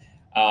app.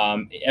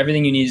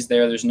 Everything you need is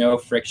there. There's no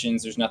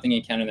frictions. There's nothing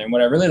you can in there. And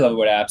what I really love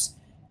about apps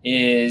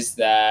is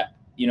that,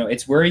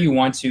 it's where you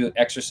want to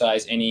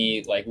exercise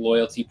any like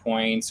loyalty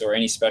points or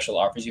any special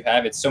offers you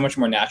have. It's so much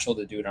more natural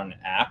to do it on an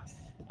app.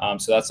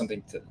 So that's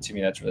something to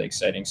me that's really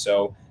exciting.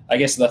 So I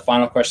guess the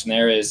final question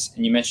there is,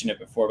 and you mentioned it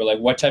before, but like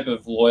what type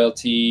of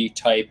loyalty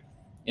type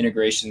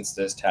integrations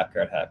does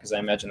TapCard have? Because I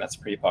imagine that's a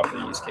pretty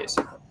popular use case.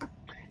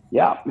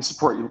 Yeah, we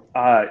support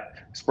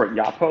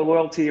Yapo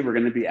loyalty. We're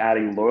going to be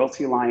adding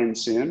Loyalty Lion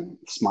soon,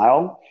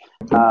 Smile.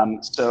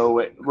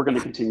 So we're going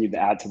to continue to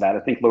add to that. I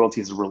think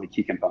loyalty is a really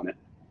key component.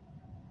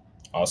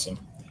 Awesome.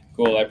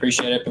 Cool. I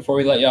appreciate it. Before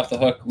we let you off the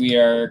hook, we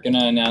are going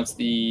to announce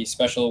the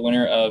special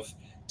winner of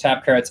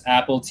TapCard's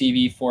Apple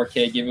TV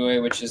 4K giveaway,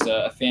 which is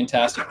a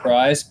fantastic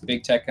prize.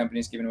 Big tech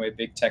companies giving away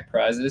big tech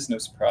prizes, no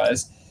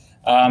surprise.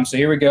 So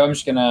here we go. I'm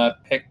just going to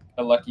pick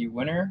a lucky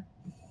winner.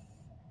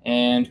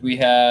 And we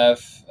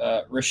have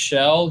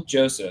Rochelle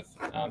Joseph.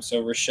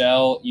 So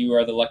Rochelle, you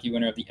are the lucky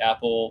winner of the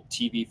Apple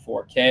TV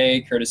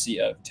 4K,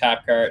 courtesy of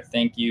TapCard.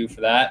 Thank you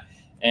for that.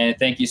 And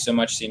thank you so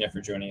much, Sina,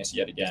 for joining us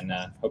yet again.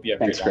 Hope you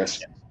have a great time. Thanks,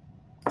 Chris.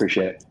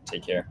 Appreciate it.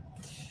 Take care.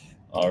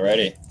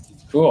 Alrighty.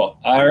 Cool.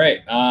 All right.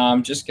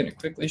 I'm just going to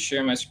quickly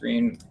share my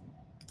screen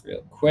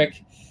real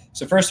quick.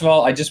 So first of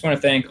all, I just want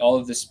to thank all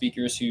of the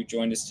speakers who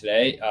joined us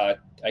today.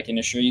 I can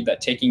assure you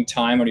that taking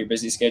time out of your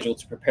busy schedule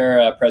to prepare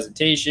a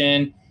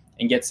presentation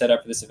and get set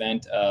up for this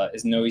event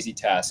is no easy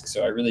task.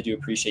 So I really do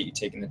appreciate you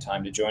taking the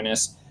time to join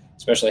us,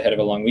 especially ahead of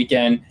a long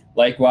weekend.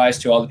 Likewise,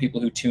 to all the people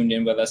who tuned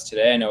in with us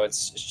today. I know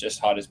it's just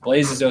hot as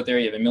blazes out there.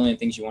 You have a million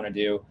things you want to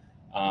do.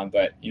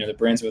 But the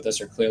brands with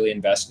us are clearly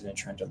invested in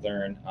trying to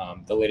learn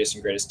the latest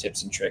and greatest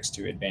tips and tricks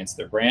to advance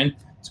their brand.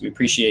 So we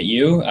appreciate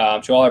you.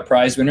 To all our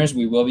prize winners,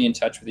 we will be in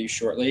touch with you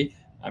shortly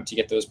to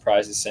get those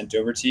prizes sent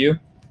over to you.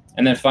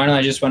 And then finally,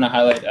 I just want to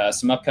highlight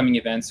some upcoming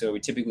events. So we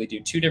typically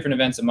do 2 different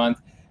events a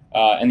month.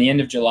 In the end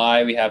of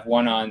July, we have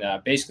one on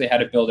basically how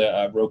to build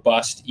a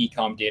robust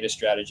e-com data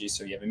strategy.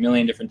 So you have a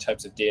million different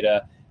types of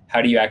data.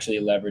 How do you actually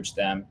leverage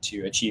them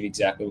to achieve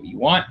exactly what you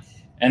want?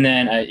 And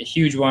then a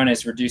huge one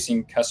is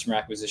reducing customer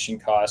acquisition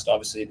cost.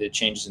 Obviously, the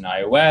changes in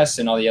iOS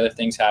and all the other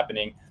things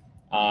happening.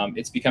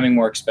 It's becoming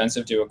more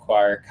expensive to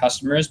acquire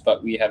customers,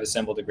 but we have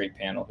assembled a great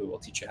panel who will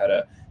teach you how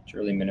to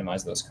really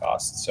minimize those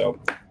costs. So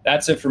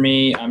that's it for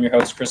me. I'm your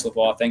host, Chris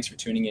Lavoie. Thanks for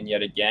tuning in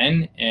yet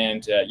again.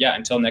 And yeah,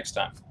 until next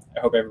time. I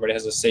hope everybody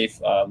has a safe,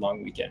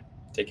 long weekend.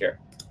 Take care.